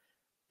Gaza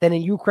than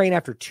in Ukraine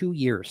after 2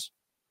 years.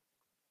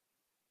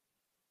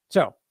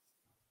 So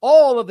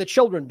all of the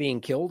children being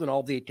killed and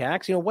all the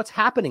attacks, what's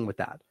happening with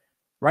that,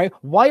 right?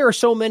 Why are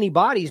so many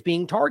bodies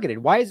being targeted?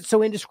 Why is it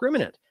so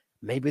indiscriminate?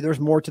 Maybe there's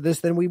more to this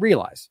than we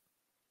realize.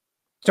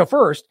 So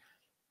first,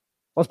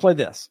 let's play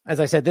this. As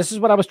I said, this is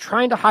what I was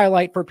trying to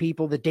highlight for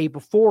people the day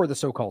before the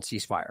so-called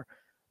ceasefire.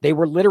 They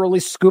were literally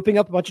scooping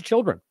up a bunch of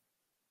children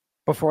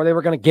before they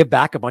were going to give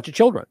back a bunch of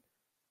children.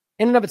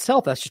 In and of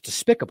itself, that's just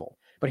despicable.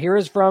 But here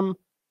is from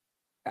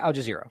Al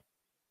Jazeera.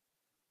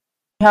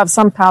 Have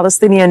some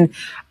Palestinian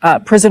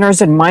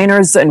prisoners and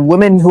minors and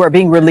women who are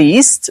being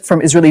released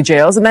from Israeli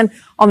jails. And then,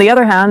 on the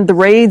other hand, the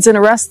raids and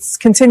arrests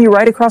continue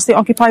right across the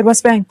occupied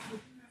West Bank.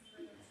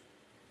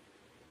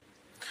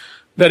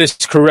 That is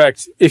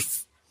correct.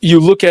 If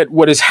you look at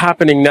what is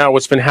happening now,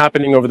 what's been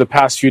happening over the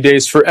past few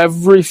days, for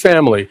every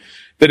family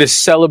that is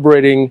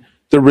celebrating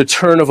the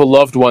return of a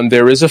loved one,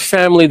 there is a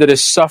family that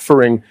is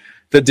suffering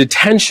the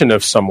detention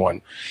of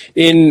someone.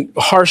 In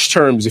harsh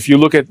terms, if you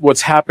look at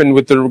what's happened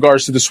with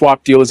regards to the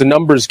swap deal, is a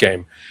numbers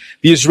game.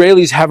 The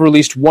Israelis have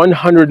released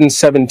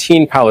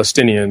 117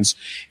 Palestinians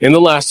in the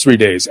last 3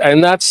 days. And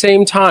in that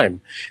same time,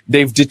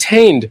 they've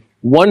detained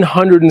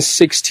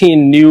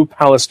 116 new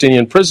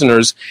Palestinian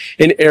prisoners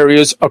in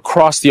areas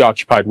across the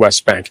occupied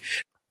West Bank.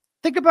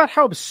 Think about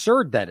how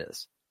absurd that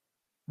is.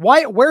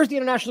 Where's the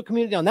international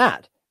community on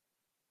that?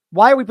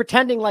 Why are we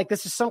pretending like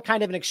this is some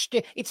kind of an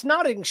exchange? It's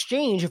not an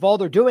exchange if all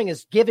they're doing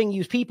is giving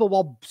you people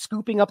while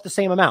scooping up the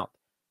same amount.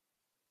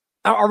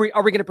 Are we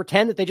going to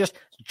pretend that they just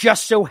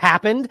so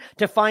happened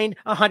to find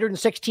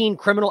 116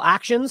 criminal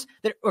actions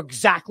that are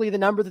exactly the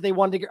number that they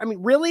wanted to get? I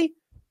mean, really?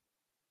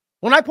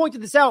 When I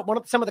pointed this out,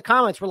 some of the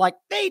comments were like,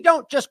 they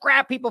don't just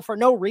grab people for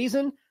no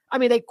reason. I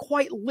mean, they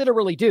quite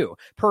literally do,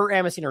 per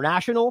Amnesty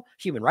International,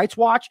 Human Rights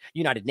Watch,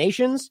 United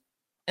Nations.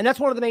 And that's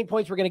one of the main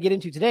points we're going to get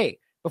into today.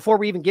 Before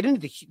we even get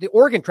into the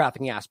organ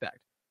trafficking aspect.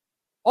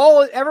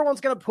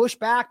 Everyone's going to push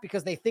back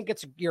because they think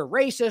you're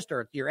racist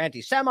or you're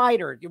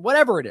anti-Semite or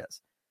whatever it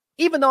is.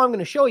 Even though I'm going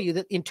to show you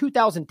that in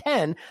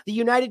 2010, the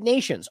United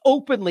Nations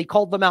openly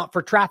called them out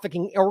for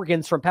trafficking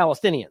organs from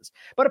Palestinians.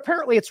 But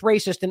apparently it's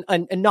racist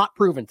and not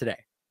proven today.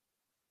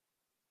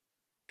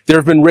 There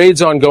have been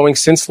raids ongoing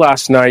since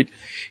last night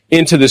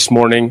into this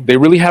morning. They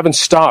really haven't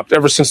stopped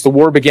ever since the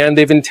war began.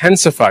 They've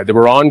intensified. They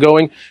were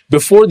ongoing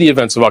before the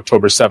events of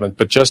October 7th,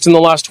 but just in the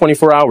last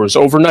 24 hours,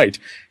 overnight,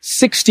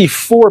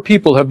 64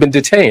 people have been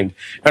detained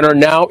and are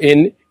now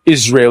in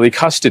Israeli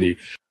custody.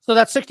 So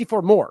that's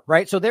 64 more,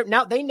 right? So they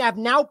have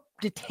now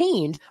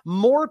detained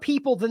more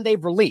people than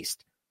they've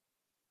released.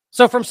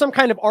 So from some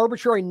kind of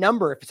arbitrary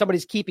number, if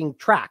somebody's keeping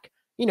track,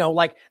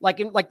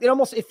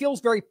 it feels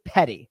very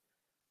petty,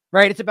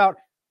 right? It's about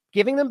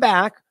giving them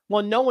back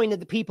while knowing that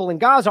the people in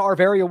Gaza are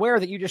very aware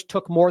that you just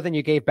took more than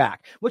you gave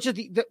back, which is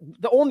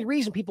the only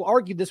reason people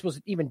argued this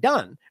was even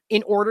done,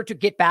 in order to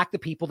get back the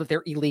people that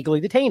they're illegally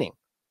detaining.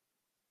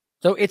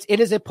 So it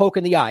is a poke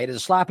in the eye. It is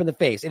a slap in the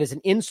face. It is an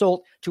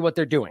insult to what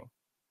they're doing.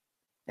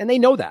 And they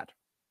know that.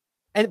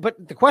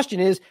 But the question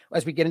is,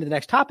 as we get into the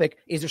next topic,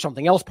 is there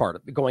something else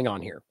going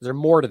on here? Is there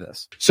more to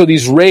this? So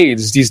these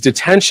raids, these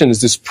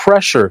detentions, this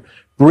pressure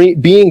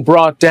being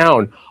brought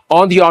down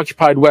on the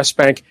occupied West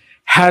Bank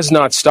has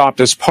not stopped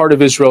as part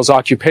of Israel's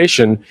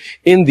occupation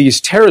in these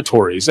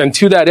territories. And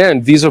to that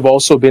end, these have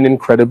also been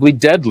incredibly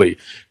deadly.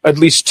 At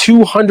least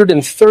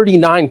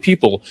 239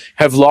 people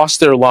have lost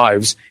their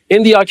lives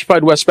in the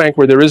occupied West Bank,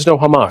 where there is no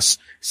Hamas,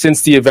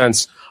 since the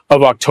events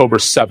of October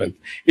 7th.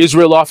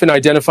 Israel often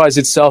identifies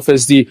itself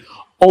as the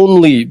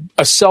only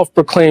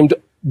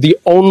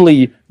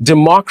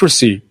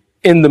democracy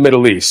in the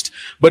Middle East.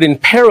 But in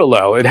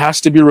parallel, it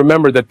has to be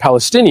remembered that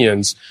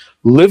Palestinians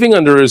living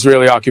under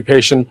Israeli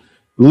occupation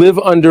live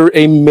under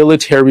a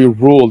military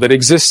rule that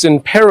exists in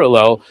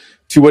parallel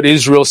to what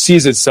Israel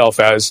sees itself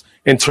as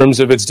in terms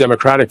of its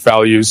democratic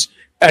values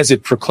as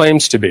it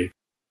proclaims to be.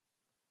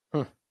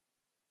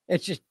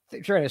 It's just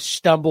trying to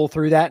stumble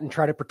through that and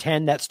try to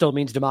pretend that still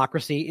means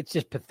democracy. It's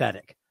just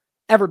pathetic.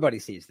 Everybody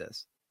sees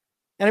this.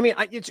 And I mean,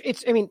 I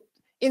mean,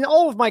 in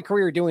all of my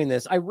career doing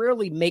this, I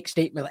rarely make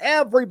statements like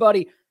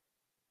everybody,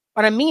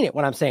 and I mean it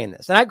when I'm saying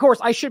this. And of course,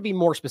 I should be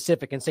more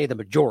specific and say the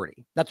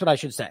majority. That's what I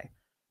should say.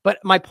 But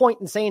my point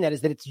in saying that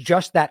is that it's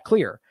just that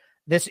clear.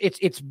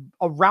 It's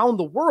around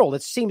the world.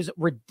 It seems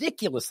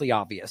ridiculously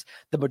obvious.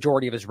 The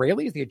majority of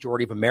Israelis, the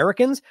majority of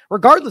Americans,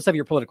 regardless of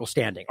your political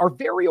standing, are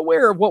very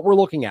aware of what we're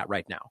looking at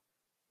right now.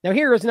 Now,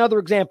 here is another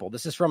example.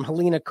 This is from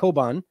Helena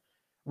Koban,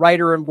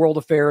 writer in World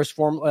Affairs,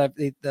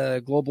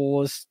 the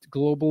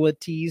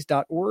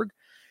globalities.org.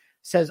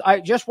 Says, I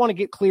just want to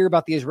get clear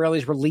about the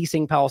Israelis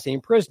releasing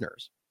Palestinian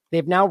prisoners.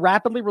 They've now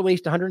rapidly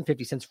released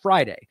 150 since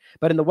Friday.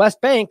 But in the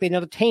West Bank, they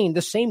now detained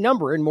the same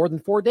number in more than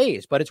 4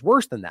 days. But it's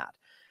worse than that.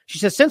 She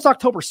says, since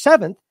October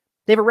 7th,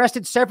 they've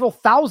arrested several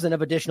thousand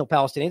of additional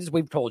Palestinians, as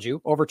we've told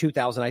you, over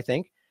 2,000, I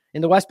think,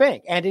 in the West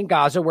Bank and in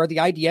Gaza, where the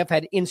IDF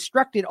had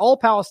instructed all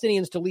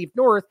Palestinians to leave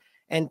north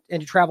and to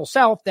travel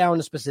south down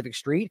a specific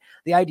street.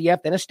 The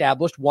IDF then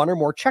established one or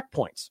more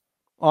checkpoints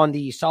on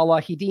the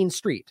Salahidin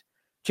Street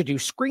to do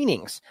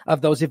screenings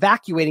of those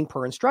evacuating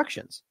per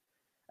instructions.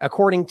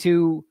 According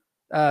to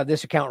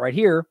this account right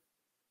here,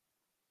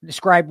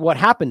 described what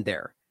happened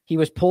there. He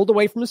was pulled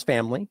away from his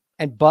family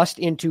and bussed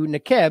into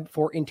Negev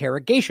for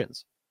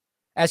interrogations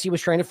as he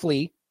was trying to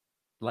flee,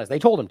 as they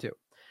told him to.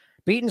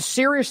 Beaten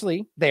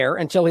seriously there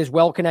until his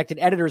well-connected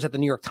editors at the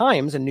New York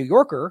Times and New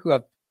Yorker, who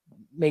have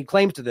made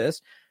claims to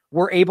this,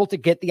 were able to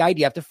get the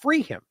IDF to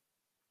free him.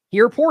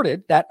 He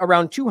reported that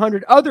around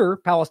 200 other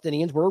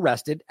Palestinians were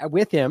arrested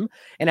with him,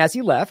 and as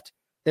he left,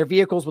 their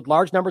vehicles with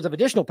large numbers of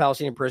additional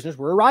Palestinian prisoners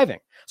were arriving.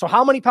 So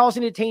how many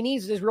Palestinian detainees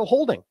is Israel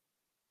holding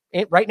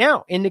right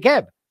now in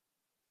Negev?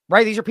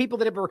 Right? These are people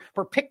that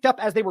were picked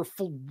up as they were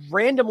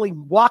randomly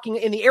walking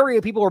in the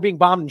area. People were being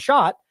bombed and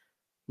shot.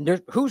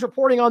 Who's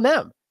reporting on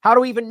them? How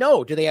do we even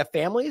know? Do they have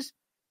families?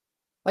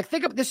 Like,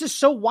 think of this is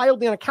so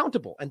wildly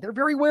unaccountable, and they're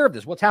very aware of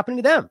this. What's happening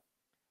to them?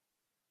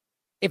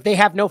 If they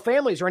have no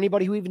families or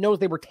anybody who even knows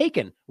they were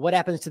taken, what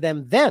happens to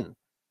them then?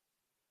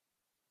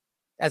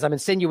 As I'm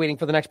insinuating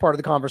for the next part of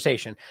the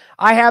conversation.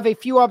 I have a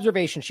few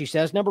observations, she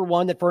says. Number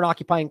one, that for an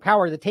occupying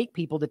power to take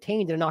people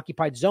detained in an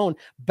occupied zone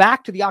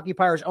back to the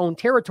occupier's own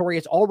territory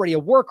is already a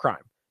war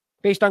crime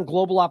based on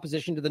global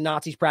opposition to the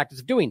Nazis' practice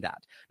of doing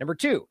that. Number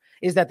two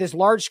is that this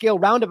large-scale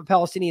roundup of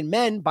Palestinian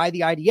men by the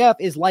IDF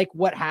is like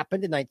what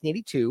happened in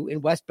 1982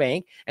 in West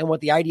Bank and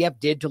what the IDF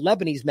did to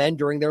Lebanese men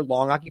during their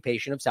long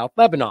occupation of South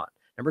Lebanon.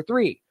 Number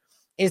three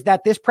is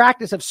that this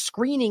practice of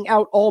screening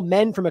out all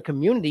men from a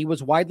community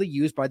was widely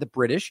used by the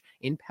British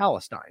in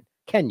Palestine,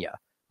 Kenya,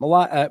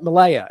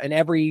 Malaya, and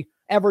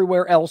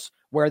everywhere else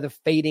where the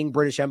fading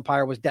British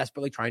Empire was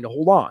desperately trying to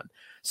hold on.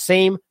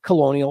 Same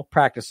colonial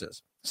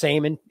practices,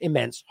 same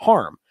immense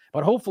harm,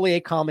 but hopefully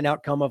a common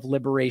outcome of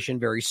liberation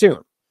very soon.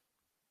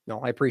 No,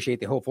 I appreciate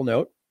the hopeful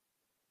note.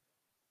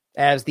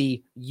 As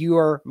the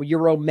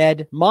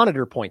Euromed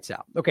Monitor points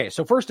out. Okay,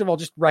 so first of all,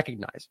 just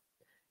recognize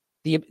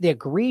the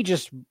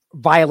egregious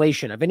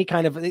violation of any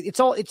kind of, it's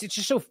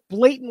just so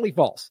blatantly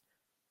false.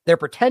 They're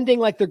pretending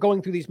like they're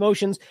going through these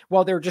motions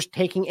while they're just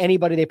taking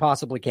anybody they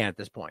possibly can at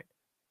this point.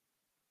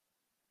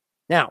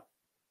 Now,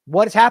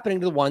 what is happening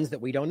to the ones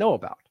that we don't know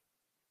about?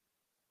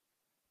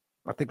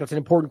 I think that's an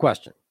important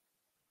question.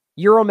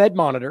 Euromed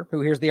Monitor,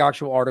 who here's the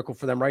actual article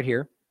for them right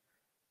here.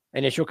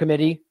 International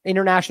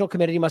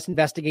committee must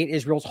investigate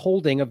Israel's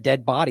holding of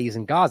dead bodies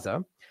in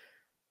Gaza.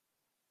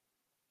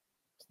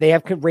 They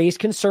have raised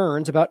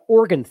concerns about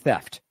organ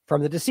theft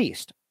from the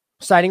deceased,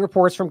 citing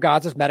reports from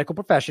Gaza's medical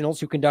professionals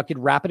who conducted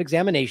rapid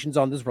examinations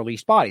on those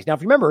released bodies. Now,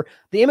 if you remember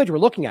the image we're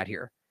looking at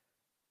here,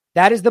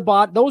 that is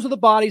those are the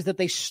bodies that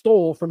they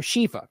stole from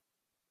Shifa.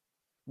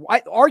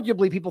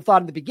 Arguably, people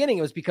thought in the beginning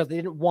it was because they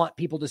didn't want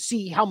people to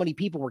see how many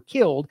people were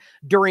killed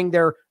during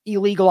their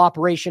illegal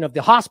operation of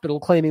the hospital,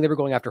 claiming they were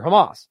going after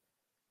Hamas,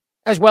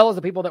 as well as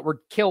the people that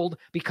were killed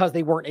because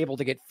they weren't able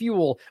to get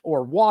fuel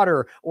or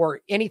water or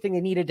anything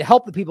they needed to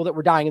help the people that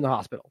were dying in the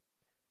hospital.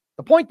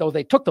 The point, though,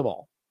 they took them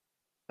all,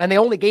 and they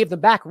only gave them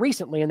back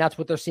recently, and that's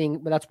what they're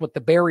seeing. That's what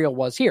the burial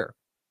was here.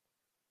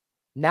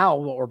 Now,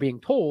 what we're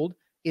being told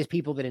is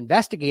people that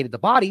investigated the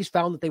bodies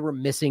found that they were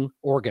missing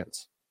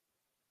organs.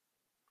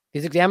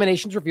 These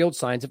examinations revealed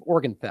signs of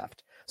organ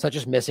theft, such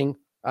as missing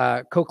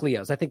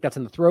cochleas. I think that's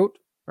in the throat.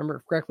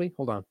 Remember correctly?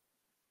 Hold on.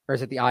 Or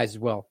is it the eyes as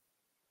well?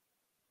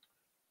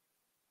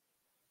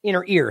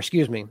 Inner ear,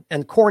 excuse me.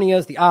 And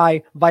corneas, the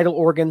eye, vital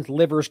organs,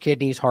 livers,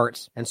 kidneys,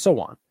 hearts, and so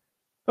on.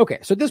 Okay,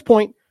 so at this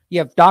point, you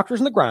have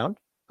doctors on the ground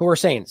who are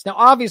saying this. Now,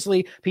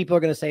 obviously, people are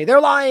going to say they're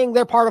lying,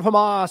 they're part of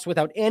Hamas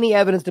without any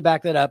evidence to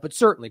back that up, but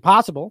certainly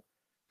possible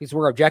because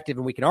we're objective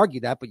and we can argue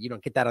that, but you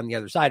don't get that on the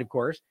other side, of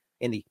course,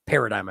 in the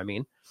paradigm, I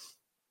mean.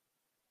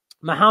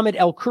 Mohammed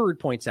El-Kurd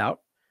points out,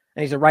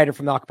 and he's a writer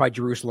from the occupied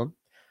Jerusalem,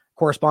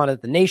 correspondent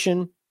at The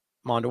Nation,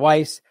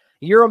 Mondeweiss,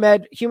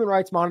 Euromed Human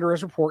Rights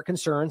Monitor's report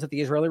concerns that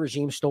the Israeli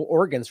regime stole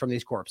organs from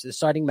these corpses,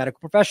 citing medical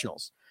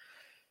professionals.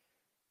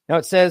 Now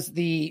it says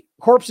the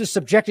corpses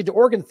subjected to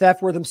organ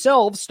theft were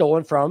themselves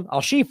stolen from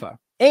Al-Shifa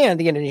and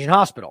the Indonesian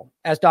hospital,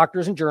 as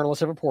doctors and journalists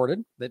have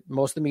reported that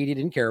most of the media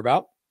didn't care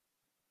about.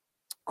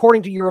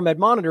 According to Euromed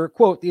Monitor,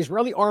 quote, the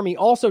Israeli army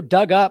also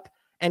dug up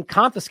and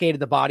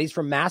confiscated the bodies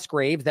from mass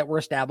graves that were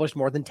established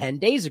more than 10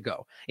 days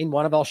ago in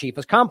one of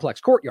Al-Shifa's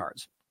complex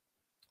courtyards.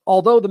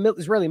 Although the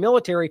Israeli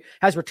military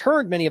has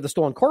returned many of the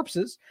stolen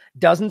corpses,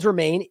 dozens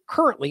remain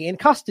currently in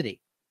custody.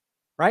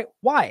 Right?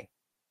 Why?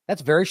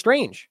 That's very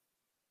strange.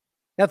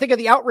 Now think of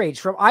the outrage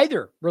from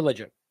either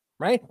religion,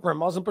 right? From a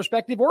Muslim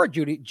perspective or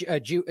a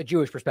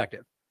Jewish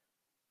perspective,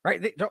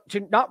 right? To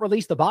not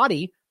release the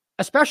body,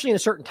 especially in a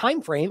certain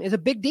time frame, is a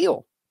big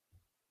deal.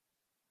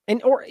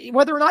 And or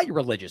whether or not you're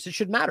religious, it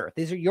should matter.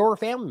 These are your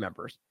family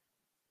members,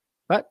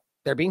 but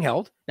they're being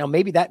held. Now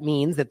maybe that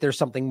means that there's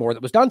something more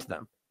that was done to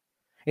them.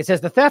 It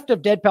says the theft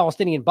of dead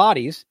Palestinian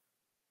bodies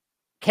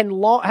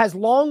has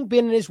long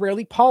been an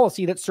Israeli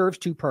policy that serves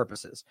two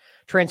purposes: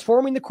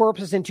 transforming the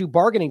corpses into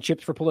bargaining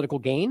chips for political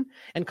gain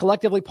and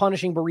collectively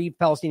punishing bereaved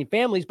Palestinian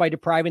families by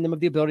depriving them of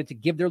the ability to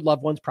give their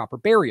loved ones proper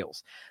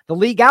burials. The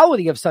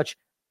legality of such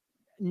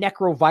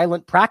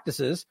necro-violent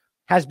practices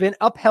has been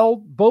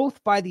upheld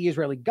both by the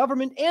Israeli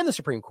government and the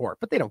Supreme Court,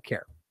 but they don't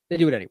care. They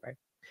do it anyway.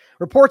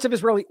 Reports of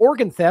Israeli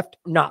organ theft,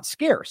 not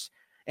scarce.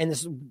 And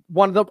this is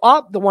one of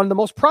the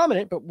most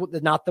prominent, but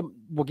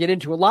we'll get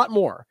into a lot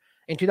more.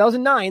 In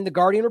 2009, The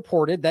Guardian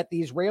reported that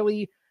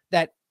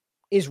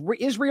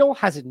Israel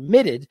has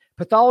admitted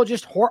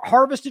pathologists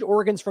harvested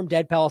organs from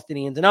dead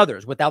Palestinians and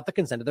others without the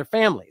consent of their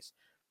families.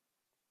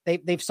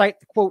 They've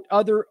cited, quote,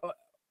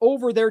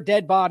 over their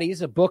dead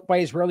bodies, a book by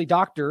Israeli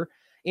doctor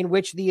in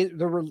which they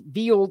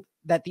revealed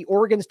that the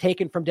organs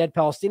taken from dead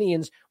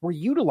Palestinians were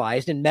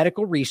utilized in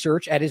medical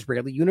research at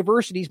Israeli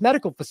universities,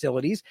 medical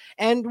facilities,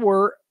 and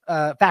were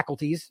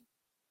faculties,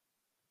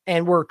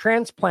 and were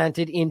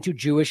transplanted into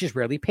Jewish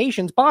Israeli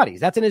patients'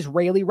 bodies. That's an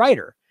Israeli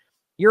writer.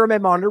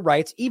 Euromed Monitor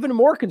writes, even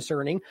more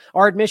concerning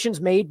are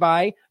admissions made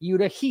by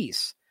Yehuda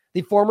Hiss,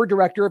 the former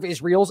director of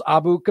Israel's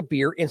Abu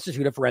Kabir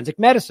Institute of Forensic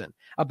Medicine,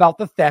 about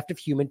the theft of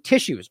human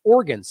tissues,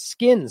 organs,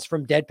 skins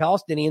from dead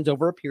Palestinians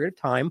over a period of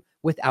time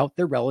without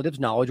their relatives'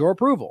 knowledge or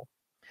approval.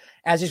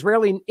 As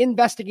Israeli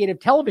investigative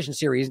television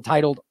series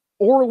entitled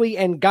Orly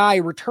and Guy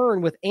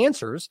Return with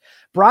Answers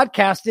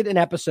broadcasted an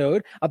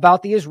episode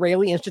about the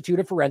Israeli Institute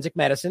of Forensic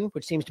Medicine,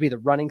 which seems to be the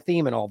running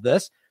theme in all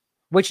this,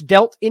 which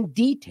dealt in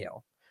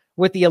detail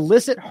with the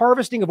illicit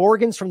harvesting of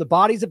organs from the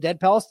bodies of dead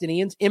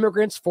Palestinians,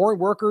 immigrants, foreign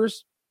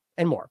workers,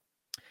 and more.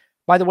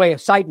 By the way, a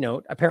side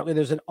note, apparently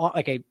there's an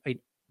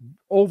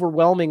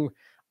overwhelming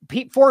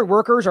foreign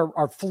workers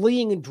are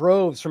fleeing in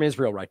droves from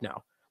Israel right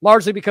now,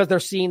 largely because they're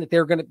seeing that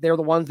they're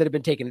the ones that have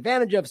been taken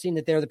advantage of, seeing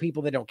that they're the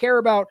people they don't care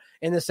about,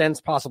 in this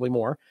sense, possibly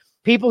more.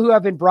 People who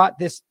have been brought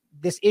this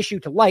issue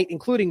to light,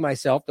 including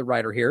myself, the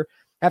writer here,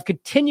 have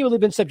continually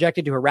been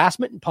subjected to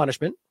harassment and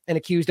punishment and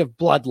accused of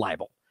blood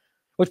libel,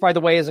 which, by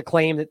the way, is a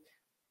claim that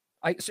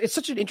it's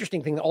such an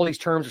interesting thing that all these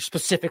terms are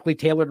specifically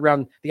tailored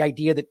around the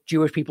idea that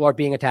Jewish people are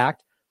being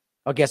attacked.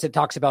 I guess it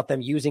talks about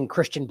them using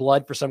Christian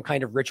blood for some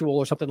kind of ritual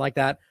or something like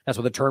that. That's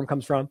where the term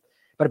comes from.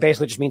 But it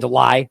basically just means a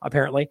lie,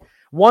 apparently.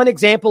 One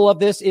example of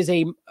this is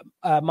a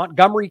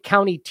Montgomery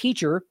County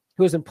teacher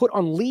who has been put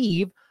on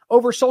leave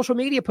over social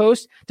media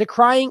posts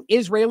decrying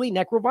Israeli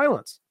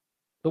necroviolence.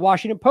 The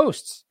Washington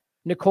Post's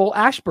Nicole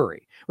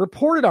Ashbury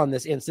reported on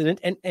this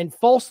incident and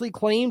falsely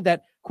claimed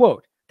that,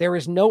 quote, there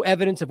is no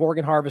evidence of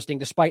organ harvesting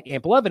despite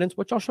ample evidence,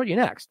 which I'll show you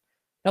next.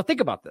 Now think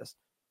about this.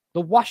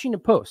 The Washington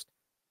Post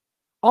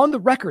on the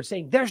record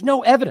saying there's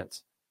no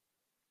evidence,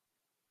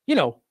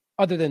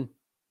 other than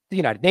the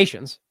United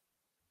Nations.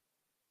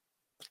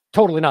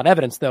 Totally not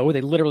evidence, though.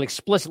 They literally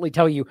explicitly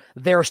tell you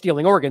they're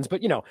stealing organs.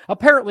 But,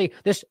 apparently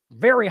this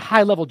very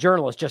high-level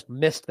journalist just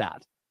missed that.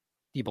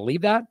 Do you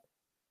believe that?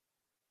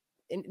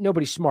 And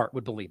nobody smart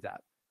would believe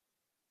that.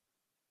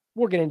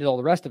 We'll get into all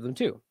the rest of them,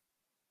 too.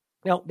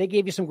 Now, they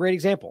gave you some great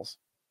examples.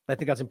 I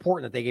think that's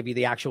important that they gave you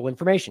the actual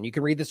information. You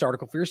can read this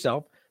article for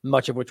yourself,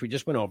 much of which we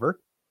just went over.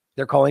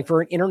 They're calling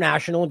for an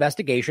international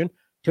investigation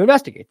to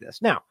investigate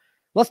this. Now,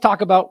 let's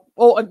talk about,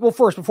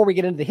 first, before we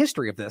get into the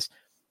history of this,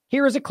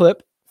 here is a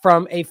clip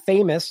from a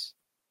famous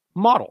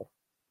model.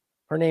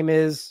 Her name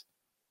is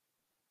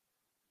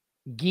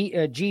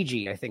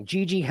Gigi, I think.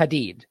 Gigi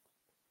Hadid.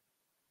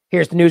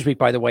 Here's the Newsweek,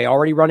 by the way,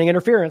 already running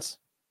interference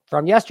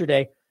from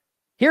yesterday.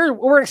 Here,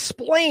 we'll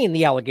explain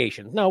the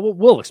allegations. No,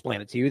 we'll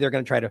explain it to you. They're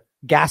going to try to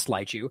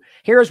gaslight you.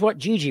 Here's what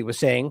Gigi was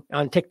saying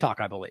on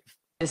TikTok, I believe.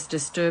 This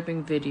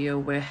disturbing video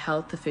where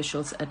health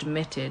officials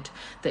admitted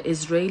the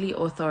Israeli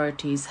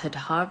authorities had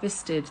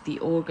harvested the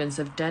organs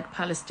of dead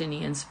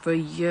Palestinians for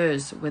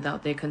years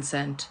without their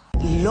consent.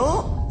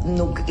 לא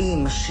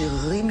נוגעים,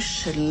 משאירים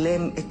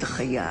שלם את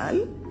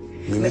החייל,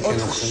 מאוד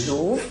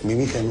חשוב,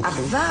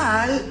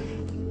 אבל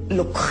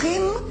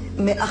לוקחים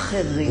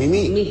מאחרים.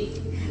 ממי?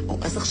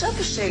 אז עכשיו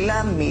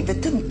השאלה מי,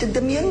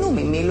 ותדמיינו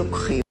ממי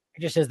לוקחים.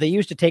 It just says they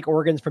used to take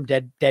organs from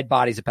dead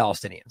bodies of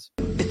Palestinians.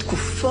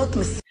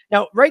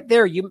 Now, right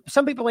there,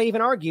 some people may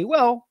even argue,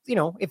 well,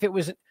 if it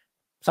was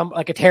some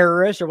like a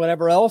terrorist or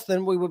whatever else,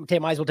 then we would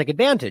might as well take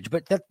advantage.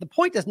 But the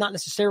point is not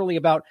necessarily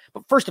about.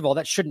 But first of all,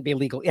 that shouldn't be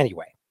illegal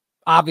anyway.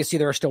 Obviously,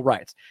 there are still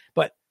rights,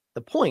 but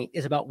the point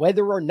is about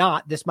whether or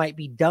not this might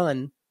be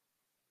done,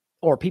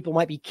 or people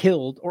might be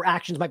killed, or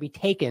actions might be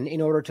taken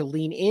in order to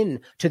lean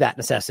in to that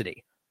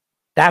necessity.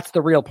 That's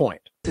the real point.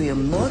 And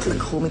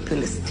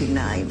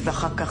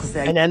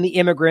then the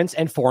immigrants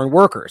and foreign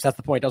workers. That's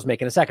the point I was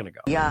making a second ago.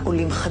 The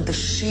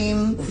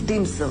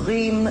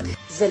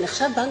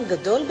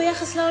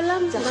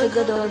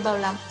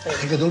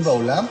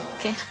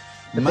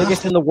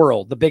biggest in the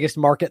world, the biggest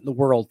market in the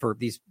world for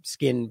these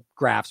skin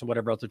grafts and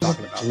whatever else they're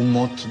talking about.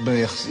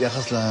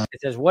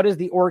 It says, what is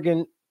the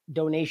organ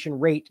donation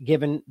rate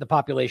given the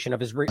population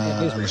of Israel?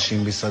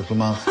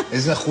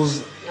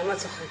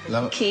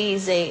 כי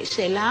זו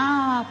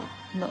שאלה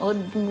מאוד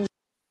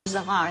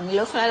מוזרה, אני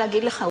לא יכולה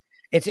להגיד לך.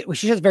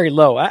 She says very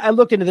low. I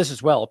looked into this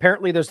as well.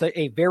 Apparently there's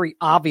a very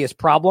obvious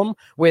problem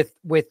with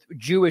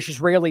Jewish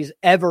Israelis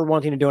ever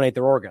wanting to donate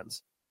their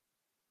organs.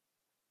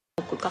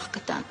 כל כך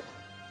קטן.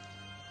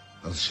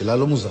 אז שאלה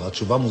לא מוזרה,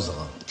 תשובה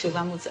מוזרה.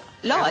 תשובה מוזרה.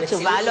 לא,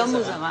 התשובה לא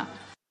מוזרה.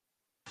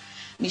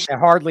 I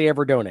hardly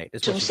ever donate.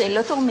 משום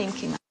שלא תורמים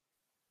כמעט.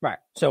 Right.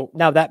 So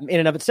now that in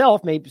and of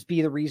itself may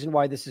be the reason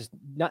why this is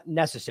not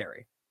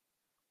necessary.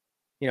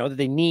 That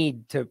they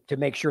need to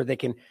make sure they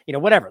can,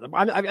 whatever.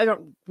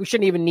 We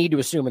shouldn't even need to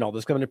assume in all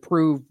this. I'm going to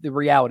prove the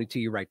reality to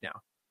you right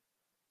now.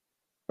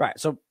 Right.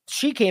 So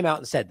she came out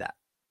and said that,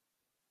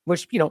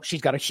 which, she's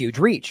got a huge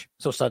reach.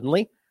 So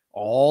suddenly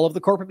all of the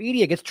corporate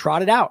media gets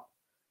trotted out.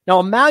 Now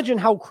imagine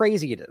how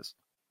crazy it is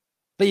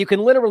that you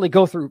can literally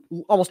go through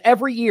almost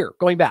every year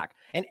going back.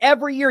 And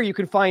every year you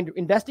can find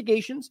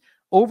investigations,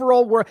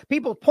 overall where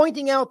people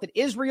pointing out that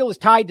Israel is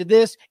tied to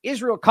this,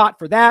 Israel caught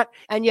for that.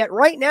 And yet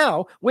right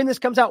now, when this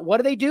comes out,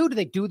 what do? Do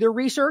they do their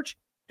research?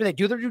 Do they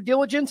do their due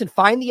diligence and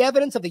find the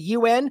evidence of the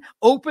UN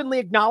openly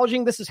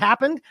acknowledging this has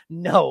happened?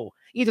 No.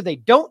 Either they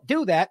don't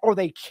do that or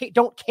they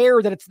don't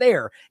care that it's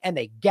there and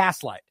they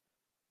gaslight.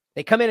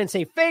 They come in and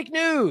say fake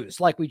news,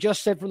 like we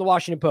just said from the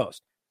Washington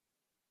Post.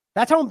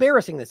 That's how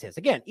embarrassing this is.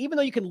 Again, even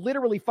though you can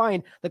literally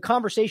find the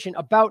conversation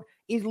about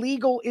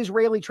illegal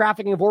Israeli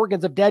trafficking of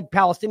organs of dead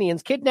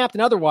Palestinians, kidnapped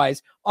and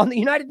otherwise, on the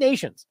United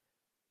Nations.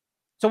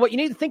 So what you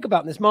need to think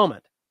about in this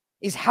moment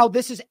is how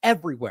this is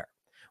everywhere.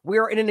 We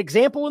are in an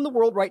example in the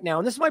world right now,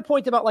 and this is my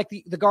point about like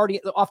the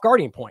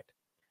off-guardian point.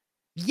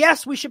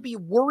 Yes, we should be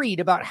worried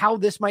about how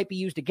this might be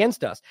used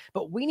against us,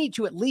 but we need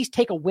to at least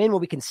take a win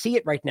when we can see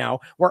it right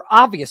now, where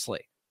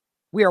obviously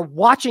we are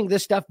watching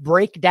this stuff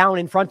break down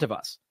in front of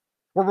us.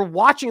 Where we're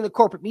watching the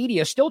corporate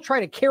media still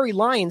try to carry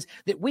lines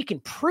that we can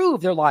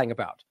prove they're lying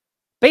about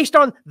based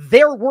on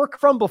their work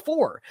from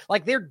before.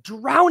 Like they're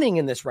drowning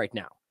in this right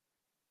now.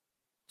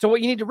 So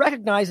what you need to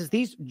recognize is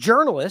these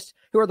journalists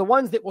who are the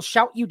ones that will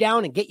shout you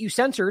down and get you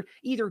censored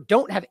either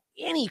don't have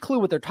any clue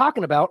what they're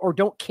talking about or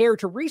don't care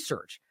to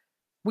research.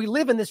 We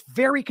live in this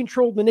very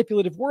controlled,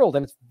 manipulative world,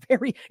 and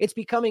it's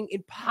becoming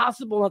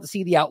impossible not to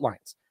see the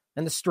outlines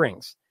and the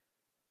strings.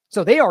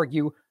 So they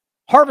argue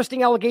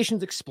harvesting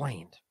allegations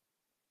explained.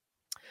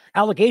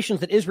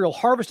 Allegations that Israel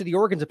harvested the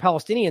organs of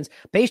Palestinians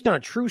based on a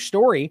true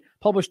story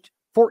published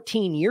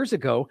 14 years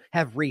ago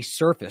have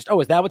resurfaced.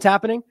 Oh, is that what's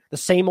happening? The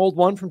same old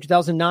one from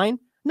 2009?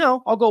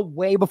 No, I'll go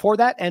way before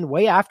that and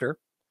way after.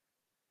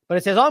 But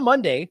it says on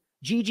Monday,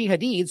 Gigi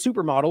Hadid,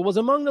 supermodel, was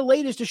among the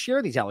latest to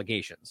share these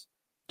allegations.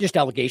 Just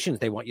allegations,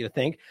 they want you to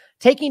think.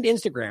 Taking to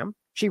Instagram,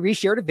 she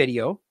reshared a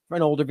video,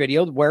 an older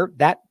video, where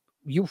that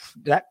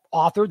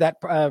author, that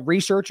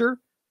researcher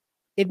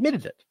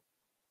admitted it.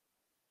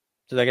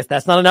 So I guess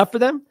that's not enough for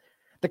them.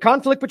 The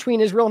conflict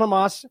between Israel and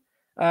Hamas,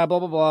 blah, blah,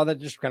 blah. They're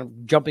just kind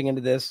of jumping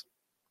into this.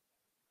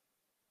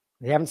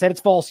 They haven't said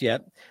it's false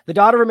yet. The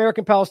daughter of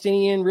American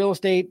Palestinian real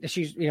estate,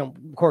 she's, of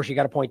course, you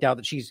got to point out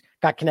that she's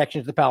got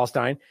connections to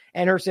Palestine,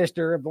 and her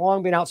sister have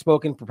long been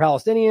outspoken for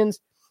Palestinians.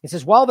 It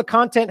says, while the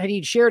content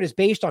Hadid shared is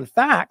based on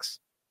facts,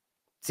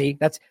 see,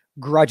 that's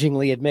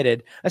grudgingly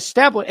admitted,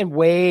 and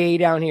way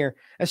down here,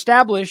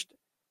 established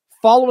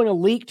following a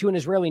leak to an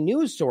Israeli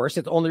news source,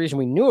 that's the only reason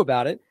we knew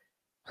about it,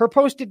 her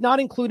post did not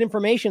include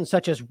information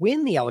such as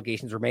when the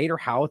allegations were made or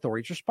how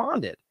authorities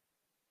responded.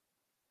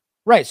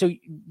 Right. So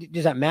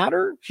does that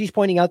matter? She's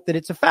pointing out that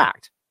it's a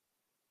fact.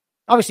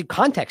 Obviously,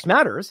 context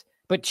matters,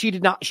 but she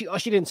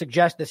didn't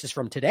suggest this is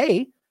from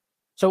today.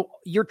 So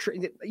you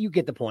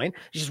get the point.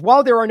 She says,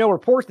 while there are no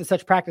reports that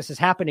such practices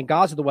happen in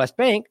Gaza or the West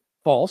Bank,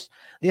 false.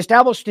 The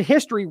established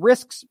history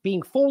risks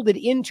being folded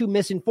into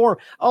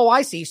misinformed. Oh,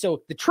 I see.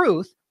 So the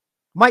truth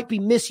might be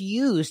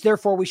misused.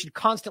 Therefore, we should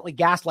constantly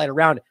gaslight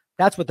around it.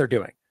 That's what they're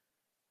doing.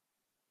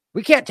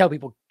 We can't tell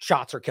people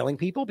shots are killing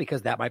people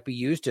because that might be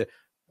used to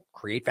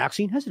create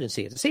vaccine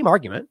hesitancy. It's the same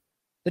argument.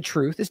 The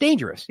truth is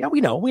dangerous. Yeah,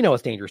 we know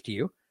it's dangerous to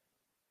you.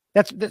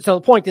 So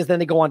the point is then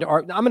they go on to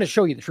argue. I'm going to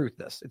show you the truth of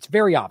this. It's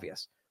very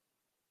obvious.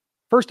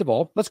 First of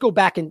all, let's go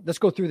back and let's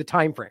go through the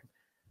time frame.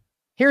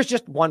 Here's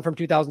just one from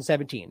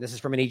 2017. This is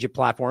from an Egypt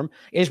platform.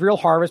 Israel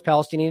harvests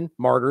Palestinian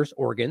martyrs'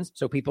 organs,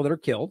 so people that are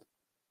killed.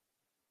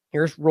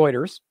 Here's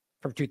Reuters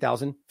from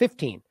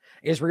 2015.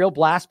 Israel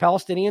blasts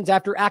Palestinians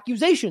after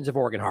accusations of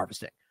organ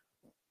harvesting.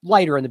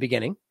 Lighter in the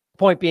beginning.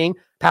 Point being,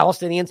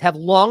 Palestinians have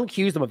long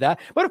accused them of that.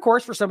 But of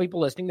course, for some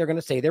people listening, they're going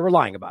to say they were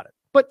lying about it.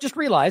 But just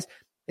realize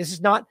this is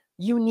not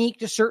unique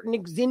to certain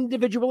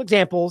individual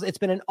examples. It's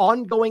been an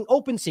ongoing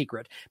open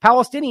secret.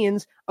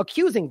 Palestinians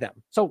accusing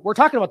them. So we're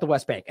talking about the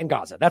West Bank and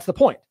Gaza. That's the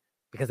point,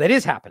 because that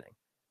is happening.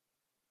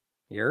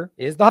 Here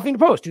is the Huffington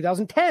Post,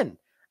 2010.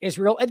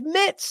 Israel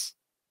admits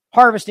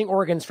harvesting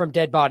organs from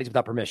dead bodies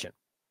without permission.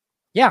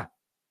 Yeah.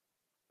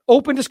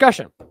 Open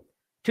discussion.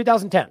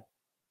 2010.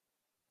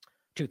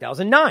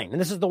 2009. And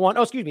this is the one,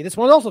 this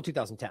one is also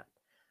 2010.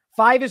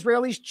 5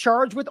 Israelis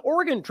charged with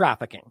organ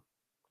trafficking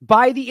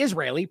by the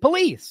Israeli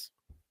police.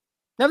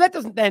 Now, that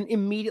doesn't then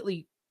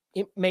immediately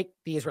make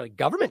the Israeli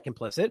government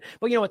complicit.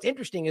 But you know what's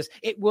interesting is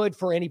it would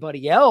for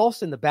anybody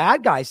else in the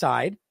bad guy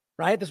side,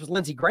 right? This was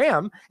Lindsey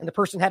Graham, and the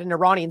person had an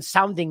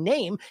Iranian-sounding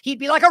name. He'd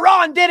be like,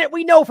 Iran did it.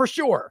 We know for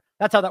sure.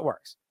 That's how that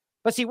works.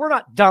 But see, we're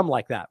not dumb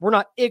like that. We're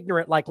not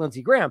ignorant like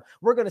Lindsey Graham.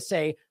 We're going to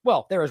say,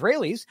 well, they're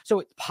Israelis, so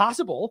it's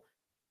possible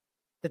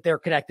that they're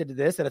connected to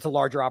this, that it's a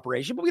larger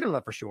operation, but we don't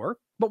know for sure.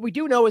 What we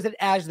do know is that it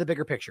adds to the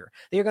bigger picture.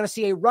 They're going to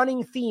see a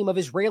running theme of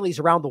Israelis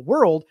around the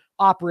world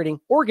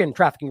operating organ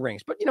trafficking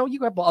rings. But, you know,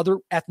 you have other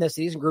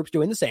ethnicities and groups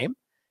doing the same.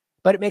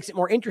 But it makes it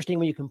more interesting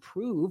when you can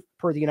prove,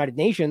 per the United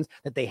Nations,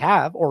 that they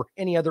have, or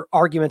any other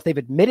arguments they've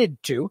admitted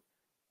to.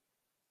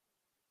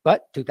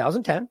 But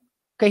 2010.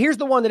 Okay, here's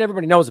the one that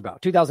everybody knows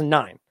about,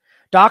 2009.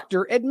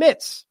 Doctor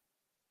admits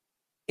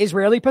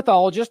Israeli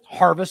pathologist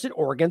harvested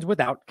organs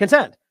without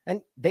consent.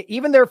 And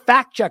even their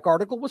fact check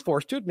article was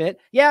forced to admit,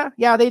 yeah,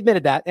 they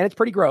admitted that. And it's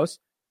pretty gross.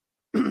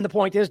 The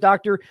point is,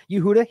 Dr.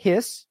 Yehuda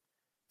Hiss,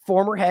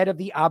 former head of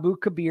the Abu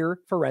Kabir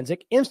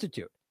Forensic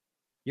Institute.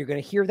 You're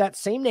going to hear that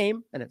same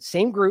name and that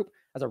same group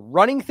as a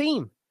running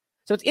theme.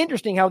 So it's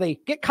interesting how they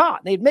get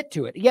caught. They admit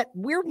to it, yet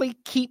weirdly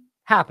keep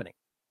happening.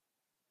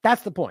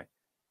 That's the point.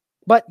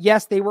 But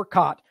yes, they were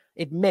caught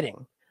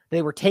admitting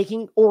they were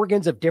taking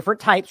organs of different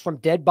types from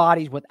dead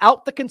bodies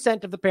without the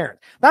consent of the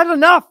parents. That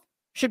enough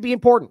should be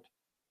important.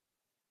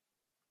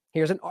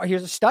 Here's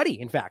a study,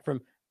 in fact,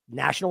 from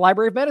National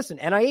Library of Medicine,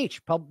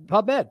 NIH,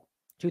 PubMed,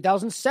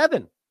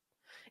 2007.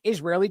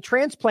 Israeli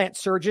transplant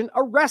surgeon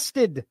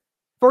arrested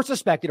for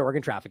suspected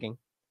organ trafficking.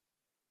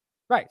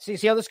 Right. So you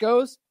see how this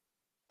goes?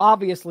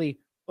 Obviously,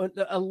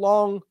 a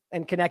long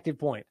and connected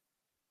point.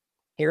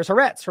 Here's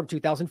Haaretz from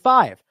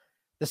 2005.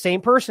 The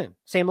same person,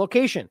 same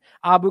location.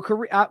 Abu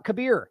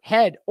Kabir,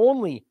 head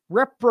only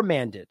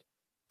reprimanded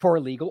for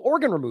illegal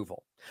organ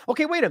removal.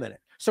 Okay, wait a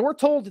minute. So we're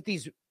told that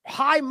these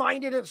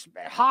high-minded,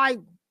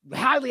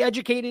 highly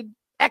educated,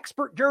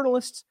 expert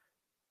journalists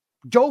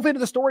dove into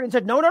the story and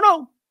said,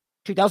 no.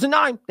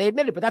 2009, they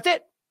admitted, but that's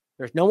it.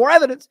 There's no more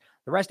evidence.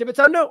 The rest of it's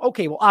unknown.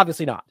 Okay, well,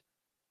 obviously not.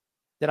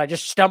 Did I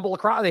just stumble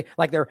across?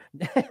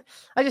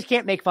 I just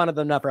can't make fun of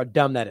them enough for how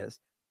dumb that is.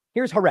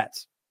 Here's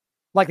Haaretz.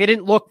 Like they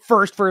didn't look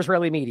first for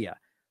Israeli media.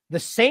 The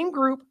same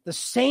group, the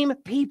same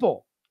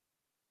people.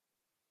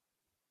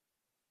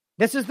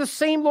 This is the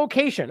same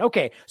location.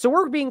 Okay, so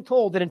we're being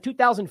told that in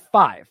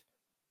 2005,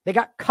 they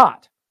got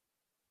caught.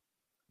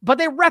 But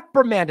they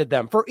reprimanded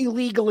them for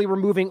illegally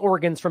removing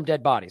organs from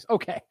dead bodies.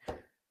 Okay.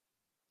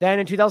 Then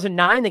in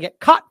 2009, they get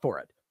caught for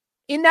it.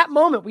 In that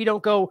moment, we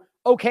don't go,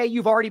 okay,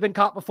 you've already been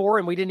caught before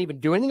and we didn't even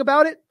do anything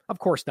about it. Of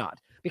course not,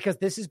 because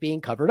this is being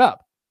covered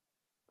up.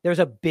 There's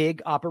a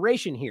big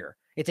operation here.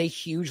 It's a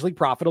hugely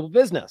profitable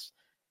business.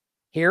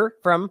 Here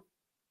from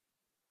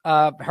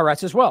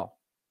Haaretz as well.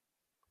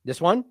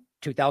 This one,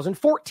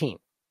 2014.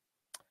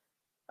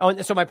 Oh,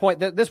 and so my point,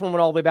 this one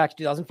went all the way back to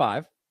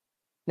 2005.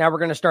 Now we're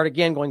going to start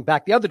again going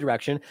back the other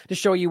direction to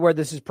show you where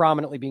this is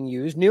prominently being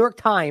used. New York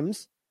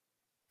Times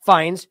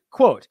finds,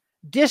 quote,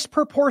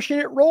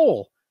 disproportionate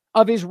role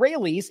of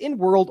Israelis in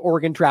world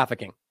organ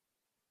trafficking.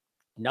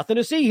 Nothing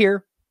to see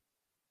here.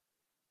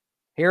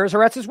 Here's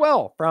Haaretz as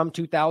well from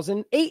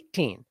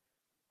 2018.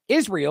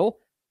 Israel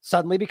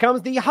suddenly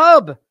becomes the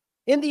hub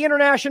in the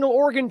international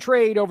organ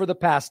trade over the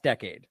past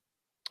decade.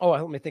 Oh,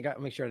 let me think.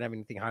 I'll make sure I don't have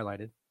anything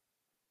highlighted.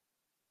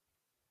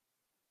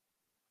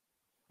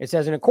 It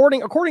says,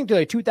 according to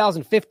a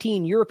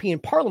 2015 European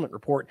Parliament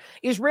report,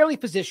 Israeli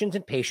physicians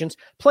and patients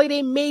played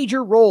a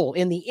major role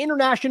in the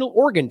international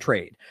organ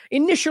trade,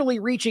 initially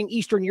reaching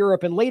Eastern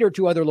Europe and later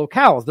to other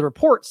locales. The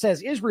report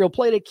says Israel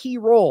played a key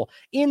role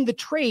in the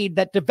trade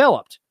that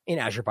developed in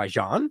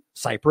Azerbaijan,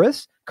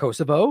 Cyprus,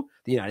 Kosovo,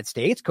 the United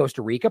States,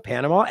 Costa Rica,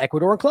 Panama,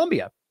 Ecuador, and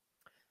Colombia.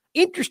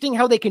 Interesting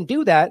how they can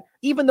do that,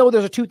 even though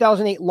there's a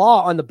 2008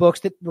 law on the books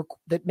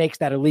that makes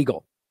that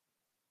illegal.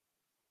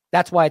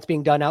 That's why it's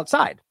being done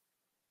outside.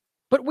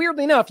 But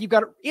weirdly enough, you've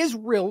got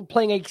Israel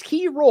playing a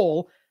key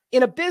role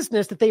in a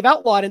business that they've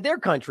outlawed in their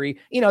country,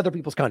 in other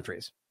people's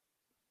countries.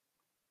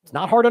 It's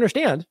not hard to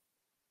understand.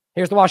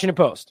 Here's the Washington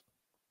Post.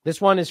 This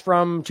one is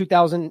from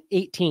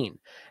 2018.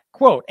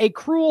 Quote, a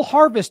cruel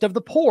harvest of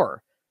the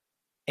poor.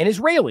 an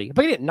Israeli,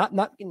 but not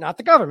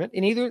the government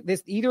in either of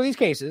these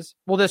cases.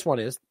 Well, this one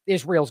is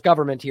Israel's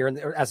government here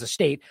as a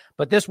state,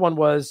 but this one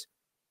was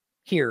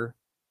here.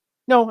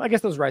 No, I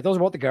guess those are right. Those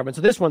are both the government.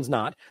 So this one's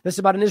not. This is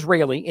about an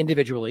Israeli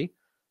individually.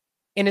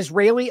 An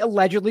Israeli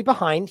allegedly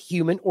behind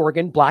human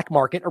organ black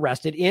market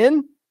arrested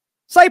in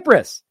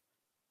Cyprus.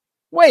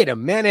 Wait a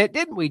minute.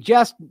 Didn't we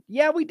just?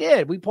 Yeah, we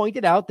did. We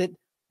pointed out that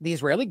the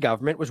Israeli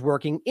government was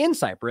working in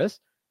Cyprus,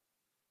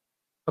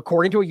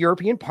 according to a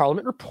European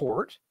Parliament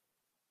report.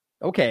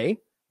 Okay.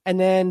 And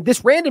then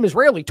this random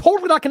Israeli,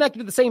 totally not connected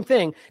to the same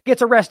thing,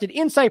 gets arrested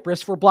in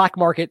Cyprus for black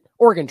market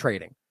organ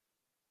trading.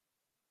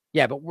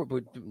 Yeah, but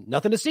we're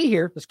nothing to see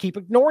here. Let's keep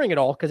ignoring it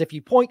all, because if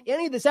you point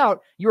any of this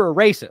out, you're a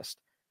racist.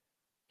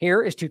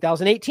 Here is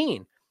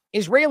 2018.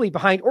 Israeli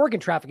behind organ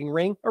trafficking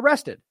ring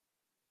arrested.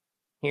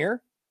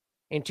 Here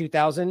in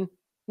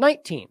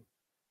 2019.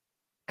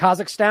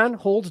 Kazakhstan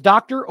holds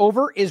doctor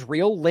over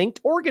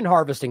Israel-linked organ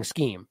harvesting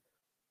scheme.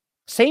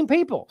 Same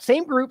people,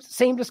 same groups,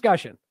 same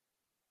discussion.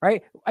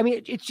 Right? I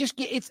mean,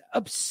 it's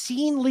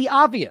obscenely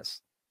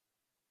obvious.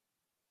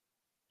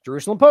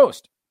 Jerusalem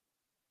Post.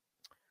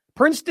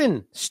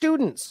 Princeton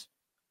students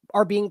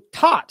are being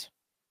taught.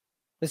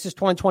 This is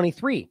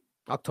 2023,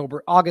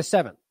 August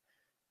 7th.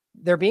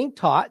 They're being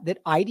taught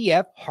that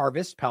IDF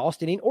harvests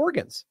Palestinian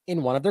organs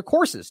in one of their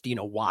courses. Do you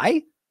know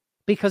why?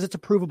 Because it's a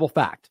provable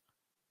fact.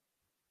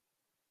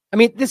 I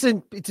mean, it's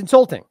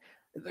insulting.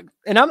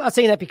 And I'm not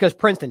saying that because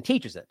Princeton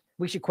teaches it.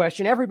 We should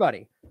question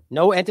everybody.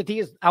 No entity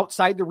is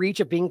outside the reach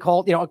of being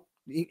called,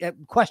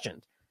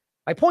 questioned.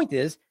 My point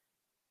is,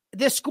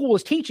 this school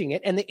is teaching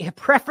it, and the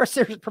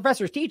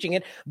professors teaching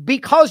it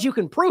because you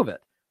can prove it.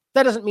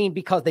 That doesn't mean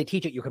because they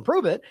teach it, you can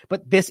prove it,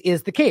 but this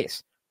is the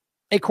case.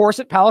 A course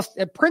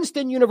at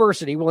Princeton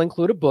University will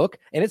include a book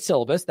in its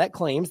syllabus that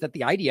claims that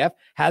the IDF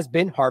has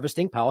been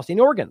harvesting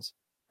Palestinian organs.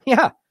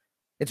 Yeah,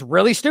 it's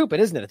really stupid,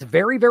 isn't it? It's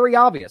very, very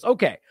obvious.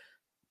 Okay,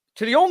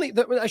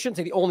 I shouldn't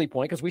say the only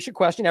point, because we should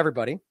question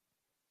everybody.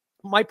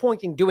 My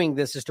point in doing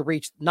this is to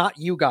reach not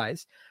you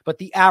guys, but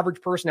the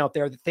average person out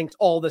there that thinks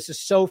all this is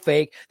so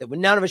fake that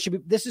none of it should be.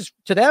 This is,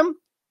 to them,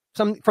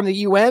 some from the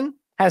UN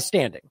has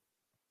standing.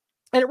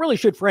 And it really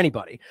should for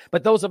anybody.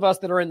 But those of us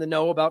that are in the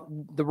know about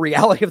the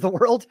reality of the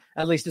world,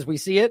 at least as we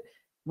see it,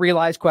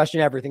 realize, question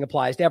everything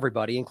applies to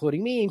everybody,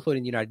 including me,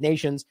 including the United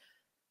Nations.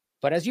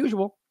 But as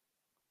usual,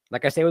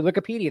 like I say with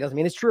Wikipedia, it doesn't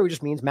mean it's true. It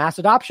just means mass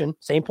adoption.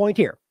 Same point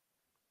here.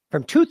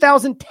 From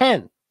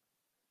 2010,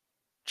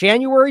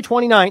 January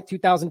 29th,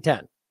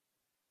 2010.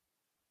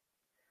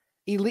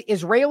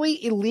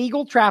 Israeli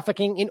illegal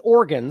trafficking in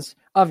organs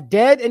of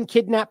dead and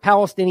kidnapped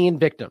Palestinian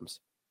victims.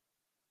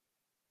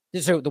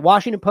 So the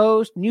Washington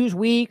Post,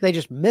 Newsweek, they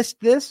just missed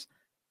this?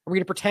 Are we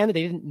going to pretend that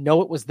they didn't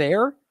know it was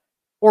there?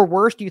 Or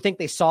worse, do you think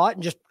they saw it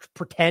and just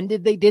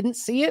pretended they didn't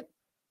see it?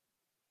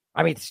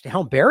 I mean,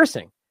 how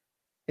embarrassing.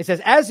 It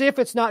says, as if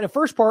it's not, the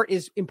first part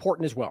is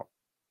important as well.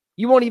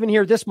 You won't even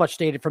hear this much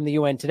stated from the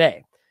UN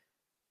today.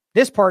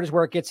 This part is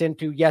where it gets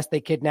into, yes,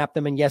 they kidnapped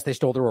them, and yes, they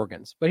stole their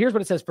organs. But here's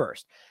what it says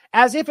first.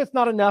 As if it's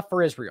not enough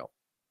for Israel.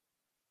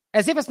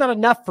 As if it's not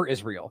enough for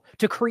Israel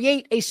to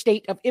create a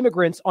state of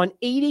immigrants on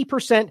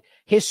 80%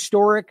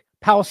 historic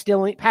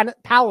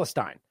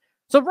Palestine.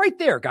 So right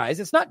there, guys,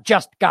 it's not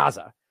just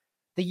Gaza.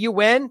 The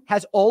UN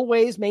has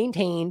always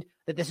maintained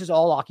that this is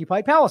all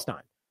occupied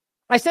Palestine.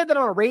 I said that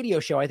on a radio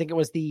show. I think it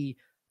was the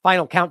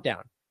Final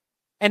Countdown.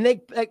 And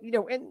they,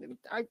 and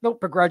I don't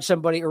begrudge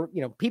somebody, or,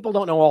 people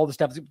don't know all the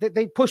stuff.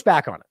 They push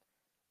back on it.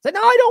 Said, no,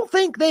 I don't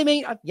think they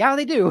may. Yeah,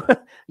 they do.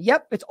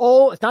 Yep. It's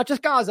not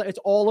just Gaza. It's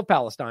all of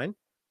Palestine.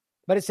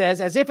 But it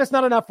says, as if it's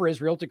not enough for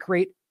Israel to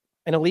create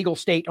an illegal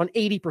state on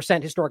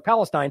 80% historic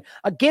Palestine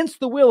against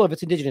the will of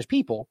its indigenous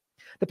people,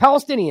 the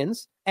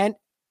Palestinians and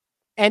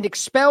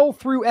expel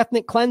through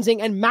ethnic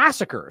cleansing and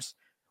massacres,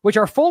 which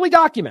are fully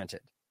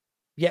documented,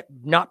 yet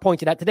not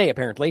pointed at today,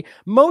 apparently,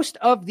 most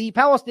of the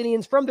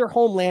Palestinians from their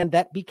homeland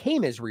that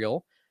became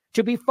Israel,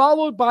 to be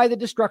followed by the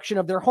destruction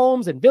of their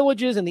homes and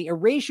villages and the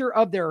erasure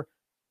of their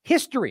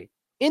history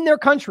in their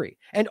country,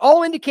 and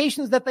all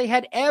indications that they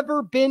had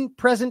ever been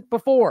present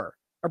before,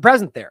 or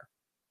present there,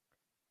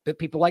 that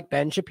people like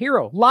Ben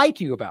Shapiro lie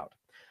to you about.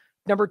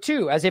 Number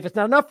two, as if it's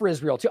not enough for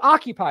Israel to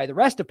occupy the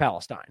rest of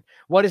Palestine,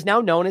 what is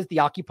now known as the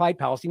occupied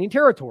Palestinian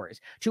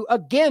territories, to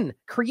again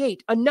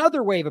create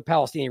another wave of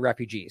Palestinian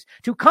refugees,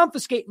 to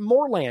confiscate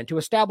more land, to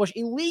establish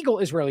illegal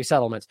Israeli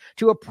settlements,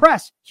 to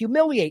oppress,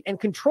 humiliate, and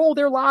control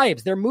their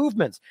lives, their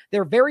movements,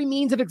 their very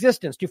means of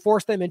existence, to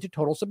force them into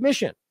total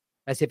submission.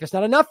 As if it's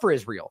not enough for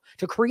Israel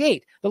to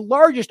create the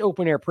largest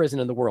open-air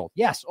prison in the world.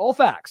 Yes, all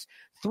facts.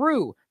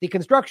 Through the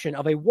construction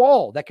of a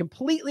wall that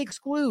completely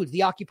excludes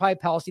the occupied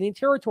Palestinian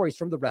territories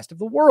from the rest of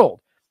the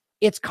world.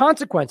 Its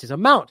consequences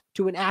amount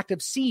to an act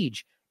of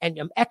siege and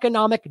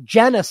economic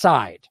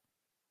genocide.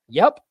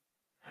 Yep.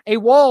 A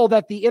wall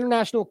that the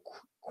International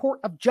Court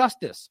of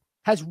Justice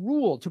has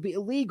ruled to be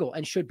illegal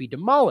and should be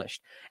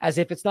demolished. As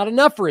if it's not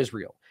enough for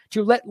Israel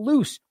to let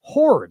loose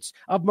hordes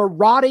of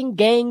marauding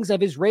gangs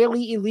of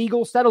Israeli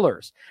illegal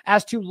settlers,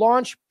 as to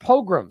launch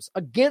pogroms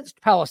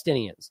against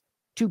Palestinians,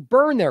 to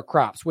burn their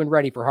crops when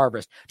ready for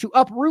harvest, to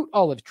uproot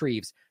olive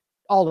trees,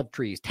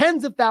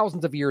 tens of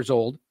thousands of years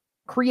old,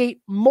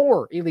 create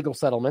more illegal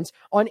settlements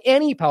on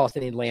any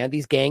Palestinian land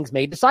these gangs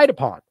may decide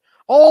upon,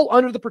 all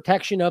under the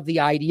protection of the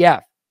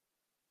IDF.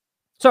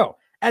 So,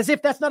 as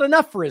if that's not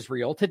enough for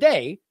Israel,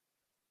 today,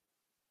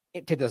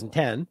 in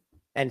 2010,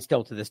 and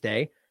still to this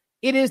day,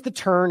 it is the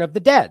turn of the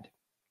dead,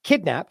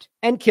 kidnapped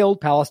and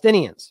killed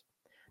Palestinians.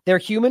 Their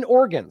human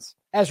organs,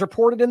 as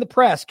reported in the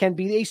press, can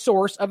be a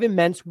source of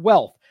immense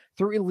wealth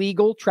through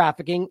illegal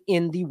trafficking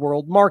in the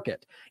world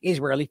market.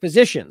 Israeli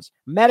physicians,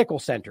 medical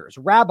centers,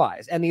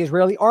 rabbis, and the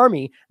Israeli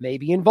army may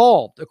be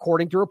involved,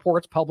 according to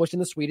reports published in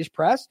the Swedish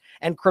press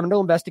and criminal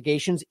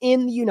investigations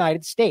in the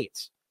United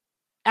States.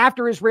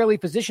 After Israeli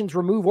physicians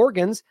remove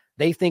organs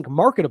they think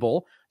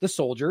marketable, the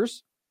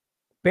soldiers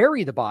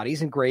bury the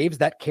bodies in graves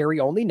that carry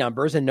only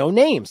numbers and no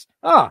names.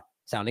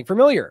 Sounding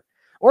familiar.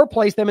 Or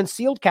place them in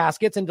sealed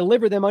caskets and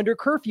deliver them under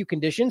curfew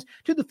conditions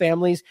to the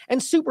families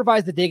and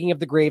supervise the digging of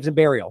the graves and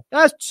burial,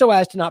 so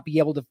as to not be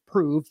able to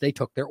prove they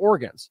took their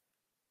organs.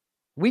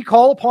 We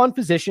call upon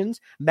physicians,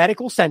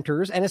 medical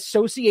centers, and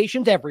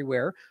associations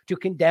everywhere to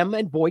condemn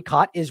and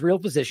boycott Israel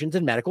physicians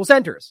and medical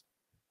centers.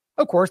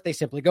 Of course, they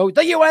simply go,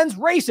 the UN's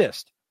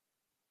racist.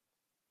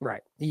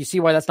 Right. You see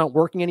why that's not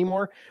working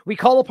anymore? We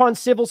call upon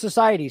civil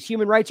societies,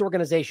 human rights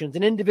organizations,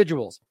 and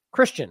individuals,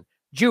 Christian,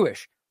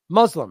 Jewish,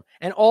 Muslim,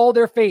 and all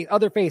their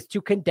other faiths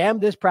to condemn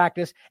this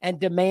practice and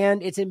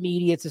demand its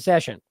immediate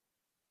cessation.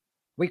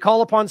 We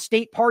call upon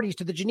state parties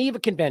to the Geneva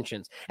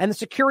Conventions and the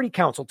Security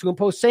Council to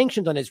impose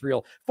sanctions on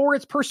Israel for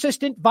its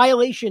persistent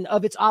violation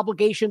of its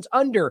obligations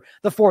under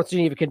the Fourth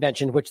Geneva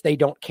Convention, which they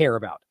don't care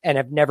about and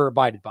have never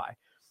abided by.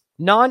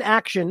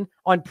 Non-action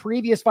on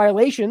previous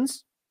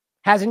violations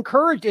has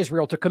encouraged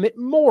Israel to commit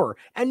more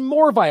and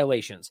more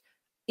violations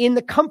in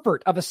the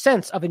comfort of a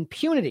sense of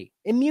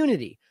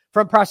immunity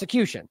from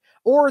prosecution,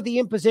 or the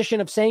imposition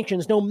of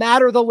sanctions, no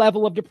matter the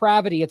level of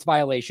depravity its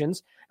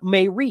violations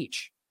may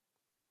reach.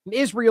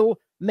 Israel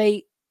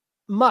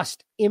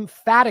must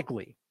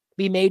emphatically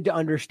be made to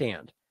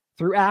understand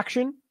through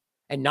action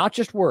and not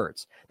just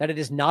words that it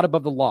is not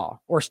above the law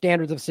or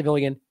standards of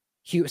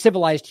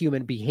civilized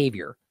human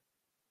behavior,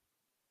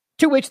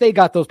 to which they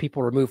got those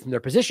people removed from their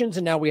positions,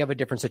 and now we have a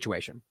different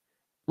situation,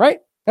 right?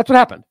 That's what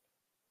happened.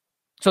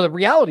 So the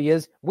reality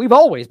is we've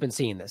always been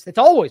seeing this. It's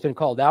always been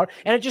called out,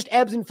 and it just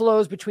ebbs and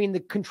flows between the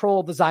control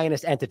of the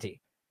Zionist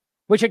entity,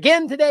 which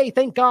again today,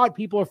 thank God,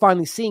 people are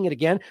finally seeing it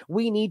again.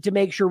 We need to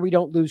make sure we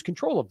don't lose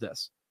control of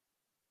this.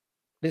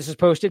 This is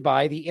posted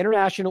by the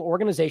International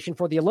Organization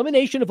for the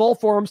Elimination of All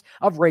Forms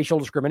of Racial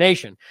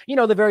Discrimination. You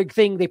know, the very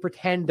thing they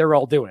pretend they're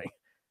all doing.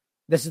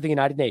 This is the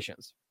United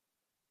Nations.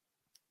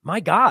 My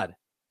God.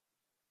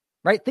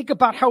 Right? Think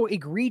about how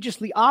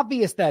egregiously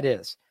obvious that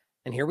is.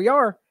 And here we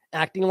are,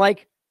 acting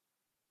like,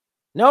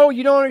 no,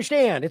 you don't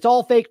understand. It's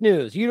all fake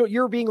news.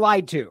 You're being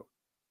lied to.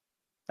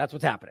 That's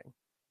what's happening.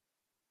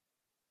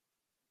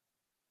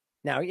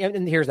 Now,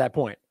 and here's that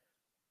point.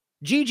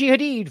 Gigi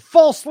Hadid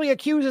falsely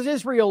accuses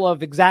Israel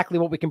of exactly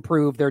what we can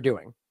prove they're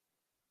doing.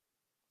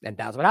 And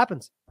that's what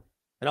happens.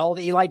 And all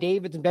the Eli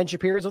Davids and Ben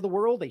Shapiro's of the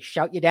world, they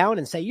shout you down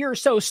and say, you're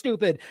so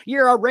stupid.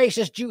 You're a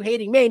racist,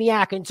 Jew-hating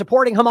maniac and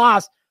supporting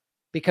Hamas,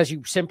 because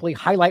you simply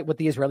highlight what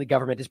the Israeli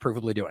government is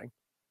provably doing.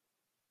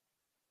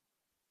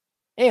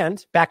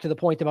 And back to the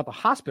point about the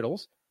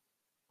hospitals,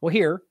 well,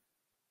 here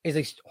is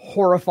a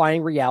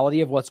horrifying reality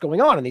of what's going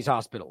on in these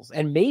hospitals,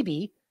 and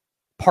maybe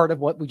part of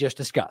what we just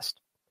discussed.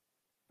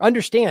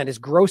 Understand, as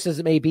gross as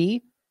it may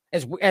be,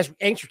 as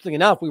interestingly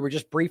enough, we were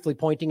just briefly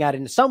pointing at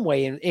it in some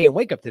way in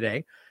Wake Up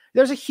today,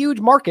 there's a huge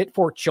market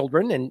for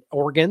children and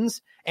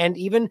organs, and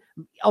even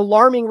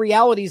alarming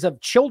realities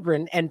of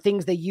children and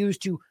things they use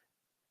to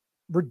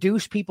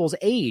reduce people's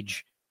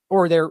age,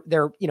 or their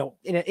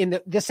in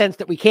the sense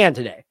that we can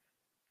today.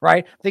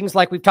 Right? Things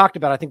like we've talked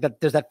about. I think that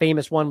there's that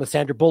famous one with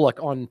Sandra Bullock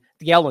on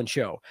the Ellen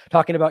Show,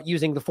 talking about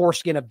using the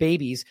foreskin of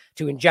babies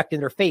to inject in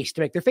their face to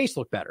make their face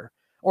look better.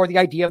 Or the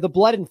idea of the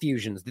blood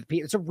infusions.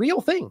 It's a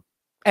real thing.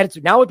 And it's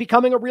now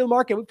becoming a real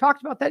market. We've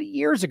talked about that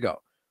years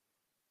ago.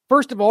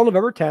 First of all,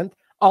 November 10th,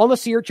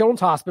 Al-Nasir Children's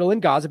Hospital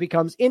in Gaza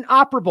becomes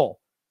inoperable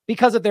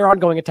because of their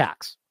ongoing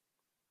attacks.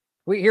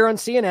 We hear on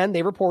CNN,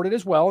 they reported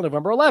as well,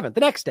 November 11th,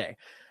 the next day.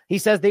 He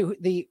says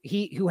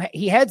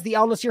he heads the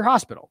Al-Nasir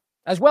Hospital,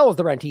 as well as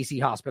the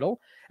Rantisi Hospital.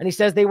 And he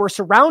says they were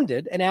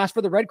surrounded and asked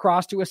for the Red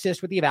Cross to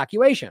assist with the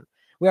evacuation.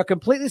 We are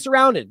completely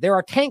surrounded. There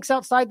are tanks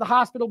outside the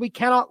hospital. We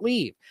cannot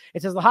leave.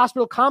 It says the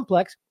hospital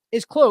complex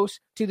is close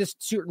to this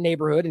certain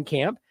neighborhood and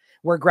camp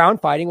where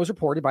ground fighting was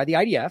reported by the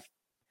IDF.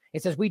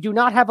 It says we do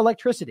not have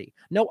electricity,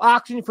 no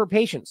oxygen for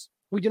patients.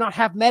 We do not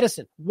have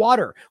medicine,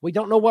 water. We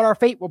don't know what our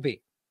fate will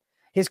be.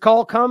 His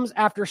call comes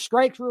after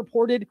strikes were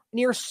reported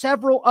near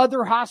several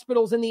other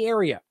hospitals in the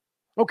area.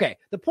 Okay,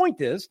 the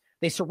point is,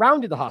 they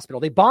surrounded the hospital.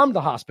 They bombed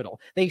the hospital.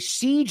 They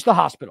sieged the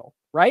hospital,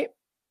 right?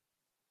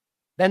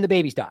 Then the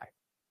babies die,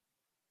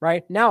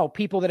 right? Now,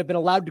 people that have been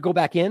allowed to go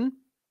back in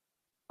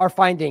are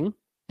finding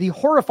the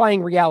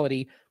horrifying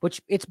reality,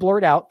 which it's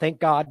blurred out, thank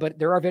God, but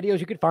there are videos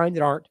you could find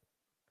that aren't,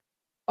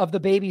 of the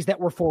babies that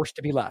were forced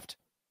to be left.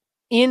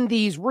 in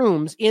these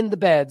rooms, in the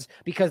beds,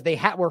 because they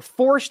were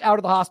forced out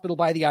of the hospital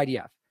by the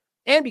IDF.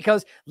 And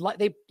because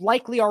they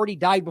likely already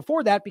died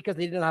before that because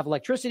they didn't have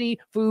electricity,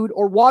 food,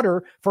 or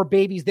water for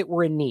babies that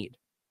were in need.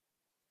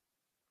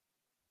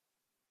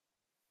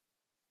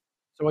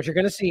 So what you're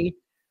going to see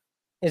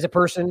is a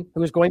person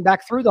who is going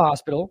back through the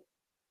hospital.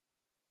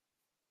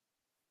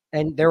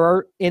 And there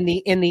are, in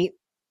the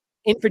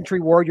infantry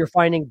ward, you're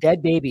finding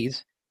dead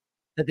babies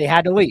that they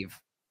had to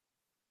leave.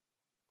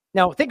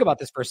 Now, think about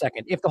this for a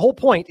second. If the whole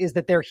point is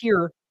that they're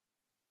here,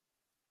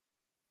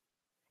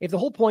 if the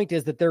whole point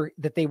is that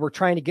they were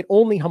trying to get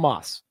only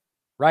Hamas,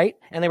 right?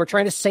 And they were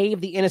trying to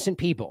save the innocent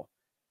people,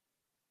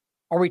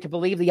 are we to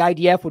believe the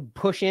IDF would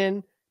push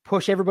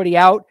everybody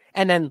out,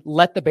 and then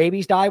let the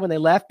babies die when they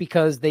left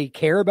because they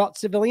care about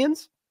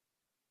civilians?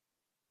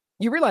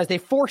 You realize they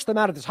forced them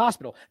out of this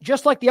hospital,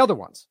 just like the other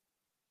ones,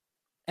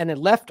 and then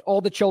left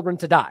all the children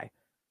to die.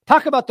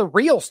 Talk about the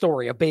real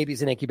story of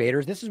babies in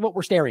incubators. This is what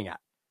we're staring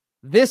at.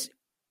 These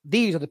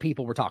are the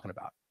people we're talking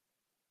about.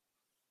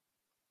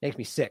 Makes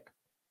me sick.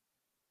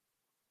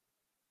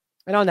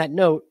 And on that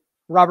note,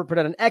 Robert put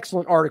out an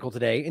excellent article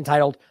today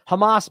entitled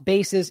 "Hamas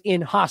Bases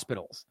in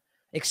Hospitals,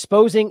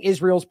 Exposing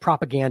Israel's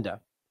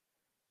Propaganda."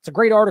 It's a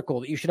great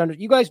article that you should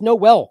you guys know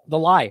well the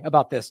lie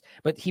about this,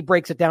 but he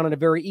breaks it down in a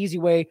very easy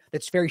way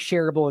that's very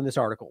shareable in this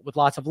article with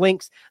lots of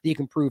links that you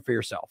can prove for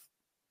yourself.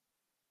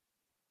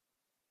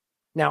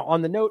 Now,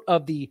 on the note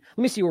of let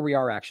me see where we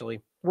are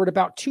actually. We're at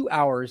about 2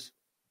 hours.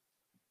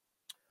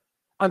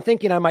 I'm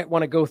thinking I might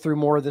want to go through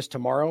more of this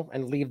tomorrow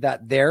and leave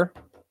that there.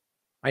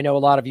 I know a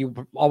lot of you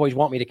always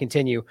want me to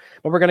continue,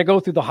 but we're going to go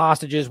through the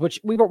hostages, which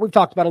we've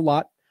talked about a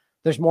lot.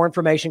 There's more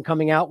information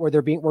coming out where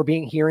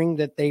we're hearing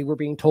that they were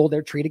being told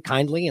they're treated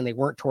kindly and they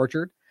weren't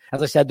tortured.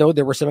 As I said, though,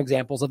 there were some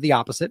examples of the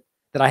opposite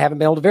that I haven't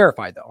been able to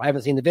verify, though. I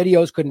haven't seen the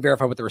videos, couldn't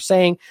verify what they were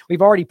saying.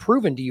 We've already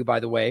proven to you, by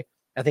the way,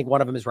 I think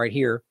one of them is right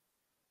here,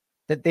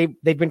 that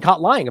they've been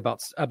caught lying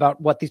about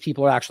what these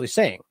people are actually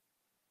saying.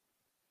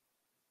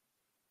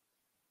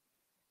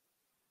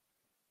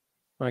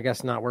 Well, I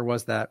guess not. Where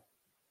was that?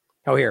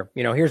 Oh, here.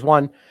 Here's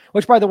one,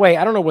 which, by the way,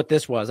 I don't know what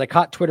this was. I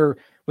caught Twitter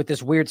with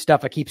this weird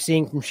stuff I keep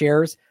seeing from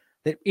shares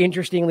that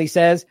interestingly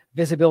says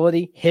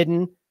visibility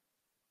hidden.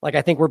 Like,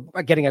 I think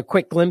we're getting a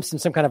quick glimpse in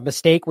some kind of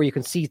mistake where you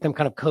can see some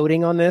kind of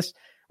coding on this,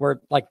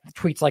 where like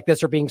tweets like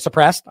this are being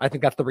suppressed. I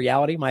think that's the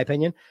reality, my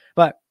opinion.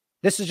 But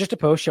this is just a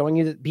post showing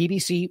you that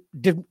BBC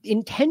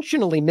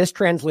intentionally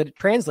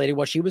translated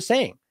what she was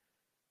saying.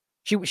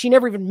 She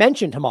never even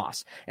mentioned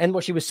Hamas. And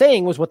what she was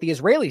saying was what the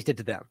Israelis did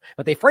to them.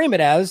 But they frame it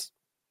as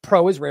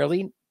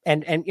pro-Israeli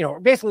and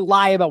basically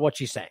lie about what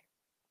she's saying.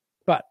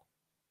 But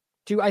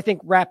to, I think,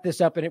 wrap this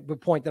up in a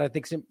point that I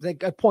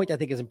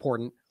think is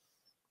important,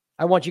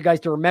 I want you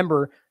guys to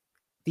remember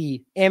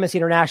the Amnesty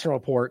International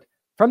report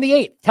from the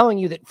 8th telling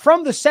you that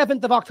from the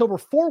 7th of October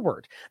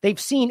forward, they've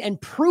seen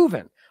and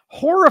proven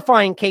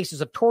horrifying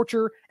cases of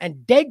torture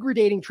and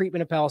degrading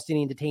treatment of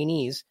Palestinian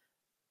detainees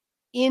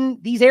in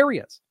these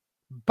areas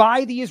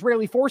by the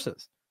Israeli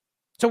forces.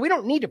 So we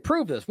don't need to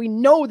prove this. We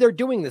know they're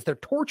doing this. They're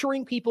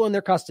torturing people in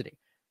their custody,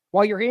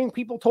 while you're hearing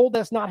people told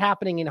that's not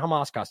happening in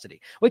Hamas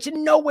custody, which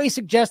in no way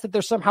suggests that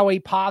there's somehow a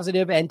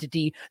positive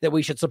entity that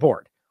we should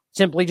support.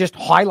 Simply just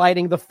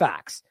highlighting the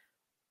facts.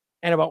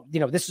 And about,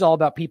 this is all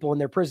about people in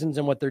their prisons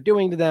and what they're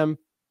doing to them,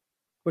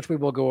 which we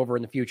will go over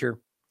in the future.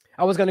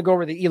 I was going to go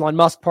over the Elon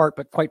Musk part,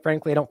 but quite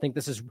frankly, I don't think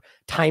this is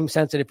time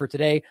sensitive for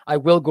today. I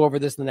will go over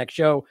this in the next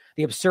show.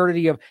 The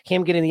absurdity of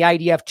him getting the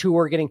IDF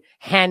tour, getting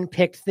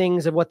handpicked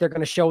things of what they're going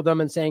to show them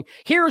and saying,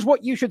 here's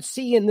what you should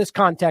see in this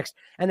context.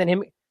 And then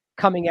him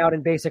coming out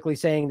and basically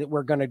saying that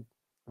we're going to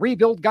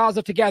rebuild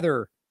Gaza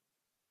together.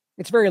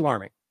 It's very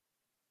alarming.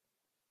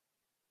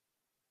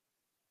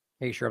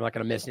 Hey, sure, I'm not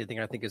going to miss anything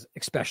I think is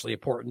especially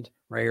important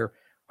right here.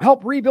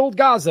 Help rebuild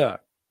Gaza.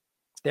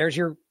 There's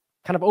your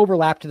kind of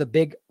overlap to the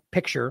big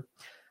picture.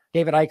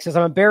 David Icke says,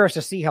 I'm embarrassed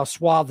to see how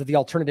swathed of the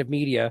alternative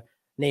media,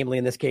 namely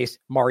in this case,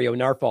 Mario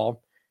Narfal,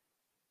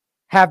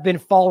 have been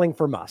falling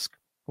for Musk.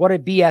 What a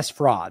BS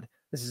fraud.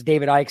 This is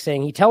David Icke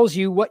saying he tells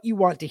you what you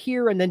want to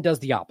hear and then does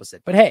the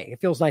opposite. But hey,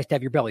 it feels nice to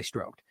have your belly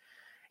stroked.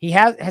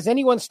 Has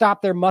anyone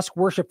stopped their Musk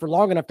worship for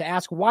long enough to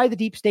ask why the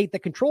deep state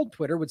that controlled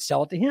Twitter would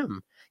sell it to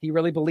him? He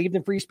really believed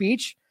in free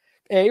speech?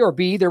 A, or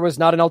B, there was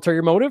not an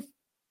ulterior motive?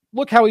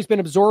 Look how he's been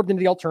absorbed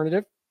into the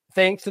alternative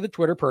thanks to the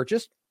Twitter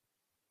purchase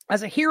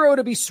as a hero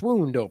to be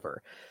swooned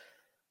over.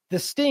 The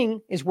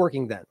sting is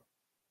working then.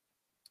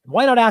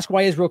 Why not ask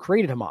why Israel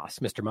created Hamas,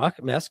 Mr.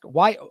 Musk?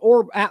 Why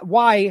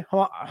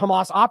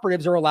Hamas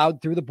operatives are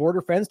allowed through the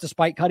border fence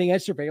despite cutting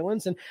edge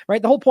surveillance? And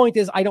right, the whole point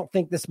is, I don't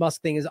think this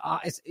Musk thing is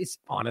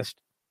honest.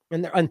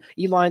 And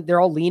Elon,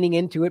 they're all leaning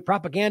into it.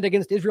 Propaganda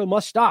against Israel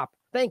must stop.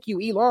 Thank you,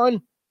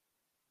 Elon.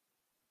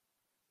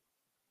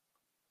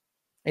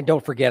 And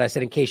don't forget, I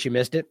said in case you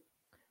missed it,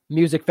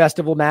 music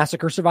festival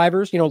massacre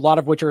survivors, a lot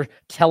of which are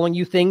telling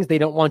you things they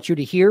don't want you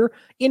to hear,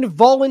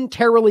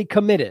 involuntarily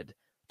committed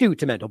due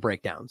to mental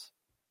breakdowns.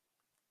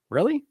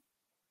 Really?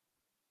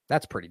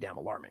 That's pretty damn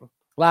alarming.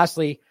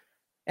 Lastly,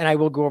 and I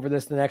will go over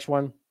this in the next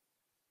one,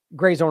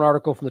 Gray Zone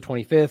article from the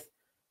 25th,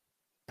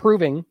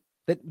 proving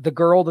that the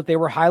girl that they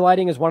were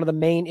highlighting as one of the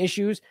main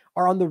issues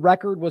are on the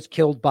record was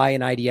killed by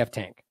an IDF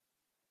tank.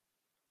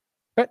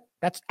 But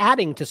that's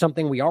adding to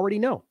something we already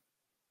know.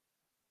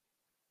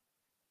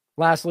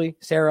 Lastly,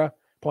 Sarah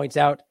points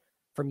out,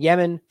 from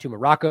Yemen to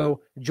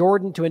Morocco,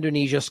 Jordan to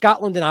Indonesia,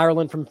 Scotland and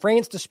Ireland, from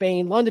France to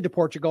Spain, London to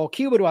Portugal,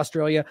 Cuba to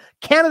Australia,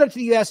 Canada to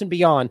the U.S. and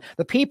beyond,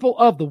 the people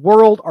of the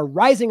world are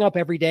rising up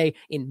every day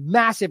in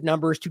massive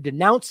numbers to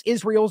denounce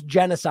Israel's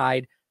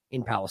genocide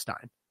in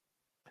Palestine.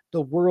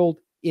 The world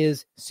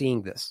is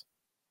seeing this.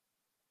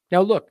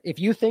 Now, look, if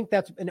you think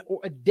that's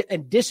a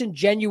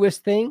disingenuous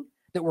thing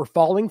that we're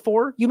falling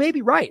for, you may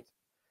be right.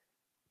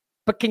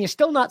 But can you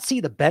still not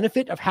see the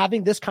benefit of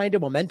having this kind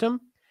of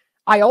momentum?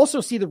 I also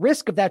see the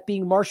risk of that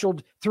being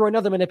marshaled through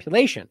another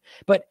manipulation.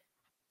 But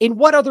in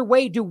what other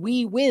way do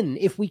we win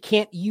if we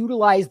can't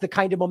utilize the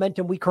kind of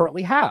momentum we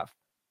currently have?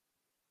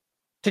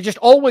 To just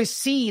always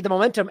see the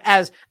momentum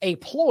as a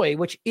ploy,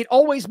 which it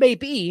always may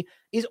be,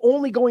 is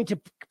only going to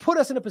put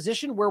us in a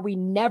position where we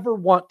never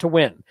want to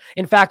win.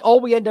 In fact, all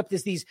we end up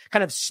is these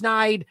kind of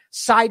snide,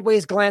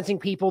 sideways glancing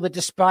people that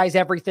despise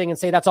everything and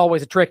say that's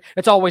always a trick,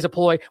 it's always a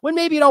ploy, when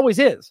maybe it always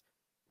is.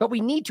 But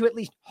we need to at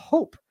least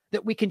hope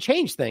that we can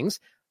change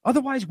things.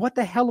 Otherwise, what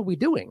the hell are we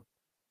doing?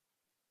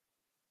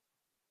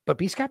 But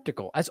be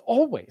skeptical, as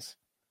always.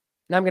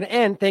 And I'm going to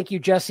end. Thank you,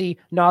 Jesse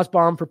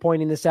Nosbaum, for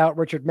pointing this out.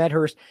 Richard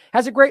Medhurst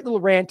has a great little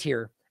rant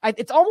here.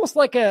 It's almost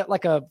like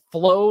a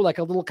flow, like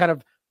a little kind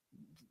of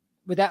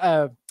with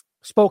that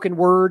spoken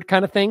word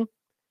kind of thing.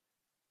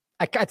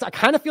 I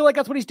kind of feel like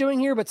that's what he's doing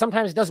here, but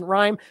sometimes it doesn't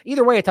rhyme.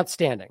 Either way, it's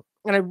outstanding.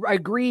 And I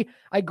agree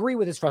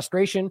with his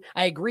frustration.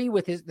 I agree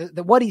with his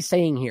what he's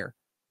saying here.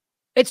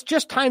 It's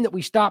just time that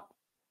we stop,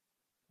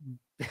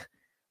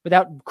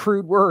 without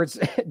crude words,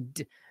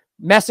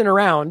 messing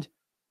around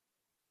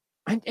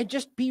and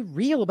just be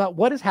real about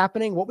what is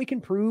happening, what we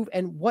can prove,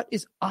 and what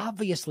is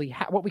obviously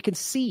what we can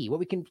see, what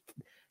we can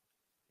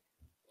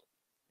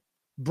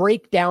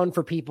break down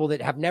for people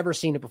that have never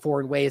seen it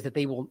before in ways that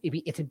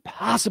it's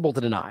impossible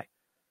to deny.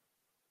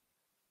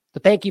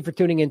 So thank you for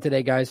tuning in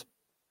today, guys.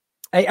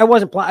 I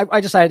wasn't, I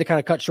decided to kind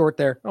of cut short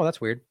there. Oh,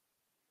 that's weird.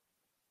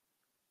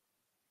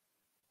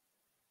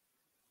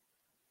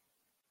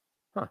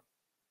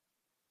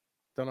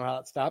 Don't know how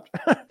that stopped,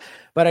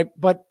 but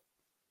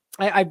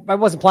I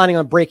wasn't planning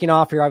on breaking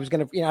off here. I was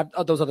going to,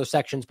 have those other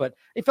sections, but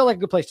it felt like a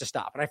good place to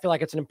stop. And I feel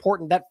like it's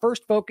that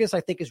first focus,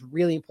 I think, is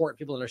really important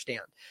for people to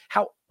understand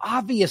how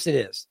obvious it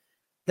is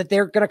that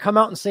they're going to come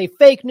out and say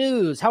fake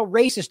news, how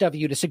racist of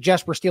you to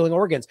suggest we're stealing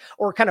organs,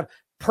 or kind of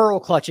pearl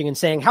clutching and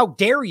saying, how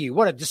dare you?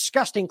 What a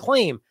disgusting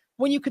claim,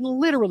 when you can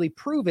literally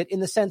prove it in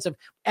the sense of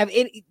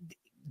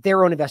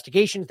their own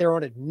investigations, their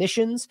own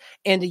admissions,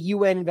 and a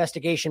UN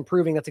investigation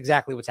proving that's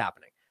exactly what's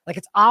happening. Like,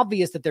 it's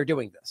obvious that they're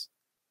doing this.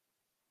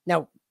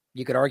 Now,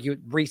 you could argue it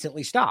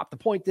recently stopped. The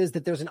point is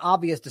that there's an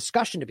obvious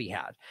discussion to be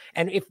had.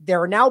 And if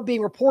they're now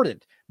being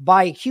reported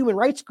by human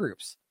rights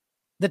groups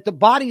that the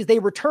bodies they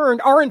returned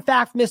are in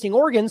fact missing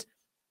organs,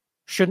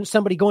 shouldn't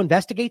somebody go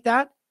investigate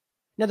that?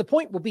 Now, the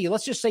point will be,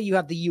 let's just say you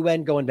have the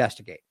UN go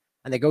investigate.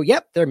 And they go,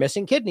 yep, they're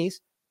missing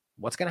kidneys.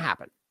 What's going to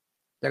happen?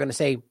 They're going to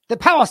say, the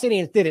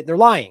Palestinians did it, they're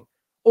lying.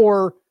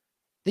 Or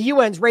the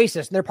UN's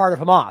racist and they're part of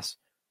Hamas.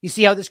 You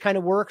see how this kind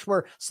of works,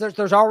 where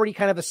there's already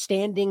kind of a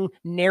standing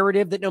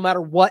narrative that no matter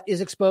what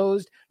is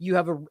exposed, you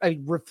have a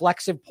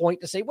reflexive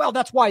point to say, well,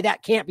 that's why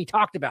that can't be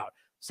talked about.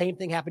 Same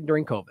thing happened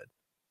during COVID.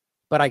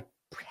 But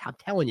I'm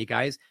telling you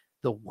guys,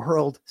 the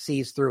world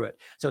sees through it.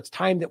 So it's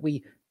time that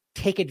we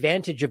take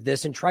advantage of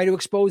this and try to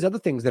expose other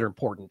things that are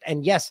important.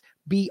 And yes,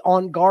 be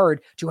on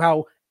guard to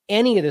how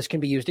any of this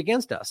can be used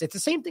against us. It's the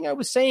same thing I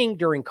was saying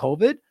during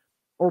COVID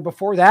or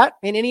before that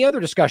in any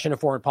other discussion of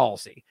foreign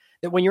policy,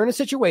 that when you're in a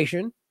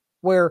situation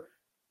where,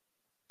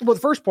 well,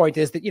 the first point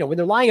is that, when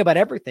they're lying about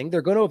everything,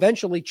 they're going to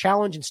eventually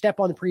challenge and step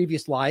on the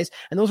previous lies.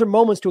 And those are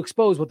moments to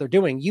expose what they're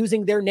doing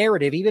using their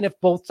narrative, even if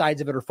both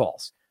sides of it are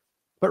false.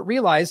 But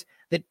realize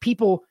that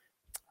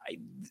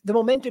the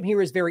momentum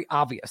here is very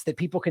obvious, that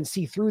people can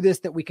see through this,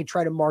 that we can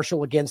try to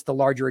marshal against the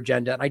larger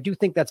agenda. And I do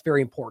think that's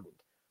very important.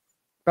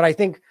 But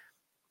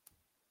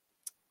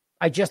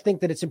I just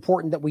think that it's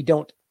important that we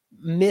don't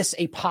miss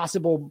a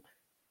possible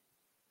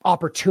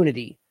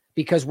opportunity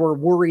because we're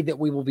worried that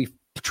we will be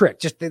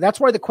tricked. That's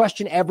why the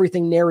question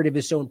everything narrative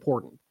is so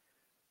important.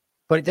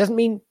 But it doesn't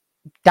mean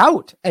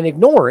doubt and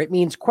ignore. It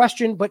means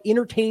question, but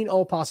entertain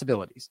all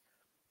possibilities.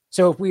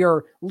 So if we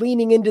are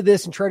leaning into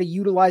this and try to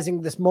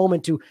utilizing this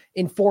moment to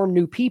inform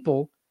new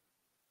people.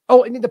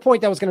 Oh, and the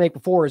point I was going to make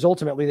before is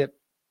ultimately that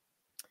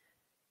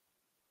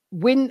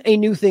when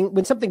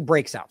something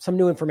breaks out, some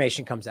new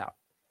information comes out.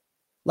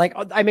 Like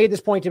I made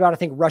this point about, I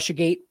think,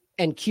 Russiagate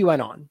and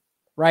QAnon.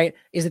 Right?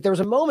 Is that there was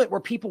a moment where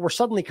people were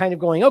suddenly kind of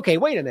going, okay,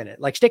 wait a minute,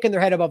 like sticking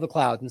their head above the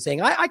clouds and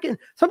saying,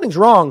 something's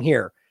wrong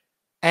here.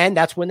 And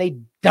that's when they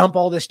dump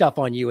all this stuff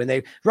on you and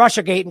they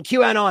Russiagate and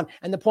QAnon.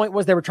 And the point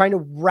was they were trying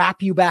to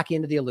wrap you back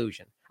into the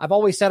illusion. I've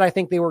always said, I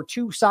think they were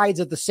two sides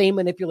of the same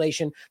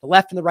manipulation, the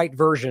left and the right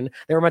version.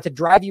 They were meant to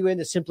drive you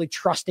into simply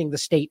trusting the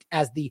state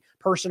as the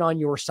person on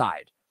your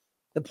side.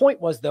 The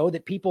point was, though,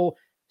 that people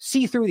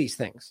see through these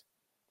things,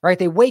 right?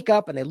 They wake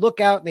up and they look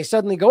out and they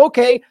suddenly go,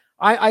 okay,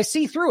 I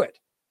see through it.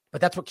 But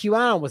that's what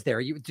QAnon was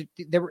there.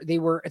 They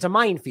were, it's a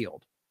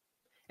minefield.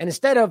 And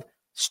instead of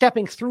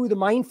stepping through the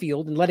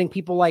minefield and letting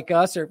people like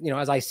us, or,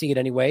 as I see it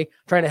anyway,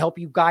 trying to help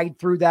you guide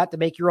through that to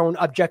make your own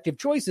objective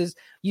choices,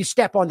 you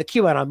step on the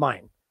QAnon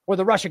mine or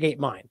the Russiagate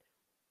mine.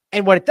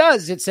 And what it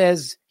does, it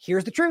says,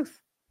 here's the truth.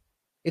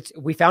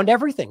 We found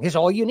everything. Here's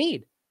all you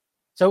need.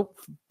 So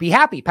be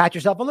happy, pat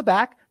yourself on the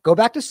back, go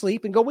back to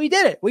sleep and go, we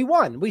did it. We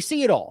won. We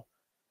see it all.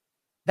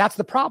 That's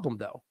the problem,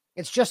 though.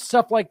 It's just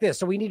stuff like this.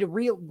 So we need to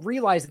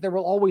realize that there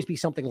will always be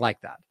something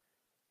like that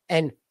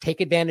and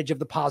take advantage of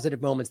the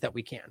positive moments that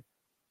we can.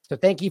 So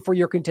thank you for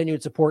your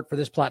continued support for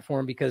this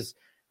platform, because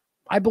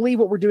I believe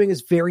what we're doing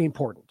is very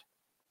important.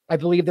 I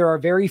believe there are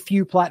very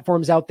few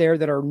platforms out there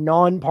that are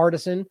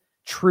nonpartisan,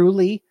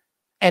 truly,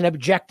 and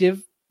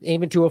objective,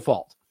 even to a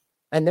fault.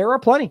 And there are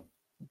plenty.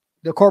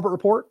 The Corbett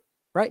Report,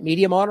 right?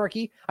 Media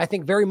Monarchy. I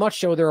think very much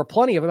so. There are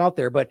plenty of them out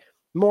there, but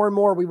more and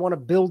more we want to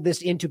build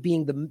this into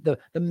being the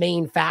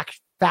main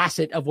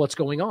facet of what's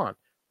going on.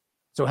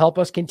 So help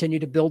us continue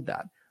to build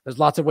that. There's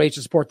lots of ways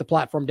to support the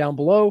platform down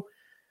below,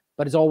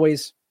 but as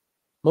always,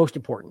 most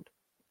important,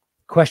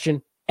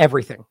 question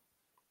everything.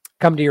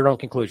 Come to your own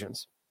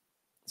conclusions.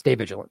 Stay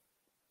vigilant.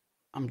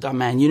 I'm done,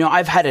 man.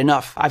 I've had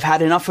enough. I've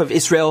had enough of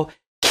Israel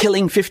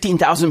killing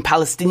 15,000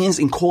 Palestinians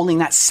and calling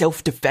that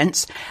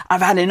self-defense.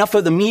 I've had enough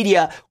of the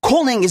media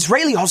calling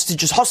Israeli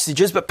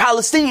hostages, but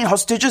Palestinian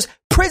hostages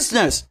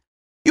prisoners.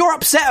 You're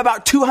upset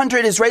about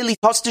 200 Israeli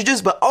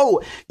hostages, but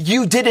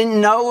you didn't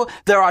know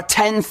there are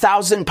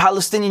 10,000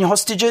 Palestinian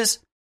hostages?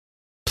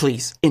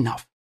 Please,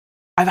 enough.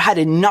 I've had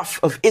enough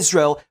of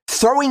Israel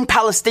throwing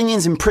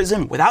Palestinians in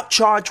prison without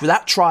charge,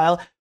 without trial,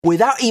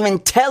 without even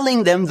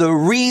telling them the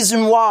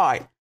reason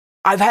why.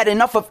 I've had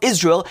enough of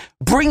Israel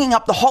bringing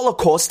up the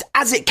Holocaust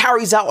as it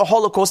carries out a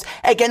Holocaust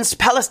against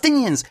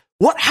Palestinians.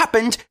 What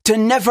happened to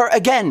never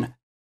again?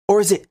 Or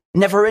is it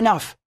never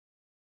enough?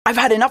 I've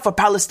had enough of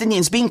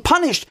Palestinians being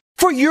punished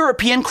for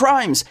European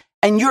crimes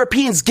and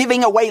Europeans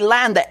giving away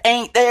land that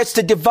ain't theirs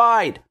to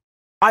divide.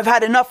 I've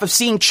had enough of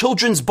seeing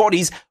children's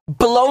bodies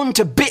blown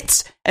to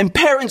bits and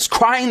parents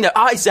crying their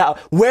eyes out.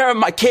 Where are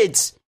my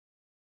kids?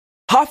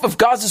 Half of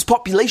Gaza's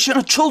population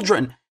are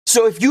children.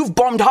 So if you've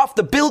bombed half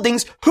the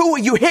buildings, who are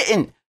you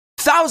hitting?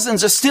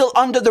 Thousands are still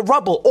under the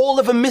rubble, all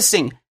of them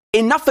missing.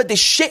 Enough of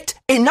this shit.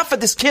 Enough of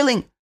this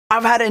killing.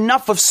 I've had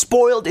enough of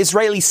spoiled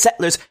Israeli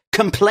settlers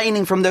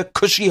complaining from their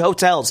cushy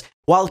hotels,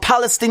 while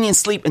Palestinians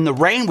sleep in the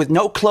rain with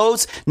no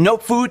clothes, no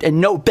food, and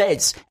no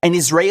beds, and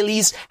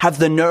Israelis have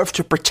the nerve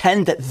to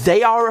pretend that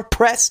they are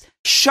oppressed.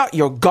 Shut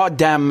your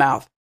goddamn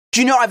mouth.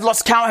 Do you know I've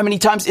lost count how many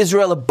times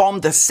Israel have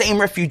bombed the same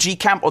refugee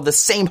camp or the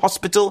same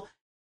hospital?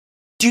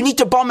 Do you need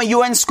to bomb a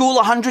UN school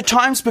 100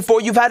 times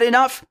before you've had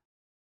enough?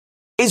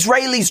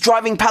 Israelis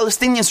driving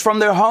Palestinians from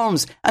their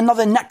homes,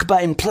 another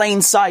Nakba in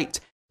plain sight.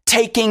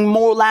 Taking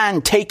more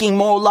land, taking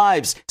more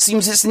lives.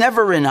 Seems it's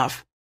never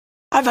enough.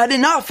 I've had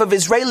enough of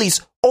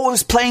Israelis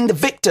always playing the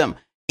victim,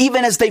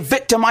 even as they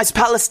victimize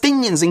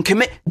Palestinians and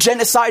commit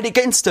genocide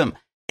against them.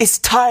 It's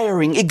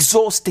tiring,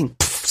 exhausting,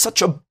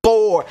 such a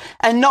bore,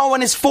 and no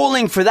one is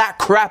falling for that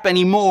crap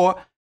anymore.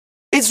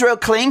 Israel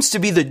claims to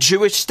be the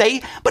Jewish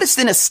state, but it's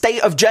in a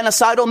state of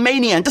genocidal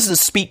mania and doesn't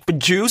speak for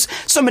Jews.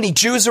 So many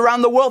Jews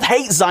around the world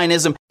hate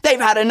Zionism. They've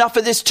had enough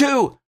of this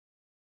too.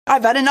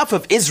 I've had enough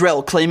of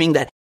Israel claiming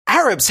that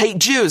Arabs hate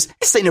Jews.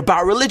 This ain't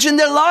about religion.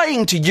 They're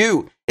lying to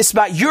you. It's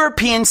about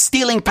Europeans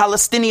stealing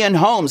Palestinian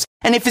homes.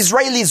 And if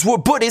Israelis were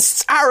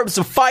Buddhists, Arabs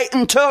would fight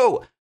in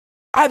too.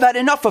 I've had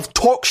enough of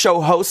talk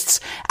show hosts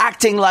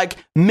acting like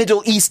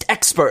Middle East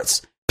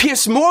experts.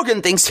 Piers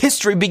Morgan thinks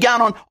history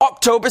began on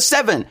October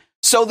 7.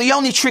 So the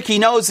only trick he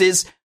knows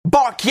is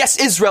bark, yes,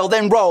 Israel,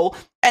 then roll,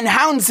 and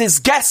hounds his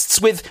guests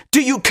with,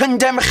 do you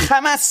condemn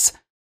Hamas?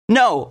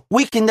 No,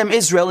 we condemn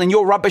Israel in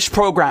your rubbish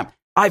program.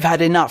 I've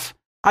had enough.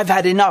 I've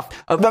had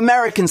enough of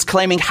Americans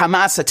claiming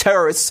Hamas are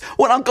terrorists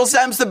when Uncle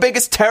Sam's the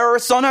biggest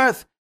terrorist on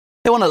earth.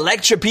 They want to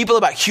lecture people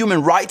about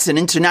human rights and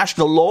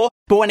international law,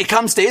 but when it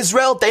comes to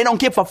Israel, they don't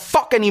give a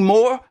fuck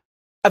anymore.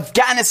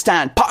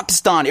 Afghanistan,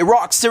 Pakistan,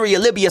 Iraq, Syria,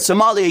 Libya,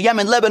 Somalia,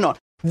 Yemen, Lebanon.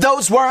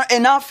 Those weren't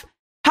enough.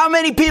 How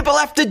many people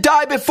have to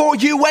die before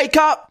you wake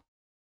up?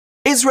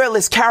 Israel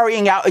is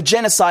carrying out a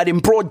genocide in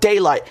broad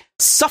daylight,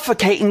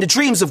 suffocating the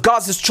dreams of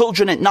Gaza's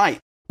children at night.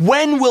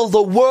 When will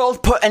the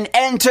world put an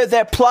end to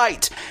their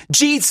plight?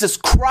 Jesus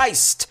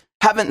Christ,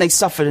 haven't they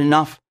suffered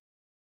enough?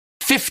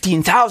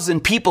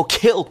 15,000 people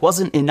killed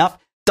wasn't enough.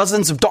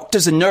 Dozens of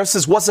doctors and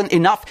nurses wasn't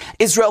enough.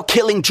 Israel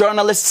killing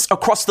journalists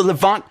across the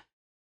Levant.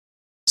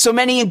 So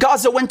many in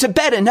Gaza went to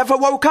bed and never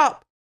woke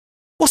up.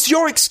 What's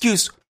your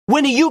excuse?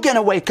 When are you going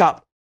to wake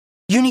up?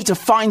 You need to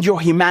find your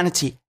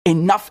humanity.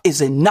 Enough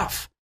is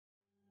enough.